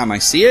better every time I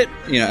see it.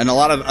 And a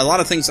lot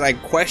of things that I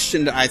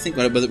questioned, I think,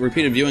 but the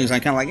repeated viewings,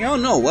 I'm kind of like, oh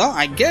no, well,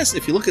 I guess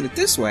if you look at it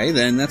this way,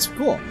 then that's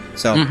cool.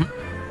 So,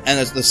 and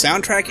the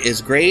soundtrack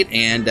is great,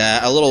 and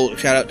a little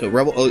shout out to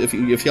Rebel.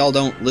 If y'all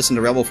don't listen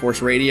to Rebel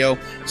Force Radio,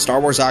 Star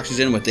Wars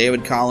Oxygen with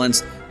David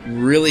Collins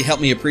really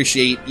helped me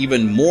appreciate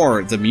even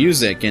more the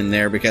music in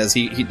there, because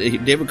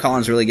David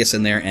Collins really gets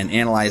in there and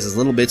analyzes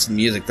little bits of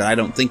music that I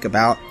don't think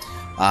about.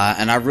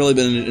 And I've really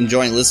been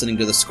enjoying listening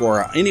to the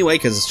score anyway,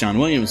 because it's John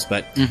Williams.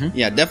 But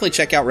yeah, definitely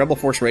check out Rebel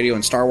Force Radio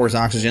and Star Wars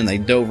Oxygen. They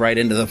dove right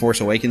into The Force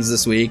Awakens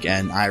this week,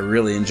 and I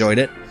really enjoyed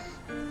it.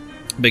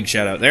 Big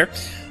shout out there.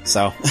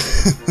 So,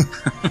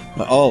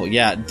 but, oh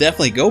yeah,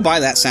 definitely go buy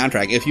that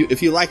soundtrack.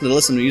 If you like to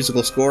listen to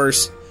musical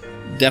scores,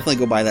 definitely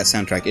go buy that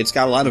soundtrack. It's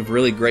got a lot of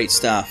really great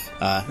stuff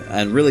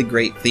and really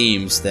great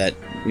themes that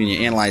when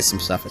you analyze some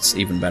stuff, it's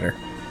even better.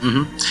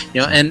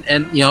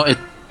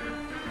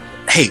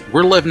 Hey,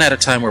 we're living at a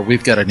time where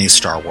we've got a new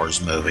Star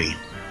Wars movie.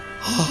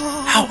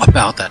 How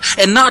about that?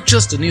 And not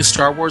just a new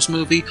Star Wars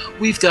movie.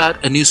 We've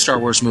got a new Star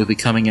Wars movie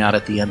coming out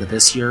at the end of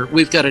this year.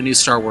 We've got a new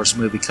Star Wars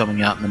movie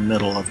coming out in the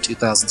middle of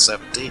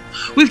 2017.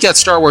 We've got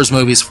Star Wars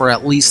movies for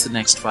at least the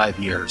next 5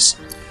 years.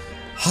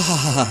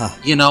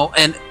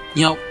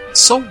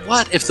 So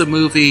what if the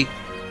movie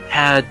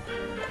had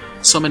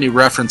so many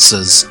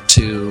references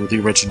to the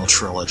original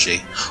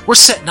trilogy? We're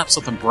setting up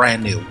something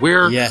brand new.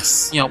 We're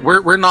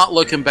not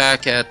looking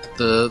back at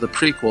the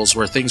prequels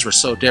where things were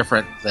so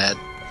different that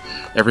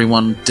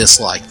everyone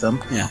disliked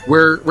them. Yeah.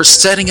 We're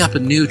setting up a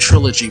new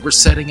trilogy. We're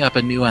setting up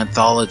a new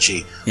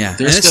anthology. Yeah,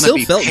 there's and it still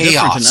felt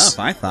different enough,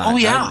 I thought. Oh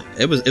yeah,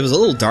 it was a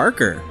little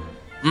darker.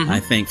 I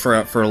think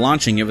for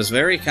launching, it was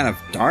very kind of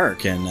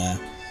dark and.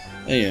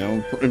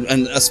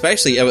 And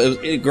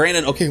especially,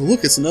 granted, okay,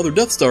 look, it's another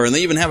Death Star, and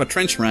they even have a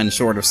trench run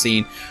sort of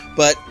scene.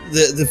 But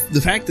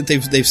the fact that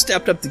they've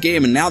stepped up the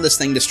game, and now this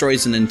thing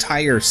destroys an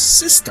entire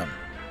system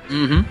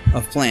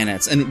of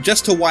planets, and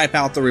just to wipe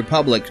out the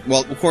Republic.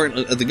 Well,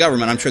 according to the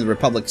government, I'm sure the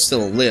Republic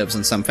still lives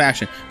in some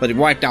fashion, but it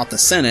wiped out the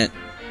Senate,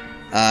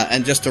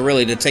 and just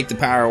to take the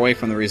power away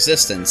from the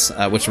Resistance,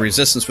 which the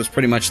Resistance was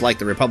pretty much like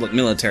the Republic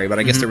military, but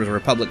I guess there was a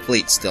Republic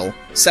fleet still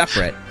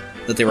separate.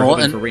 That they were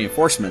hoping for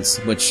reinforcements,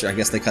 which I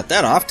guess they cut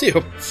that off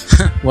too.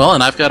 Well,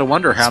 and I've got to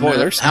wonder how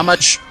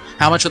much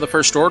of the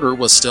First Order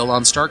was still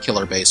on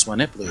Starkiller Base when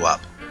it blew up.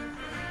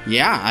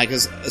 Yeah,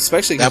 because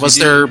especially that was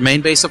their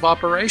main base of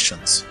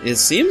operations. It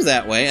seems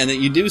that way, and that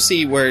you do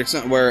see where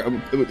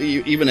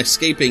even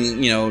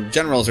escaping,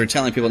 generals are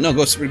telling people, "No,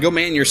 go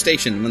man your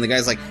station." When the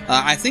guy's like,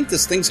 "I think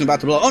this thing's about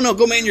to blow." "Oh no,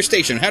 go man your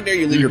station! How dare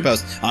you leave your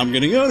post?" "I'm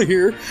getting out of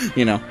here."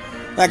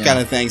 That kind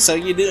of thing. So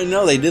you didn't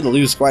know they did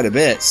lose quite a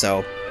bit.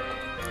 So.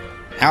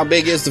 How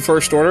big is the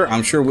First Order?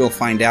 I'm sure we'll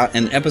find out.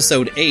 And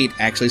Episode 8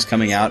 actually is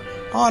coming out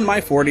on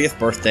my 40th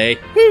birthday.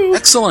 Woo!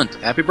 Excellent.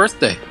 Happy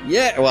birthday.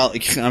 Yeah, well,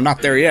 I'm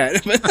not there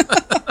yet.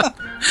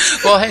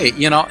 Well, hey,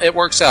 it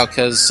works out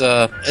because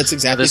it's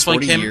exactly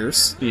 40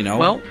 years,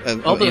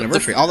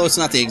 anniversary. Although it's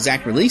not the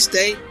exact release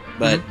date,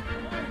 but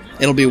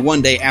it'll be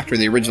one day after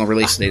the original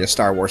release date of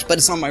Star Wars. But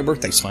it's on my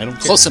birthday, so I don't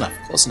care. Close enough.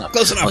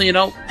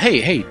 Well,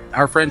 hey,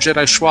 our friend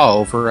Jedi Schwa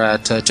over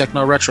at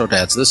Techno Retro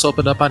Dads, this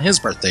opened up on his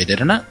birthday,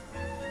 didn't it?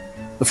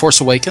 The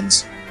Force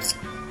Awakens?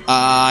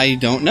 I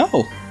don't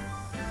know.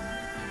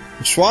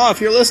 Schwa,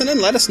 if you're listening,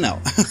 let us know.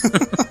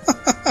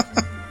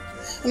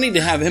 I need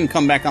to have him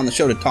come back on the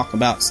show to talk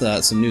about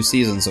some new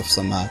seasons of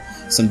some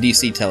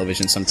DC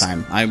television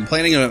sometime. I'm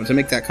planning to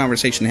make that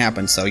conversation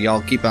happen, so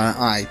y'all keep an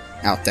eye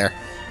out there.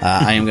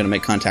 I am going to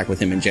make contact with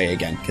him and Jay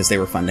again, because they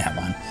were fun to have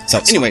on. So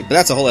anyway, but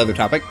that's a whole other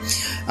topic.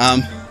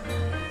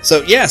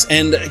 So yes,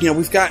 and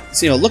we've got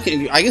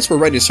looking. I guess we're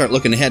ready to start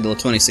looking ahead to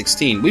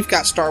 2016. We've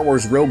got Star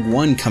Wars Rogue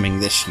One coming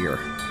this year.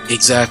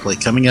 Exactly,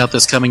 coming out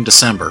this coming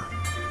December.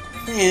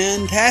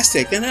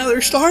 Fantastic!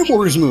 Another Star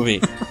Wars movie.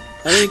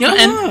 I mean,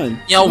 come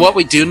on. What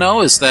we do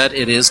know is that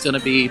it is going to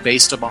be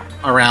based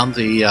around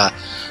the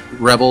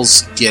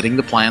Rebels getting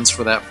the plans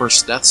for that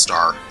first Death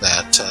Star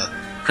that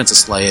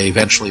Princess Leia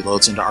eventually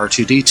loads into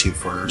R2-D2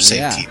 for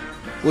safekeep.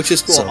 Which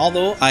is cool.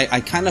 Although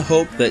I kind of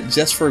hope that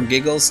just for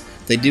giggles,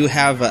 they do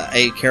have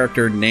a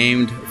character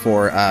named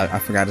for I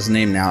forgot his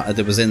name now.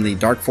 That was in the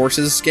Dark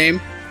Forces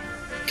game.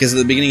 Because at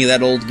the beginning of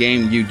that old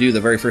game, the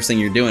very first thing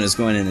you're doing is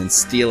going in and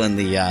stealing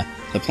the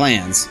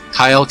plans.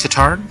 Kyle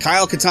Katarn?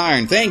 Kyle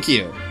Katarn, thank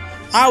you.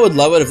 I would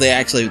love it if they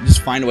actually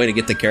just find a way to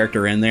get the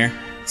character in there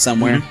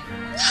somewhere.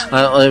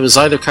 It was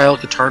either Kyle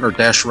Katarn or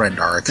Dash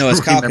Rendar. No, it's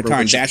Kyle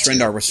Katarn. Dash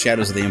Rendar was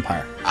Shadows of the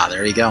Empire.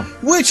 There you go.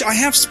 Which I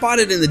have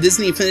spotted in the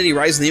Disney Infinity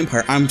Rise of the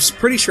Empire. I'm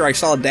pretty sure I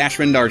saw Dash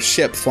Rendar's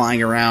ship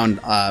flying around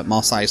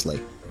Mos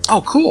Eisley.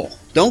 Oh, cool.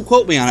 Don't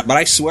quote me on it, but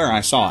I swear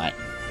I saw it.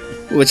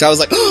 Which I was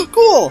like, oh,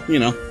 cool!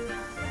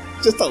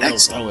 Just a little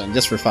throw-in,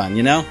 just for fun,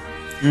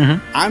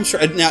 I'm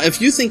sure. Now,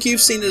 if you think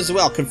you've seen it as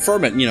well,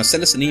 confirm it.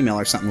 Send us an email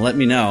or something. Let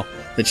me know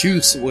that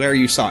you swear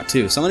you saw it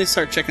too. Somebody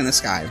start checking the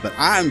skies, but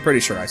I'm pretty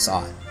sure I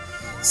saw it.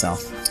 So,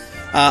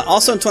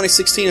 also in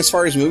 2016, as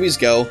far as movies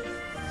go,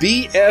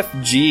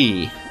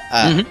 BFG.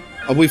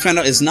 We found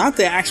out is not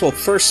the actual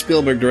first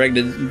Spielberg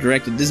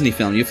directed Disney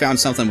film. You found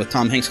something with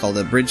Tom Hanks called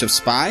The Bridge of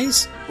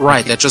Spies.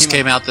 Right, that just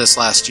came out this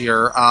last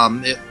year.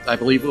 I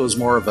believe it was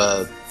more of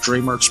a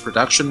DreamWorks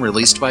production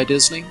released by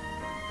Disney.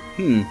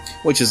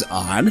 Which is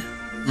odd.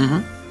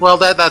 Well,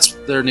 that's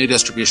their new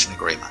distribution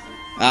agreement.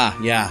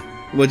 Yeah.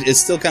 It's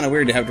still kind of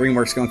weird to have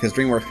DreamWorks going, because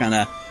DreamWorks kind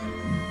of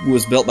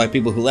was built by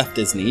people who left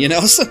Disney,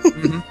 So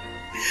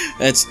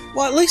it's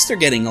at least they're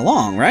getting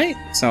along, right?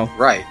 So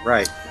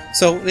right.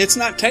 So it's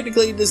not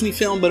technically a Disney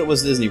film, but it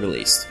was Disney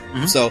released.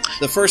 So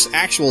the first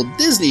actual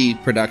Disney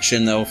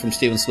production, though, from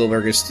Steven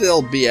Spielberg is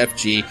still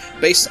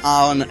BFG, based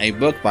on a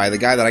book by the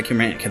guy that I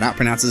cannot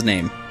pronounce his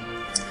name.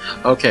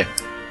 Okay,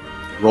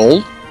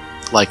 Rolled,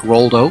 like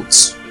rolled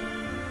oats.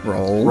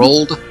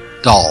 Rolled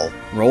Dahl.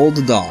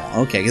 Roald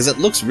Dahl. Okay, because it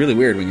looks really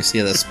weird when you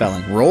see the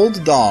spelling.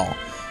 Roald Dahl.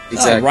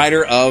 Exactly.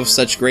 Writer of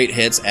such great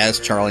hits as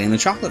Charlie and the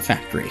Chocolate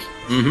Factory.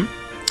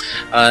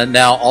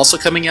 Now, also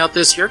coming out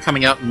this year,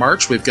 coming out in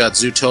March, we've got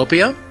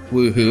Zootopia.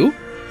 Woohoo.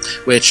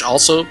 Which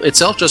also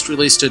itself just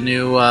released a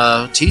new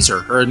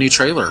teaser, or a new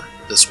trailer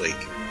this week.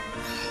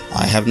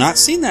 I have not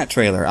seen that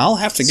trailer. I'll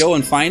have to go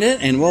and find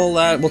it, and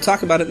we'll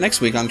talk about it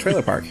next week on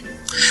Trailer Park.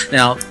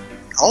 Now,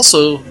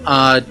 also,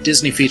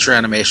 Disney Feature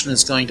Animation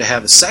is going to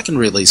have a second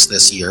release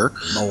this year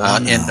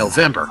in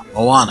November.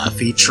 Moana,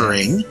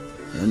 featuring...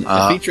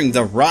 featuring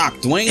The Rock,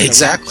 Dwayne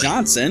The Rock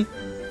Johnson.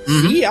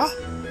 Yeah.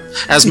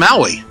 As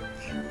Maui.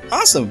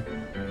 Awesome.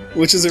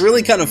 Which is a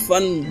really kind of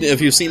fun,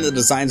 if you've seen the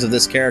designs of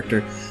this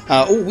character.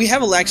 We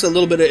have actually a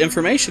little bit of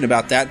information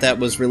about that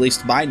was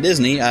released by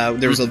Disney.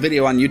 There's a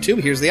video on YouTube.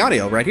 Here's the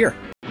audio right here.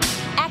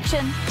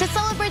 Action. To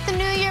celebrate the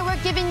new year,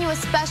 we're giving you a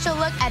special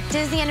look at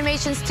Disney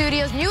Animation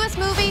Studios' newest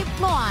movie,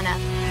 Moana.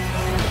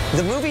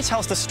 The movie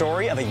tells the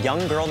story of a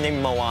young girl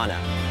named Moana,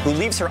 who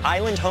leaves her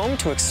island home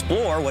to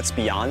explore what's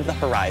beyond the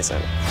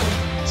horizon.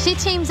 She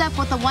teams up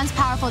with a once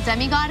powerful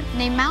demigod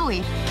named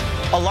Maui.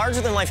 A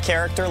larger-than-life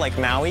character like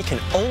Maui can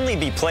only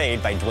be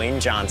played by Dwayne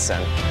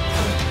Johnson.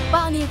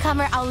 While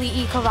newcomer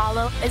Auli'i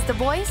Corallo is the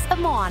voice of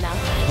Moana.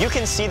 You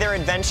can see their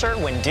adventure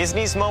when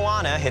Disney's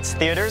Moana hits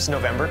theaters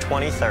November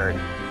 23rd.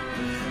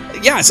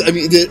 Yes, I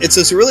mean, it's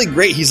this really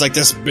great, he's like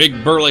this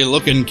big,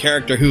 burly-looking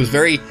character who's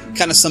very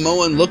kind of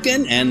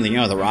Samoan-looking, and,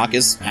 The Rock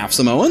is half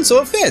Samoan,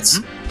 so it fits.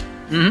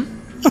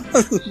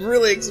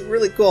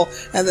 really cool.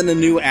 And then a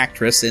new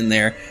actress in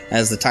there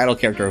as the title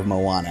character of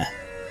Moana.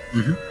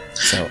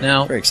 So,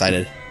 now, very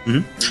excited.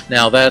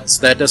 Now,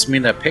 that doesn't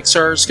mean that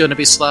Pixar is going to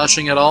be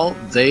slouching at all.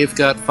 They've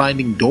got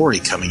Finding Dory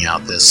coming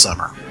out this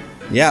summer.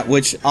 Yeah,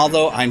 which,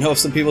 although I know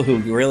some people who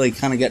really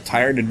kind of get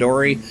tired of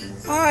Dory,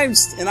 I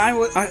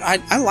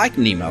like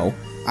Nemo.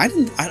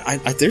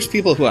 There's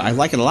people who I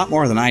like it a lot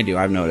more than I do,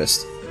 I've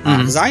noticed.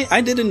 Because I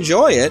did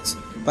enjoy it,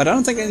 but I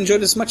don't think I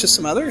enjoyed it as much as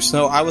some others.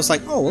 So I was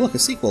like, oh, well, look, a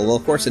sequel. Well,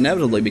 of course,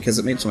 inevitably, because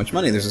it made so much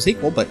money, there's a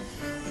sequel. But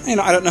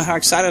I don't know how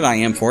excited I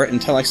am for it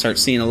until I start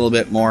seeing a little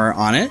bit more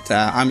on it.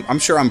 I'm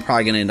sure I'm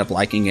probably going to end up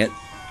liking it.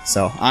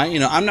 So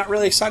I'm not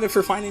really excited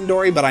for Finding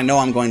Dory, but I know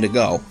I'm going to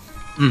go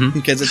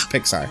because it's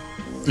Pixar.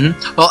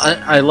 Mm-hmm. Well,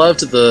 I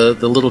loved the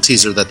little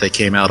teaser that they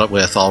came out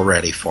with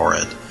already for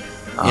it.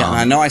 Yeah,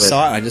 I know I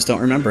saw it. I just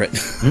don't remember it.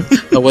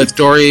 With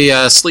Dory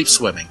sleep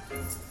swimming.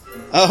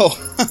 Oh,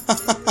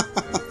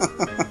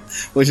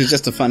 which is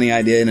just a funny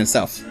idea in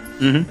itself.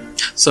 Mm-hmm.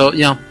 So,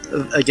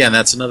 again,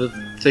 that's another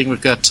thing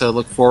we've got to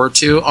look forward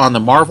to. On the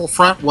Marvel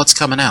front, what's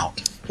coming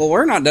out? Well,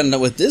 we're not done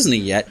with Disney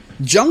yet.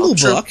 Jungle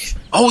Book.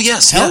 Oh,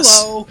 yes,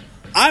 Hello. Yes.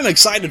 I'm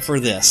excited for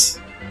this.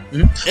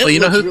 Mm-hmm.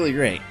 It looks really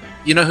great.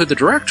 You know who the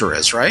director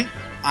is, right?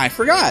 I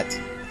forgot.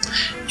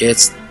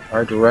 It's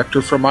our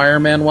director from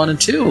Iron Man 1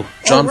 and 2,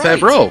 Jon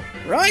Favreau.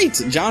 Right,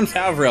 Jon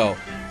Favreau.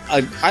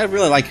 I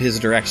really like his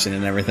direction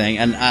and everything,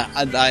 and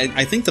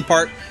I think the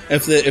part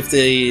if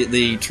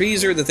the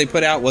teaser that they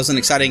put out wasn't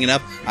exciting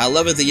enough, I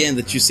love at the end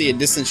that you see a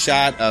distant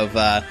shot of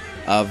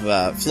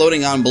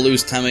floating on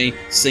Baloo's tummy,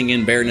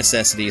 singing Bare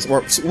Necessities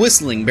or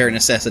whistling Bare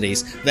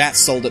Necessities. That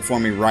sold it for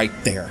me right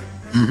there.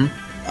 Mm-hmm.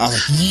 I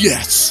was like,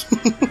 yes.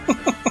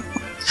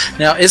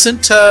 Now,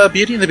 isn't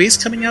Beauty and the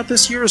Beast coming out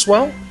this year as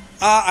well?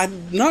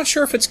 I'm not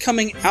sure if it's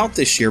coming out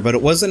this year, but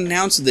it was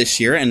announced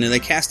this year, and they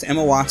cast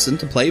Emma Watson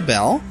to play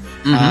Belle.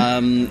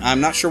 Mm-hmm.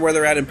 I'm not sure where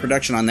they're at in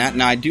production on that.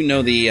 Now, I do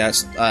know the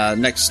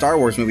next Star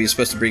Wars movie is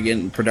supposed to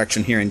begin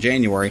production here in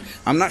January.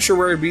 I'm not sure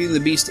where Beauty and the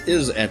Beast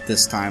is at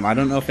this time. I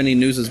don't know if any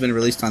news has been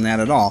released on that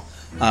at all.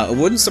 It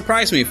wouldn't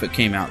surprise me if it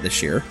came out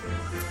this year.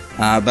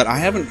 But I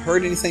haven't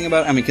heard anything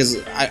about it. I mean,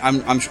 because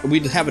I'm sure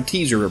we'd have a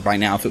teaser by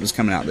now if it was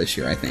coming out this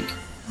year, I think.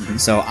 Mm-hmm.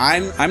 So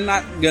I'm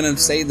not gonna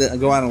say that,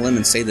 go out on a limb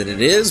and say that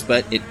it is,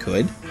 but it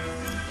could.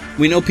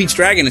 We know Pete's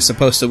Dragon is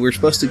we're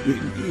supposed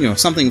to,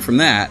 something from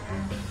that.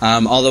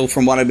 Although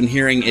from what I've been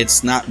hearing,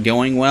 it's not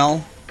going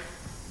well.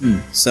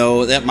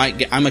 So that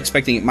I'm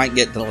expecting it might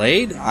get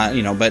delayed.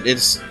 But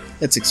it's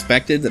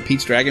expected that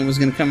Pete's Dragon was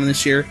going to come in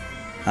this year.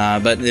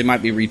 But they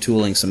might be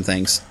retooling some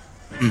things.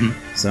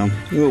 Mm-hmm. So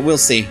we'll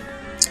see.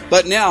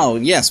 But now,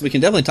 yes, we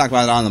can definitely talk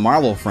about it on the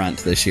Marvel front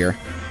this year.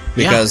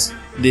 Because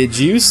did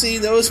you see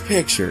those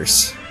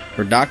pictures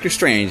for Doctor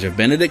Strange of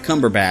Benedict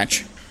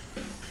Cumberbatch?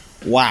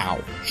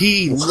 Wow.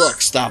 He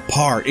looks the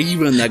part.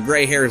 Even the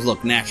gray hairs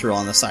look natural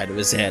on the side of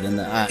his head. And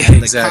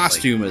the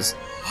costume is...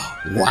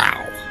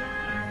 Wow.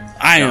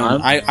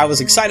 I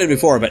was excited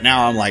before, but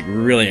now I'm like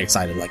really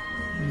excited. Like,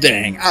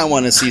 dang, I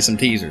want to see some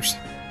teasers.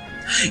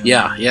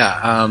 Yeah.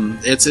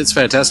 It's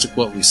fantastic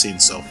what we've seen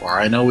so far.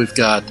 I know we've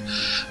got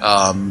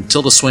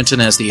Tilda Swinton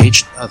as the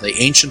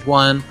Ancient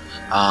One.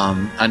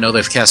 I know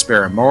they've cast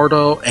Baron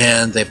Mordo,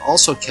 and they've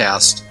also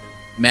cast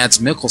Mads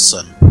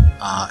Mikkelsen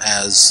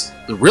as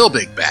the real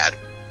big bad,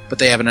 but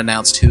they haven't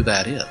announced who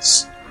that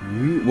is.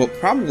 Well,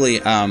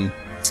 probably, I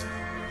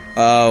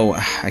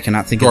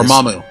cannot think of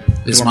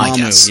Dormammu is my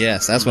guess.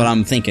 Yes, that's what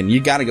I'm thinking. You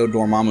got to go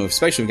Dormammu,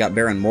 especially if we've got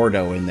Baron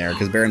Mordo in there,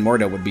 because Baron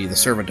Mordo would be the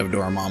servant of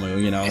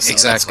Dormammu, so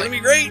exactly. That's going to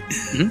be great.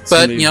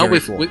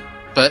 Mm-hmm.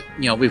 But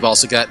we've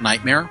also got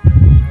Nightmare,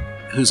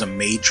 who's a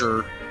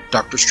major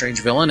Doctor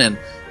Strange villain and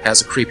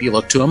has a creepy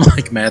look to him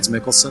like Mads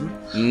Mikkelsen.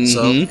 Mm-hmm.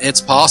 So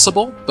it's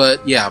possible,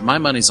 but yeah, my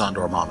money's on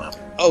Dormammu.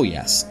 Oh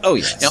yes.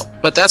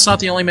 But that's not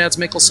the only Mads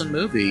Mikkelsen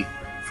movie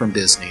from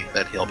Disney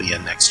that he'll be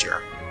in next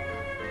year.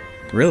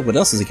 Really? What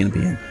else is he going to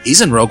be in?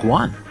 He's in Rogue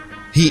One.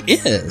 He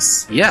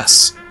is?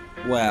 Yes.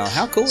 Wow,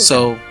 how cool is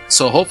that?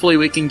 So hopefully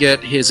we can get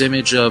his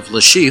image of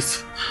Le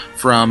Chiffre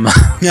from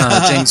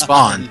James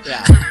Bond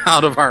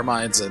out of our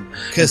minds.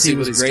 Because he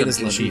was great as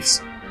Le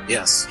Chiffre.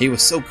 Yes. He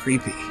was so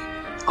creepy.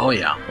 Oh,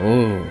 yeah.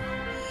 Oh.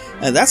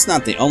 And that's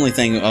not the only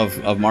thing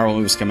of Marvel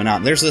movies coming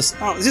out. There's this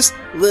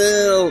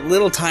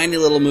little tiny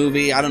little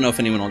movie. I don't know if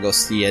anyone will go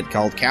see it,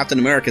 called Captain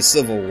America: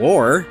 Civil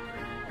War.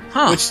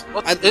 Huh?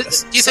 Do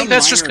you think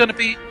that's just going to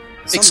be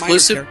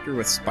exclusive? Character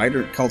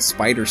with called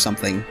Spider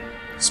something.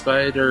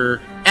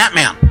 Spider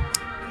Ant-Man.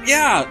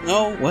 Yeah.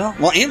 No.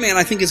 Well, Ant-Man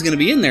I think is going to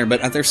be in there,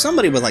 but there's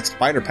somebody with like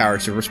spider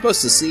powers, so we're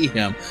supposed to see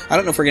him. I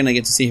don't know if we're going to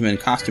get to see him in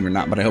costume or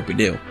not, but I hope we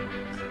do.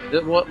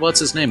 What's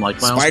his name? Like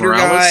Miles Spider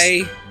Morales?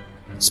 Guy.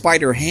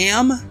 Spider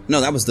Ham? No,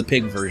 that was the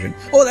pig version.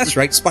 Oh, that's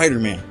right,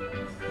 Spider-Man.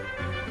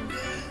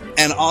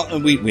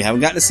 And we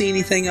haven't gotten to see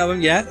anything of him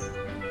yet.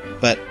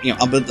 But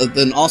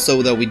then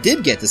also though we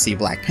did get to see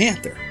Black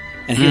Panther,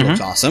 and he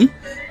looks awesome.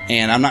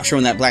 And I'm not sure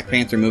when that Black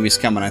Panther movie's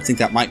coming. I think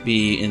that might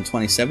be in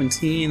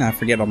 2017. I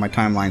forget on my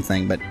timeline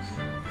thing, but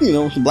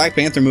the Black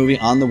Panther movie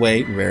on the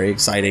way, very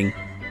exciting.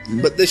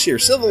 But this year,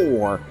 Civil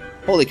War,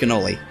 holy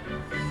cannoli.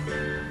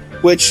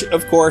 Which,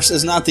 of course,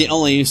 is not the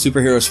only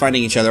superheroes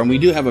fighting each other. And we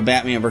do have a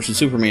Batman vs.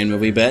 Superman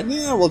movie, but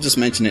we'll just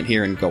mention it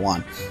here and go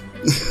on.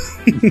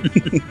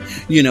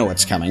 You know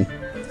what's coming.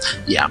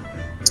 Yeah.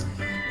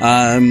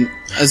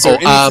 Is there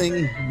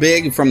anything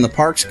big from the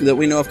parks that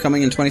we know of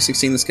coming in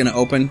 2016 that's going to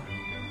open?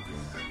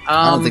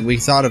 I don't think we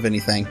thought of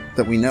anything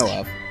that we know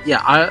of.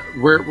 Yeah,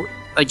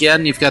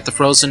 again, you've got the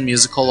Frozen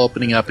musical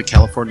opening up at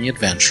California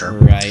Adventure.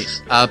 Right.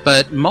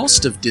 But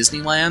most of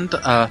Disneyland,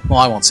 well,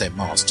 I won't say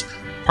most,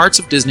 parts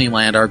of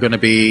Disneyland are going to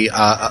be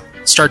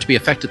start to be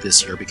affected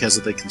this year because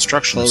of the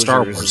construction of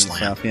Star Wars Land.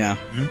 Stuff, yeah.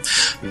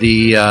 Mm-hmm.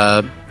 The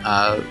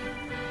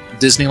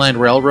Disneyland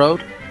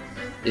Railroad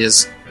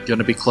is going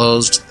to be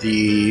closed.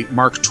 The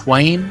Mark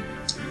Twain,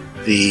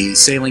 the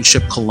sailing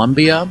ship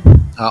Columbia,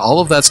 all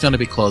of that's going to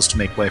be closed to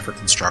make way for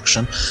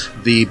construction.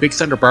 The Big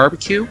Thunder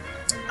Barbecue,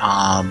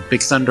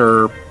 Big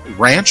Thunder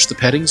Ranch, the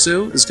petting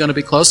zoo, is going to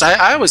be closed.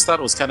 I always thought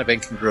it was kind of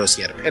incongruous.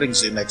 You had a petting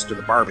zoo next to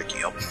the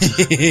barbecue.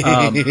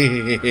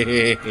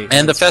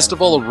 And the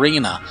Festival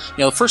Arena.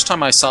 The first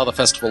time I saw the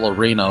Festival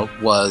Arena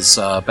was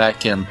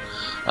back in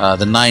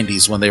the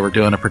 90s when they were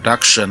doing a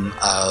production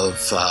of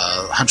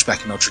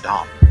Hunchback of Notre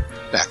Dame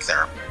back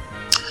there.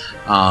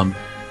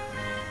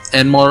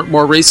 And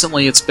more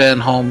recently, it's been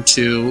home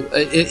to...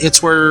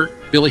 It's where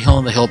Billy Hill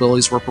and the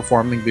Hillbillies were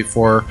performing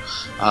before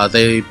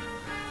they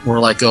were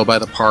let go by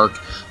the park.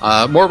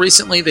 More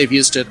recently, they've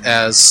used it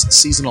as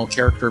seasonal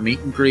character meet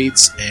and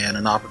greets and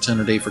an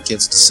opportunity for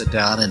kids to sit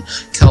down and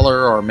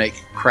color or make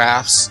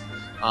crafts.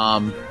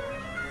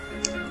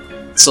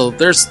 So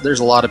there's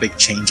a lot of big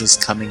changes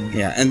coming.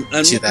 Yeah, and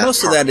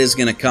most of that is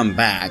going to come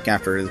back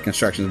after the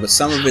construction, but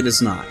some of it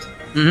is not.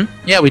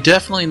 Mm-hmm. Yeah, we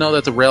definitely know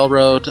that the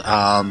railroad,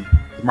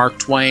 Mark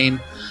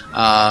Twain,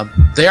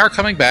 they are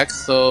coming back,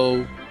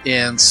 though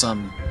in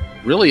some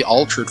really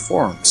altered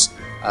forms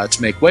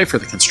to make way for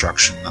the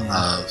construction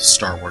of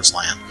Star Wars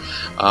Land.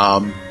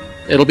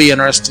 It'll be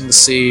interesting to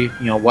see,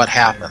 what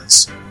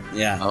happens.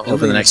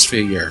 Over the next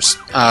few years.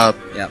 But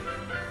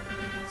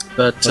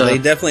they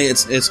definitely,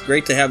 it's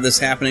great to have this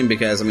happening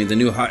because the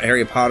new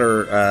Harry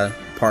Potter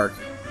park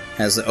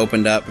has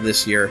opened up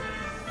this year.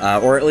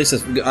 Or at least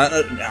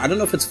I don't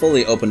know if it's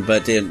fully open,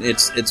 but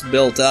it's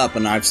built up,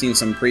 and I've seen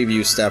some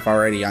preview stuff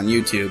already on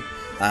YouTube.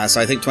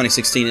 So I think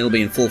 2016 it'll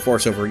be in full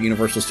force over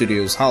Universal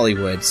Studios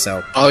Hollywood.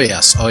 So oh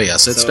yes,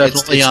 it's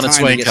definitely on its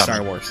way coming.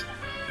 Star Wars.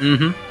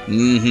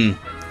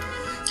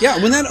 Yeah,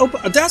 when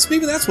that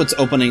that's what's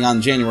opening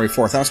on January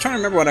 4th. I was trying to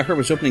remember what I heard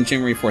was opening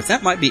January 4th.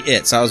 That might be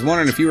it. So I was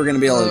wondering if you were going to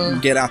be able to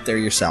get out there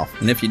yourself,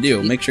 and if you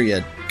do, make sure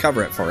you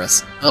cover it for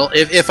us. Well,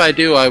 if I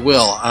do, I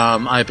will.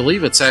 I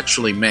believe it's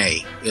actually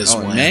May.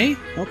 When May?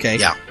 Okay.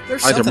 Yeah.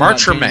 There's either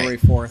March or May. January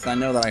 4th. I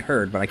know that I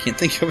heard, but I can't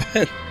think of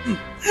it.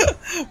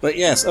 But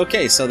yes,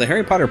 okay. So the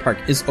Harry Potter park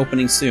is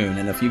opening soon,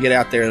 and if you get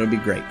out there, it'll be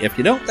great. If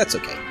you don't, that's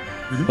okay.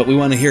 Mm-hmm. But we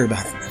want to hear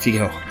about it if you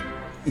go.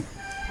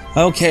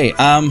 Okay.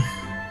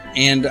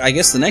 And I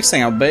guess the next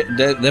thing I'll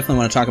definitely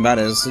want to talk about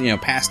is,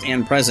 past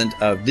and present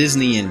of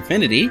Disney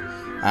Infinity.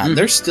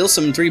 There's still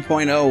some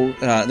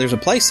 3.0, there's a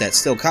playset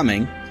still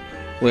coming,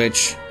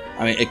 which,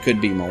 it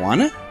could be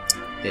Moana,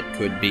 it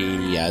could be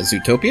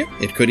Zootopia,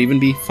 it could even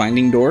be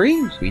Finding Dory,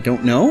 we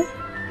don't know.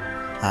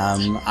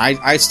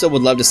 I still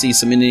would love to see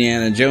some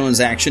Indiana Jones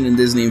action in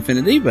Disney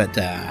Infinity, but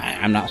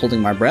I'm not holding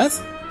my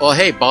breath. Well,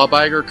 hey, Bob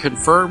Iger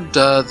confirmed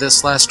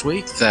this last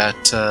week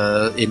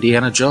that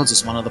Indiana Jones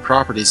is one of the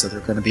properties that they're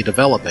going to be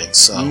developing.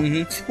 So,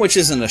 which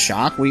isn't a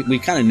shock. We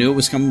kind of knew it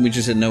was coming. We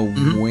just didn't know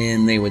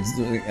when they would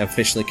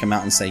officially come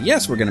out and say,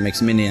 yes, we're going to make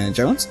some Indiana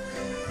Jones.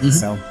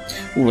 So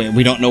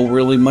we don't know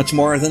really much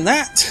more than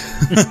that.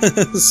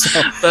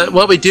 But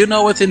what we do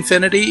know with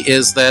Infinity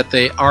is that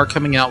they are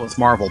coming out with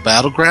Marvel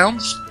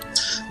Battlegrounds.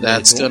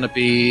 That's going to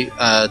be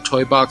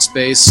toy box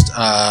based,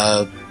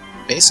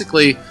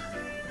 basically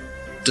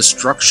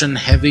destruction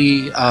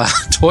heavy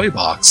toy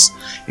box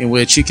in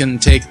which you can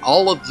take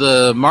all of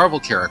the Marvel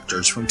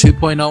characters from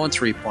 2.0 and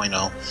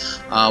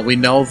 3.0. We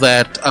know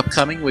that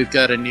upcoming we've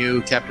got a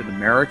new Captain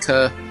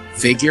America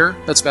figure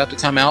that's about to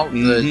come out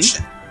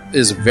that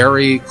is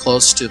very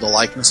close to the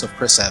likeness of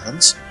Chris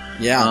Evans.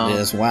 Yeah, it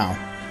is. Wow.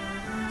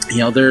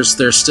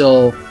 There's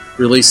still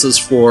releases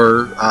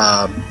for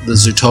the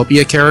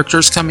Zootopia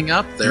characters coming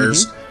up.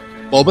 There's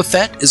Boba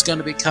Fett is going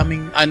to be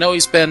coming. I know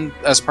he's been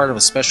as part of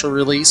a special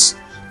release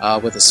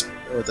with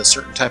a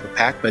certain type of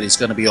pack, but he's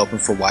going to be open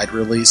for wide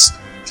release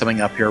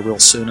coming up here real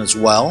soon as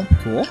well.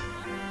 Cool.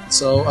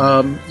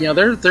 So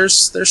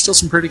there's still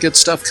some pretty good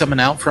stuff coming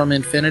out from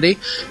Infinity.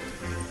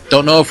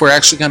 Don't know if we're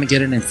actually going to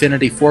get an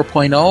Infinity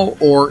 4.0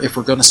 or if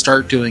we're going to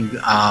start doing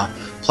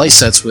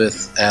playsets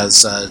with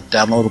as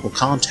downloadable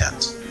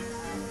content.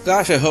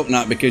 Gosh, I hope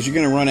not, because you're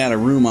going to run out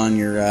of room on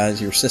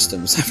your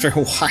systems after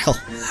a while.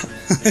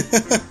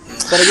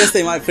 But I guess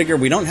they might figure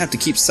we don't have to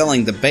keep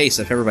selling the base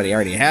if everybody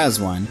already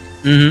has one.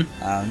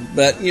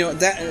 But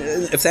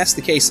if that's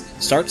the case,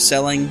 start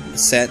selling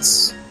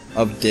sets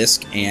of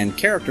disc and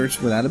characters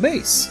without a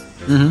base.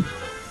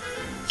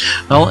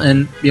 Well,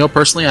 and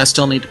personally, I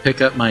still need to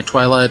pick up my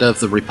Twilight of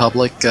the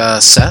Republic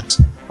set.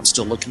 I'm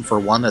still looking for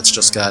one that's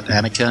just got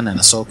Anakin and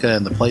Ahsoka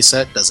in the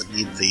playset. Doesn't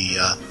need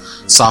the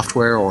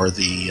software or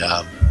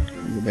the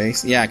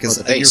base. Yeah, because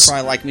you're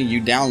probably like me.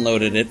 You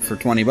downloaded it for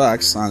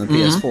 $20 on the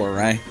PS4,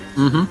 right?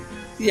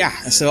 Yeah.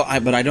 So,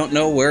 but I don't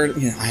know where.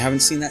 I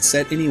haven't seen that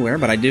set anywhere.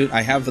 But I do.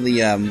 I have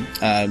the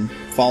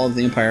Fall of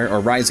the Empire or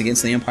Rise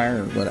Against the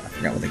Empire or what? I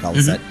forgot what they call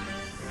the set.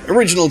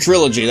 Original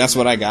trilogy. That's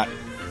what I got.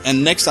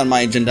 And next on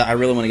my agenda, I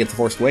really want to get the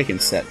Force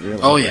Awakens set.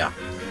 Really. Oh, yeah.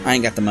 I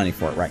ain't got the money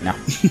for it right now.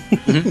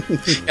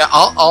 Yeah,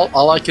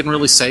 all I can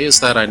really say is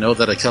that I know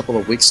that a couple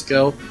of weeks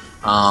ago,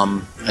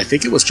 I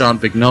think it was John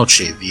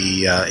Bignocci,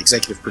 the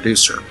executive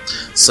producer,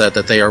 said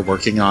that they are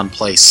working on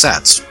play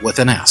sets with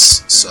an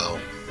S. So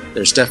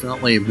there's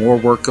definitely more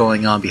work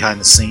going on behind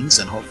the scenes,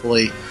 and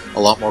hopefully a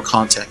lot more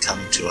content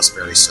coming to us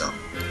very soon.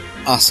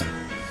 Awesome.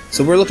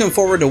 So we're looking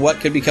forward to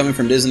what could be coming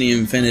from Disney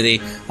Infinity,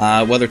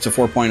 whether it's a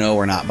 4.0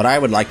 or not. But I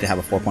would like to have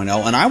a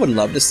 4.0, and I would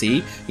love to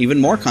see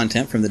even more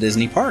content from the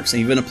Disney parks,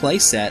 even a play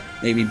set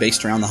maybe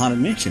based around the Haunted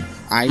Mansion.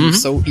 I'm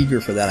so eager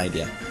for that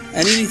idea.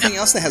 And anything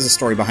else that has a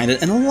story behind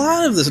it, and a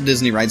lot of the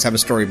Disney rides have a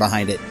story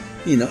behind it.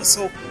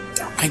 So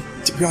I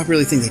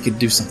really think they could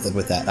do something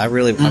with that. I would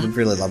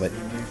really love it.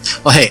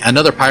 Well, hey,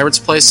 another Pirates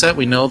play set.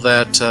 We know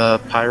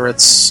that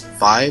Pirates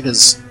 5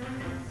 is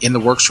in the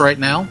works right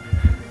now.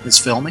 It's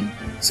filming.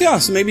 So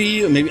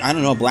maybe I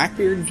don't know, a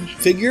Blackbeard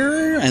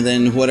figure, and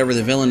then whatever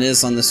the villain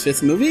is on this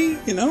fifth movie,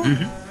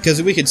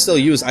 because we could still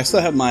use. I still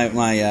have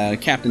my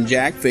Captain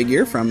Jack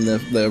figure from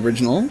the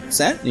original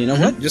set. You know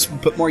what? Just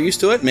put more use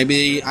to it.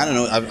 Maybe I don't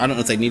know. I don't know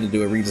if they need to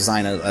do a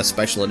redesign, a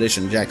special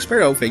edition Jack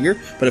Sparrow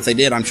figure, but if they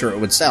did, I'm sure it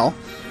would sell.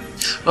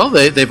 Well,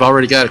 they've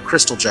already got a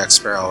Crystal Jack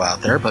Sparrow out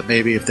there, but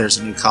maybe if there's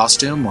a new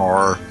costume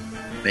or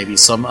maybe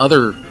some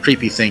other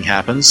creepy thing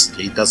happens,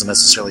 he doesn't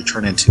necessarily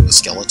turn into a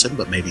skeleton,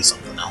 but maybe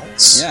something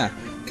else. Yeah.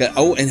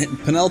 Oh, and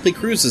Penelope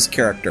Cruz's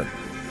character.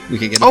 We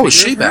could get. Is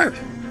she back?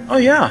 Oh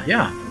yeah.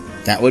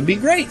 That would be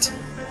great.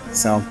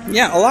 So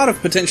yeah, a lot of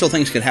potential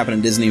things could happen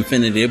in Disney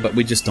Infinity, but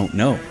we just don't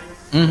know.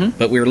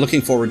 But we're looking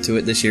forward to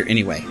it this year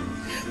anyway.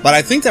 But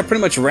I think that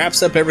pretty much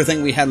wraps up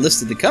everything we had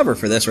listed to cover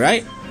for this,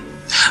 right?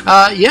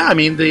 Yeah. I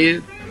mean,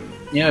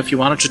 if you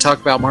wanted to talk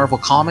about Marvel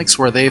Comics,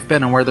 where they've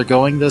been and where they're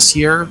going this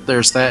year,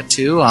 there's that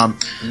too.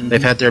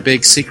 They've had their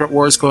big Secret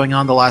Wars going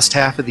on the last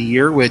half of the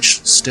year,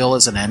 which still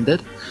isn't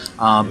ended.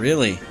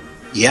 Really?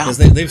 Yeah. Because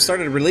they've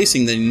started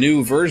releasing the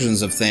new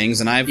versions of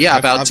things, and I've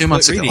 2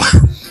 months ago.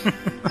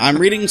 I'm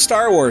reading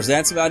Star Wars.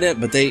 That's about it.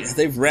 But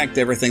they've wrecked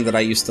everything that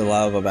I used to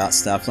love about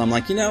stuff. So I'm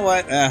like, you know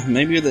what?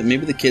 Maybe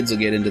the kids will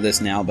get into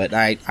this now. But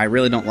I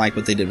really don't like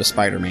what they did with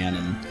Spider-Man,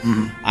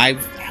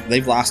 and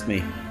they've lost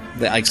me.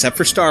 Except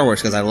for Star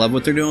Wars, because I love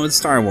what they're doing with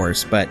Star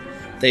Wars. But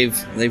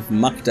they've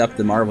mucked up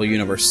the Marvel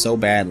universe so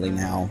badly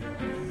now,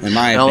 in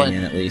my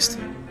opinion, at least.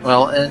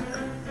 Well.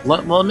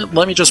 Let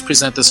me just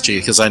present this to you,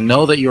 because I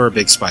know that you're a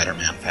big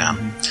Spider-Man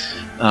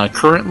fan.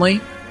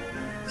 Currently,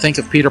 think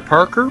of Peter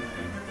Parker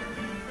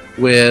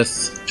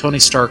with Tony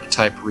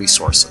Stark-type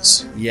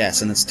resources.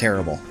 Yes, and it's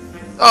terrible.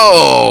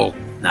 Oh,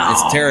 no.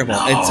 It's terrible.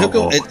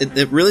 No.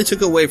 It really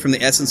took away from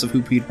the essence of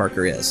who Peter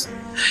Parker is.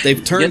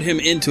 They've turned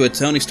him into a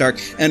Tony Stark,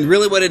 and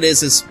really what it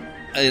is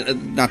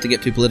not to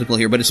get too political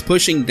here, but it's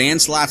pushing Dan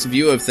Slott's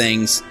view of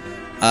things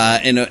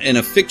in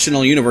a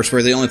fictional universe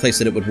where the only place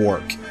that it would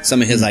work. Some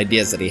of his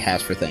ideas that he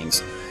has for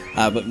things.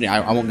 But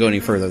I won't go any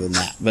further than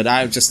that. But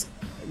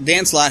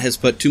Dan Slott has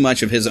put too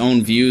much of his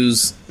own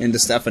views into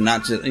stuff, and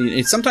not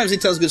just. Sometimes he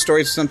tells good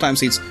stories, sometimes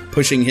he's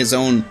pushing his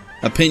own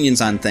opinions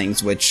on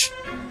things, which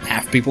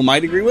half people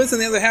might agree with,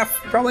 and the other half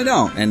probably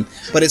don't.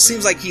 But it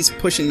seems like he's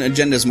pushing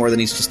agendas more than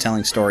he's just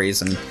telling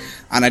stories, and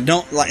I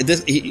don't like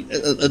this.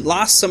 It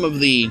lost some of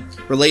the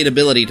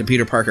relatability to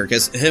Peter Parker,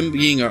 because him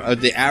being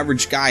the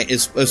average guy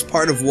was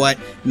part of what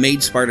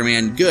made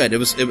Spider-Man good. It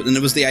was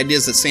the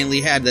ideas that Stan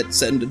Lee had that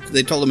said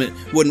they told him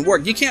it wouldn't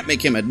work. You can't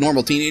make him a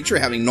normal teenager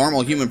having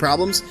normal human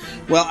problems.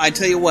 Well, I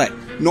tell you what,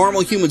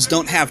 normal humans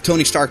don't have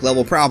Tony Stark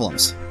level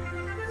problems.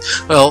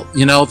 Well,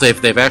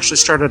 they've actually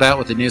started out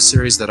with a new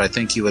series that I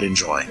think you would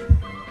enjoy.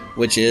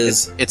 Which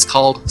is? It's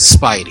called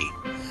Spidey.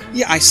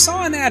 Yeah, I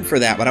saw an ad for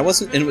that, but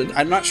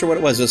I'm not sure what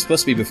it was. It was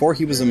supposed to be Before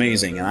He Was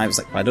Amazing, and I was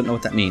like, I don't know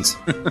what that means.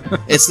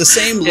 It's the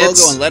same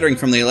logo and lettering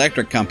from the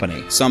Electric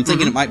Company, so I'm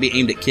thinking it might be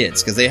aimed at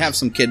kids, because they have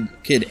some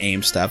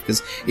kid-aimed stuff,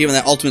 because even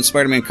that Ultimate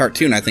Spider-Man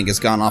cartoon, I think, has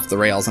gone off the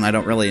rails, and I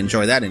don't really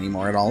enjoy that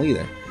anymore at all,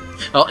 either.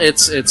 Well,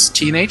 it's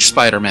Teenage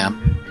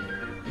Spider-Man.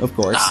 Of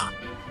course.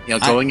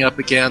 Going up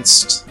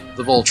against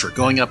the Vulture,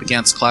 going up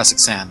against Classic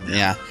Sandman.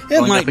 Yeah,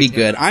 it might be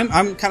good.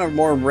 I'm kind of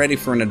more ready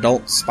for an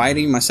adult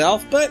Spidey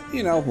myself, but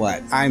you know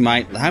what? I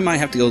might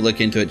have to go look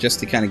into it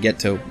just to kind of get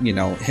to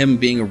him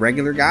being a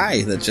regular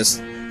guy that just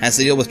has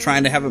to deal with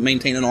trying to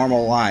maintain a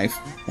normal life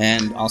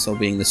and also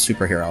being the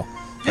superhero.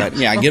 But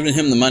yeah, giving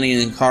him the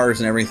money and cars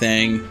and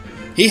everything.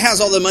 He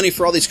has all the money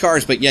for all these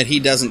cars, but yet he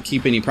doesn't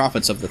keep any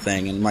profits of the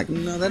thing. And I'm like,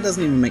 no, that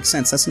doesn't even make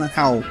sense. That's not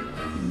how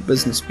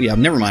business. Yeah,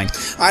 never mind.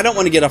 I don't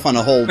want to get off on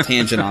a whole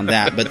tangent on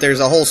that, but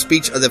there's a whole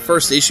speech of the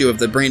first issue of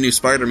the brand new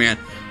Spider-Man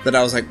that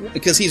I was like,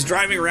 because he's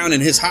driving around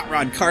in his hot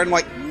rod car, and I'm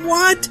like,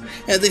 what?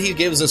 And then he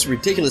gives this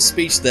ridiculous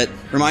speech that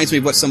reminds me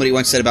of what somebody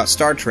once said about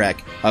Star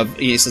Trek.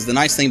 He says the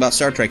nice thing about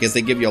Star Trek is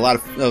they give you a lot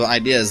of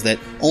ideas that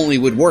only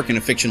would work in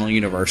a fictional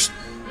universe.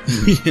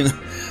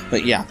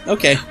 But yeah,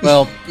 okay.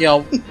 Well,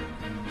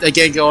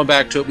 again, going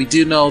back to it, we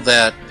do know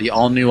that the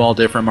all-new,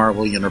 all-different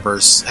Marvel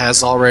Universe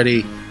has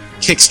already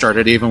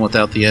kickstarted, even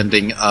without the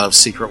ending of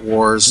Secret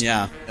Wars.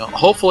 Yeah.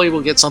 Hopefully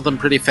we'll get something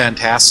pretty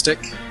fantastic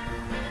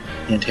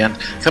hint, hint,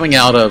 coming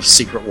out of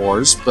Secret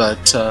Wars,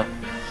 but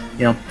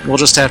we'll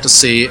just have to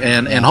see,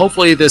 and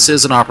hopefully this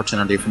is an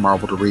opportunity for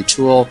Marvel to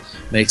retool,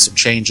 make some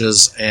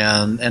changes,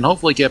 and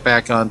hopefully get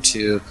back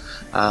onto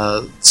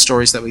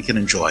stories that we can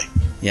enjoy.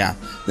 Yeah.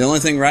 The only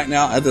thing right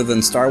now, other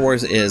than Star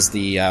Wars, is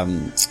the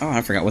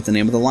I forgot what the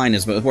name of the line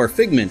is, but where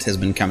Figment has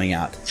been coming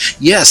out.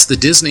 Yes, the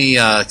Disney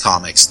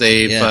comics.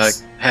 They've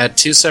had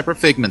 2 separate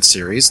Figment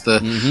series.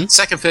 The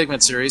second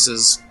Figment series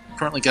has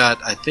currently got,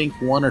 I think,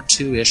 1 or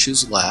 2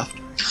 issues left.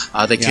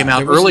 They came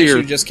out earlier.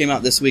 It just came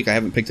out this week. I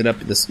haven't picked it up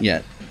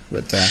yet,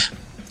 but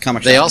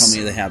Comic Shop told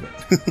me they have it.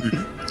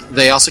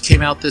 They also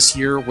came out this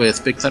year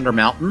with Big Thunder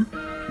Mountain.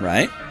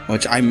 Right,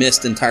 which I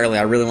missed entirely.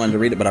 I really wanted to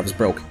read it, but I was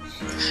broke.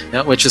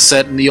 Yeah, which is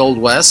set in the Old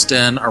West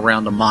and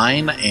around a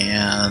mine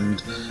and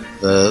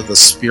the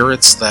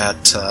spirits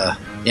that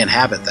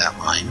inhabit that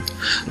mine.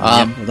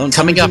 Don't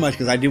tell me too much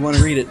because I do want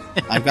to read it.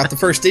 I've got the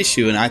first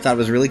issue and I thought it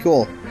was really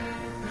cool.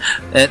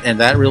 And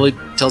that really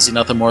tells you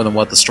nothing more than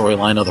what the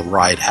storyline of the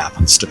ride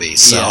happens to be.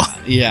 So,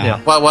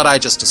 what I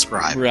just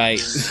described.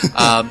 Right.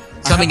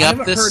 Coming up, I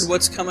haven't heard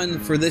what's coming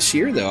for this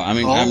year, though. I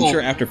mean, I'm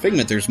sure after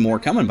Figment there's more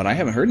coming, but I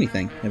haven't heard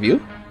anything. Have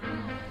you?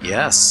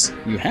 Yes.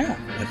 You have?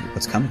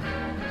 What's coming?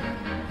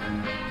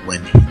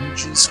 When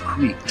Hinges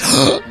Creep.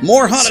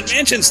 More Haunted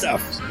Mansion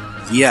stuff!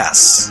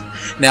 Yes.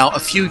 Now, a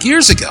few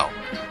years ago,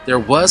 there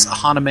was a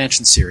Haunted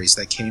Mansion series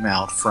that came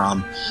out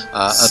from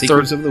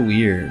Seekers of the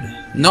Weird.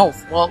 No,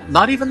 well,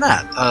 not even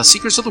that.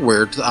 Seekers of the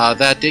Weird,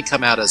 that did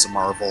come out as a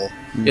Marvel.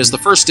 It was the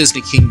first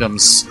Disney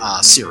Kingdoms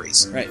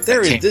series. Right,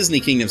 there is Disney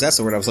Kingdoms. That's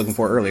the word I was looking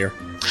for earlier.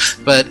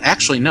 But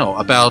actually, no.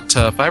 About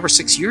 5 or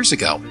 6 years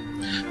ago,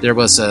 there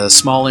was a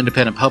small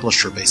independent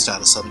publisher based out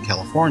of Southern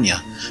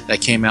California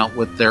that came out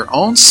with their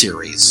own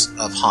series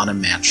of Haunted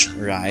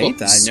Mansion. Right,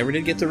 books. I never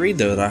did get to read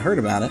those. I heard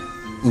about it.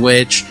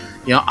 Which,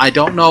 I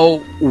don't know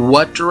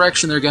what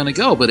direction they're going to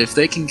go, but if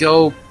they can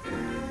go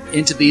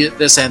into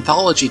this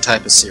anthology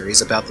type of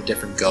series about the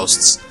different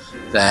ghosts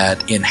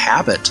that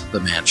inhabit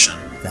the mansion,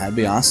 that'd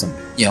be awesome.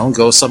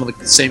 Go some of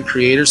the same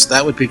creators,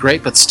 that would be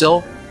great, but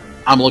still,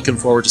 I'm looking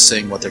forward to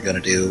seeing what they're going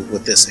to do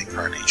with this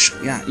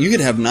incarnation. Yeah, you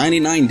could have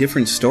 99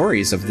 different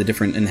stories of the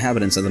different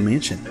inhabitants of the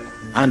mansion.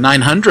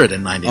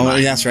 999. Oh,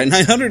 that's right,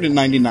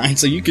 999,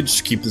 so you could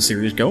just keep the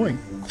series going.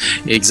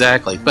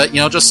 Exactly, but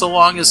just so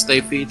long as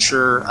they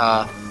feature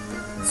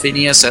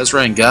Phineas,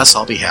 Ezra, and Gus,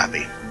 I'll be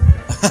happy.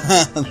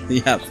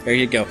 Yeah, there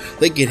you go.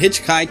 They could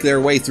hitchhike their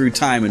way through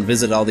time and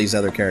visit all these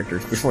other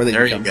characters before they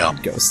become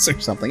ghosts or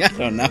something. I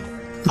don't know.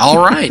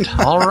 All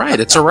right.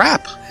 It's a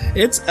wrap.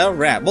 It's a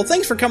wrap. Well,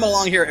 thanks for coming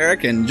along here,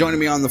 Eric, and joining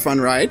me on the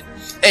fun ride.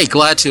 Hey,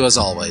 glad to, as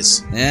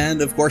always.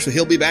 And, of course,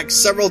 he'll be back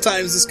several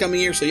times this coming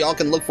year, so y'all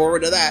can look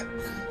forward to that.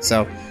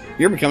 So,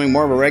 you're becoming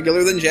more of a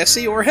regular than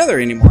Jesse or Heather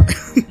anymore.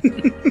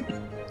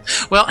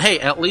 Well, hey,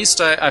 at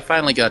least I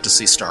finally got to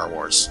see Star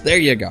Wars. There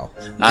you go.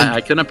 I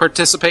couldn't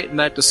participate in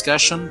that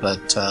discussion,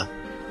 but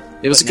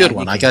it was a good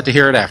one. I got to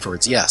hear it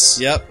afterwards, yes.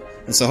 Yep.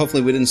 And so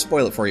hopefully we didn't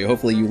spoil it for you.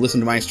 Hopefully you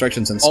listened to my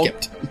instructions and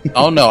skipped.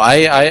 Oh no,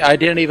 I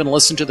didn't even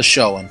listen to the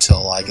show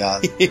until I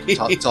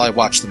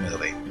watched the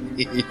movie.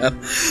 Yep.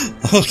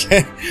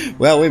 Okay.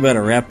 Well, we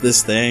better wrap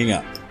this thing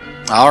up.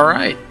 All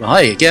right. Well,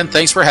 hey, again,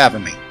 thanks for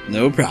having me.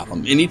 No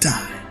problem.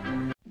 Anytime.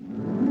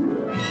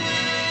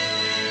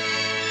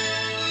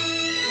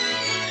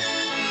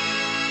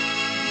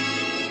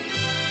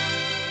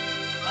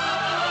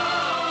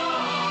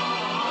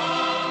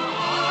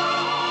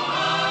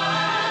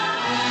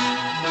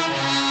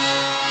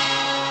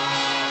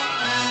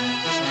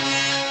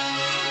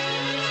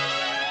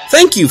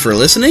 Thank you for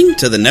listening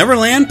to the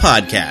Neverland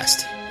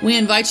Podcast. We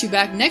invite you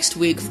back next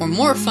week for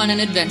more fun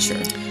and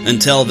adventure.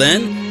 Until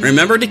then,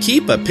 remember to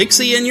keep a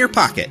pixie in your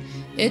pocket.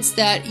 It's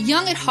that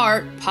young at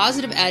heart,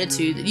 positive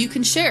attitude that you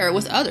can share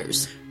with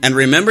others. And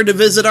remember to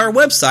visit our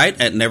website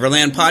at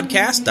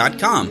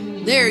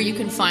neverlandpodcast.com. There you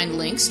can find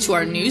links to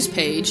our news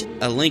page,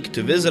 a link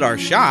to visit our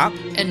shop,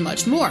 and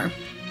much more.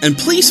 And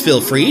please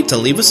feel free to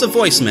leave us a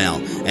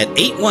voicemail at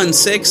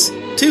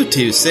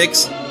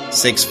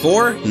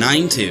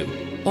 816-226-6492.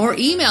 Or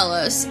email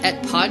us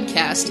at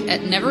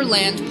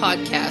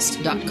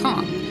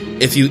podcast@neverlandpodcast.com.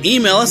 If you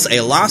email us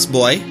a Lost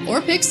Boy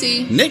or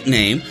Pixie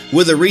nickname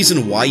with a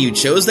reason why you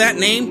chose that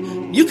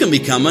name, you can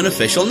become an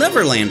official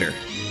Neverlander.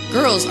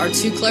 Girls are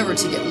too clever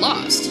to get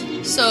lost,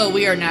 so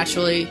we are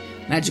naturally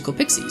magical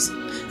pixies.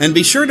 And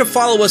be sure to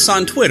follow us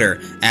on Twitter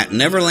at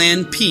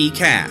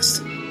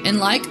NeverlandPcast. And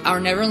like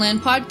our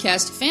Neverland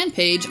Podcast fan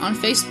page on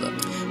Facebook.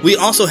 We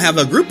also have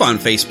a group on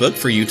Facebook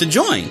for you to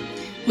join.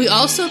 We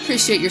also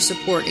appreciate your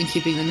support in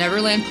keeping the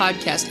Neverland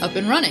Podcast up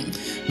and running.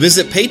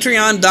 Visit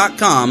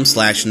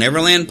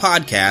patreon.com/Neverland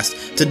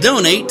Podcast to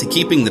donate to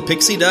keeping the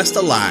pixie dust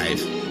alive.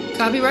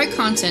 Copyright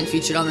content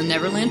featured on the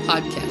Neverland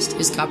Podcast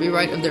is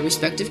copyright of their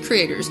respective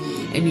creators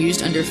and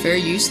used under fair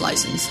use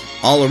license.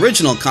 All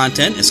original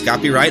content is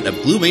copyright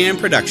of Blue Man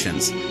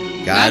Productions.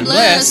 God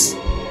bless.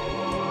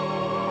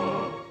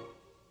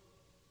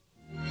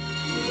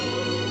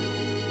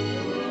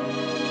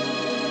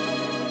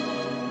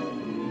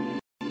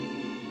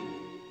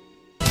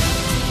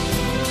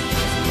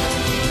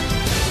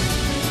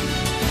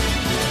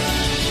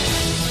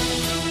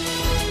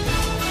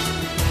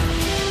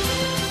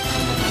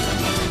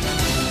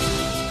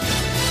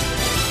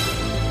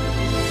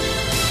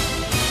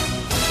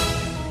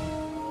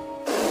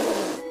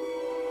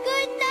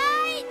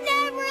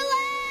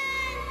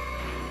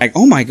 Like,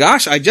 oh my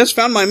gosh, I just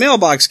found my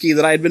mailbox key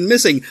that I had been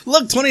missing.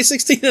 Look,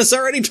 2016 is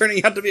already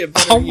turning out to be a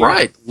better year. All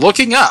right.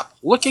 Looking up.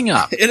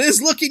 It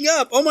is looking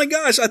up. Oh my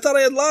gosh, I thought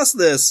I had lost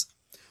this.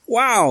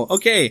 Wow.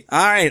 Okay.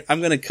 All right. I'm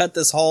going to cut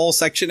this whole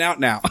section out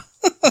now.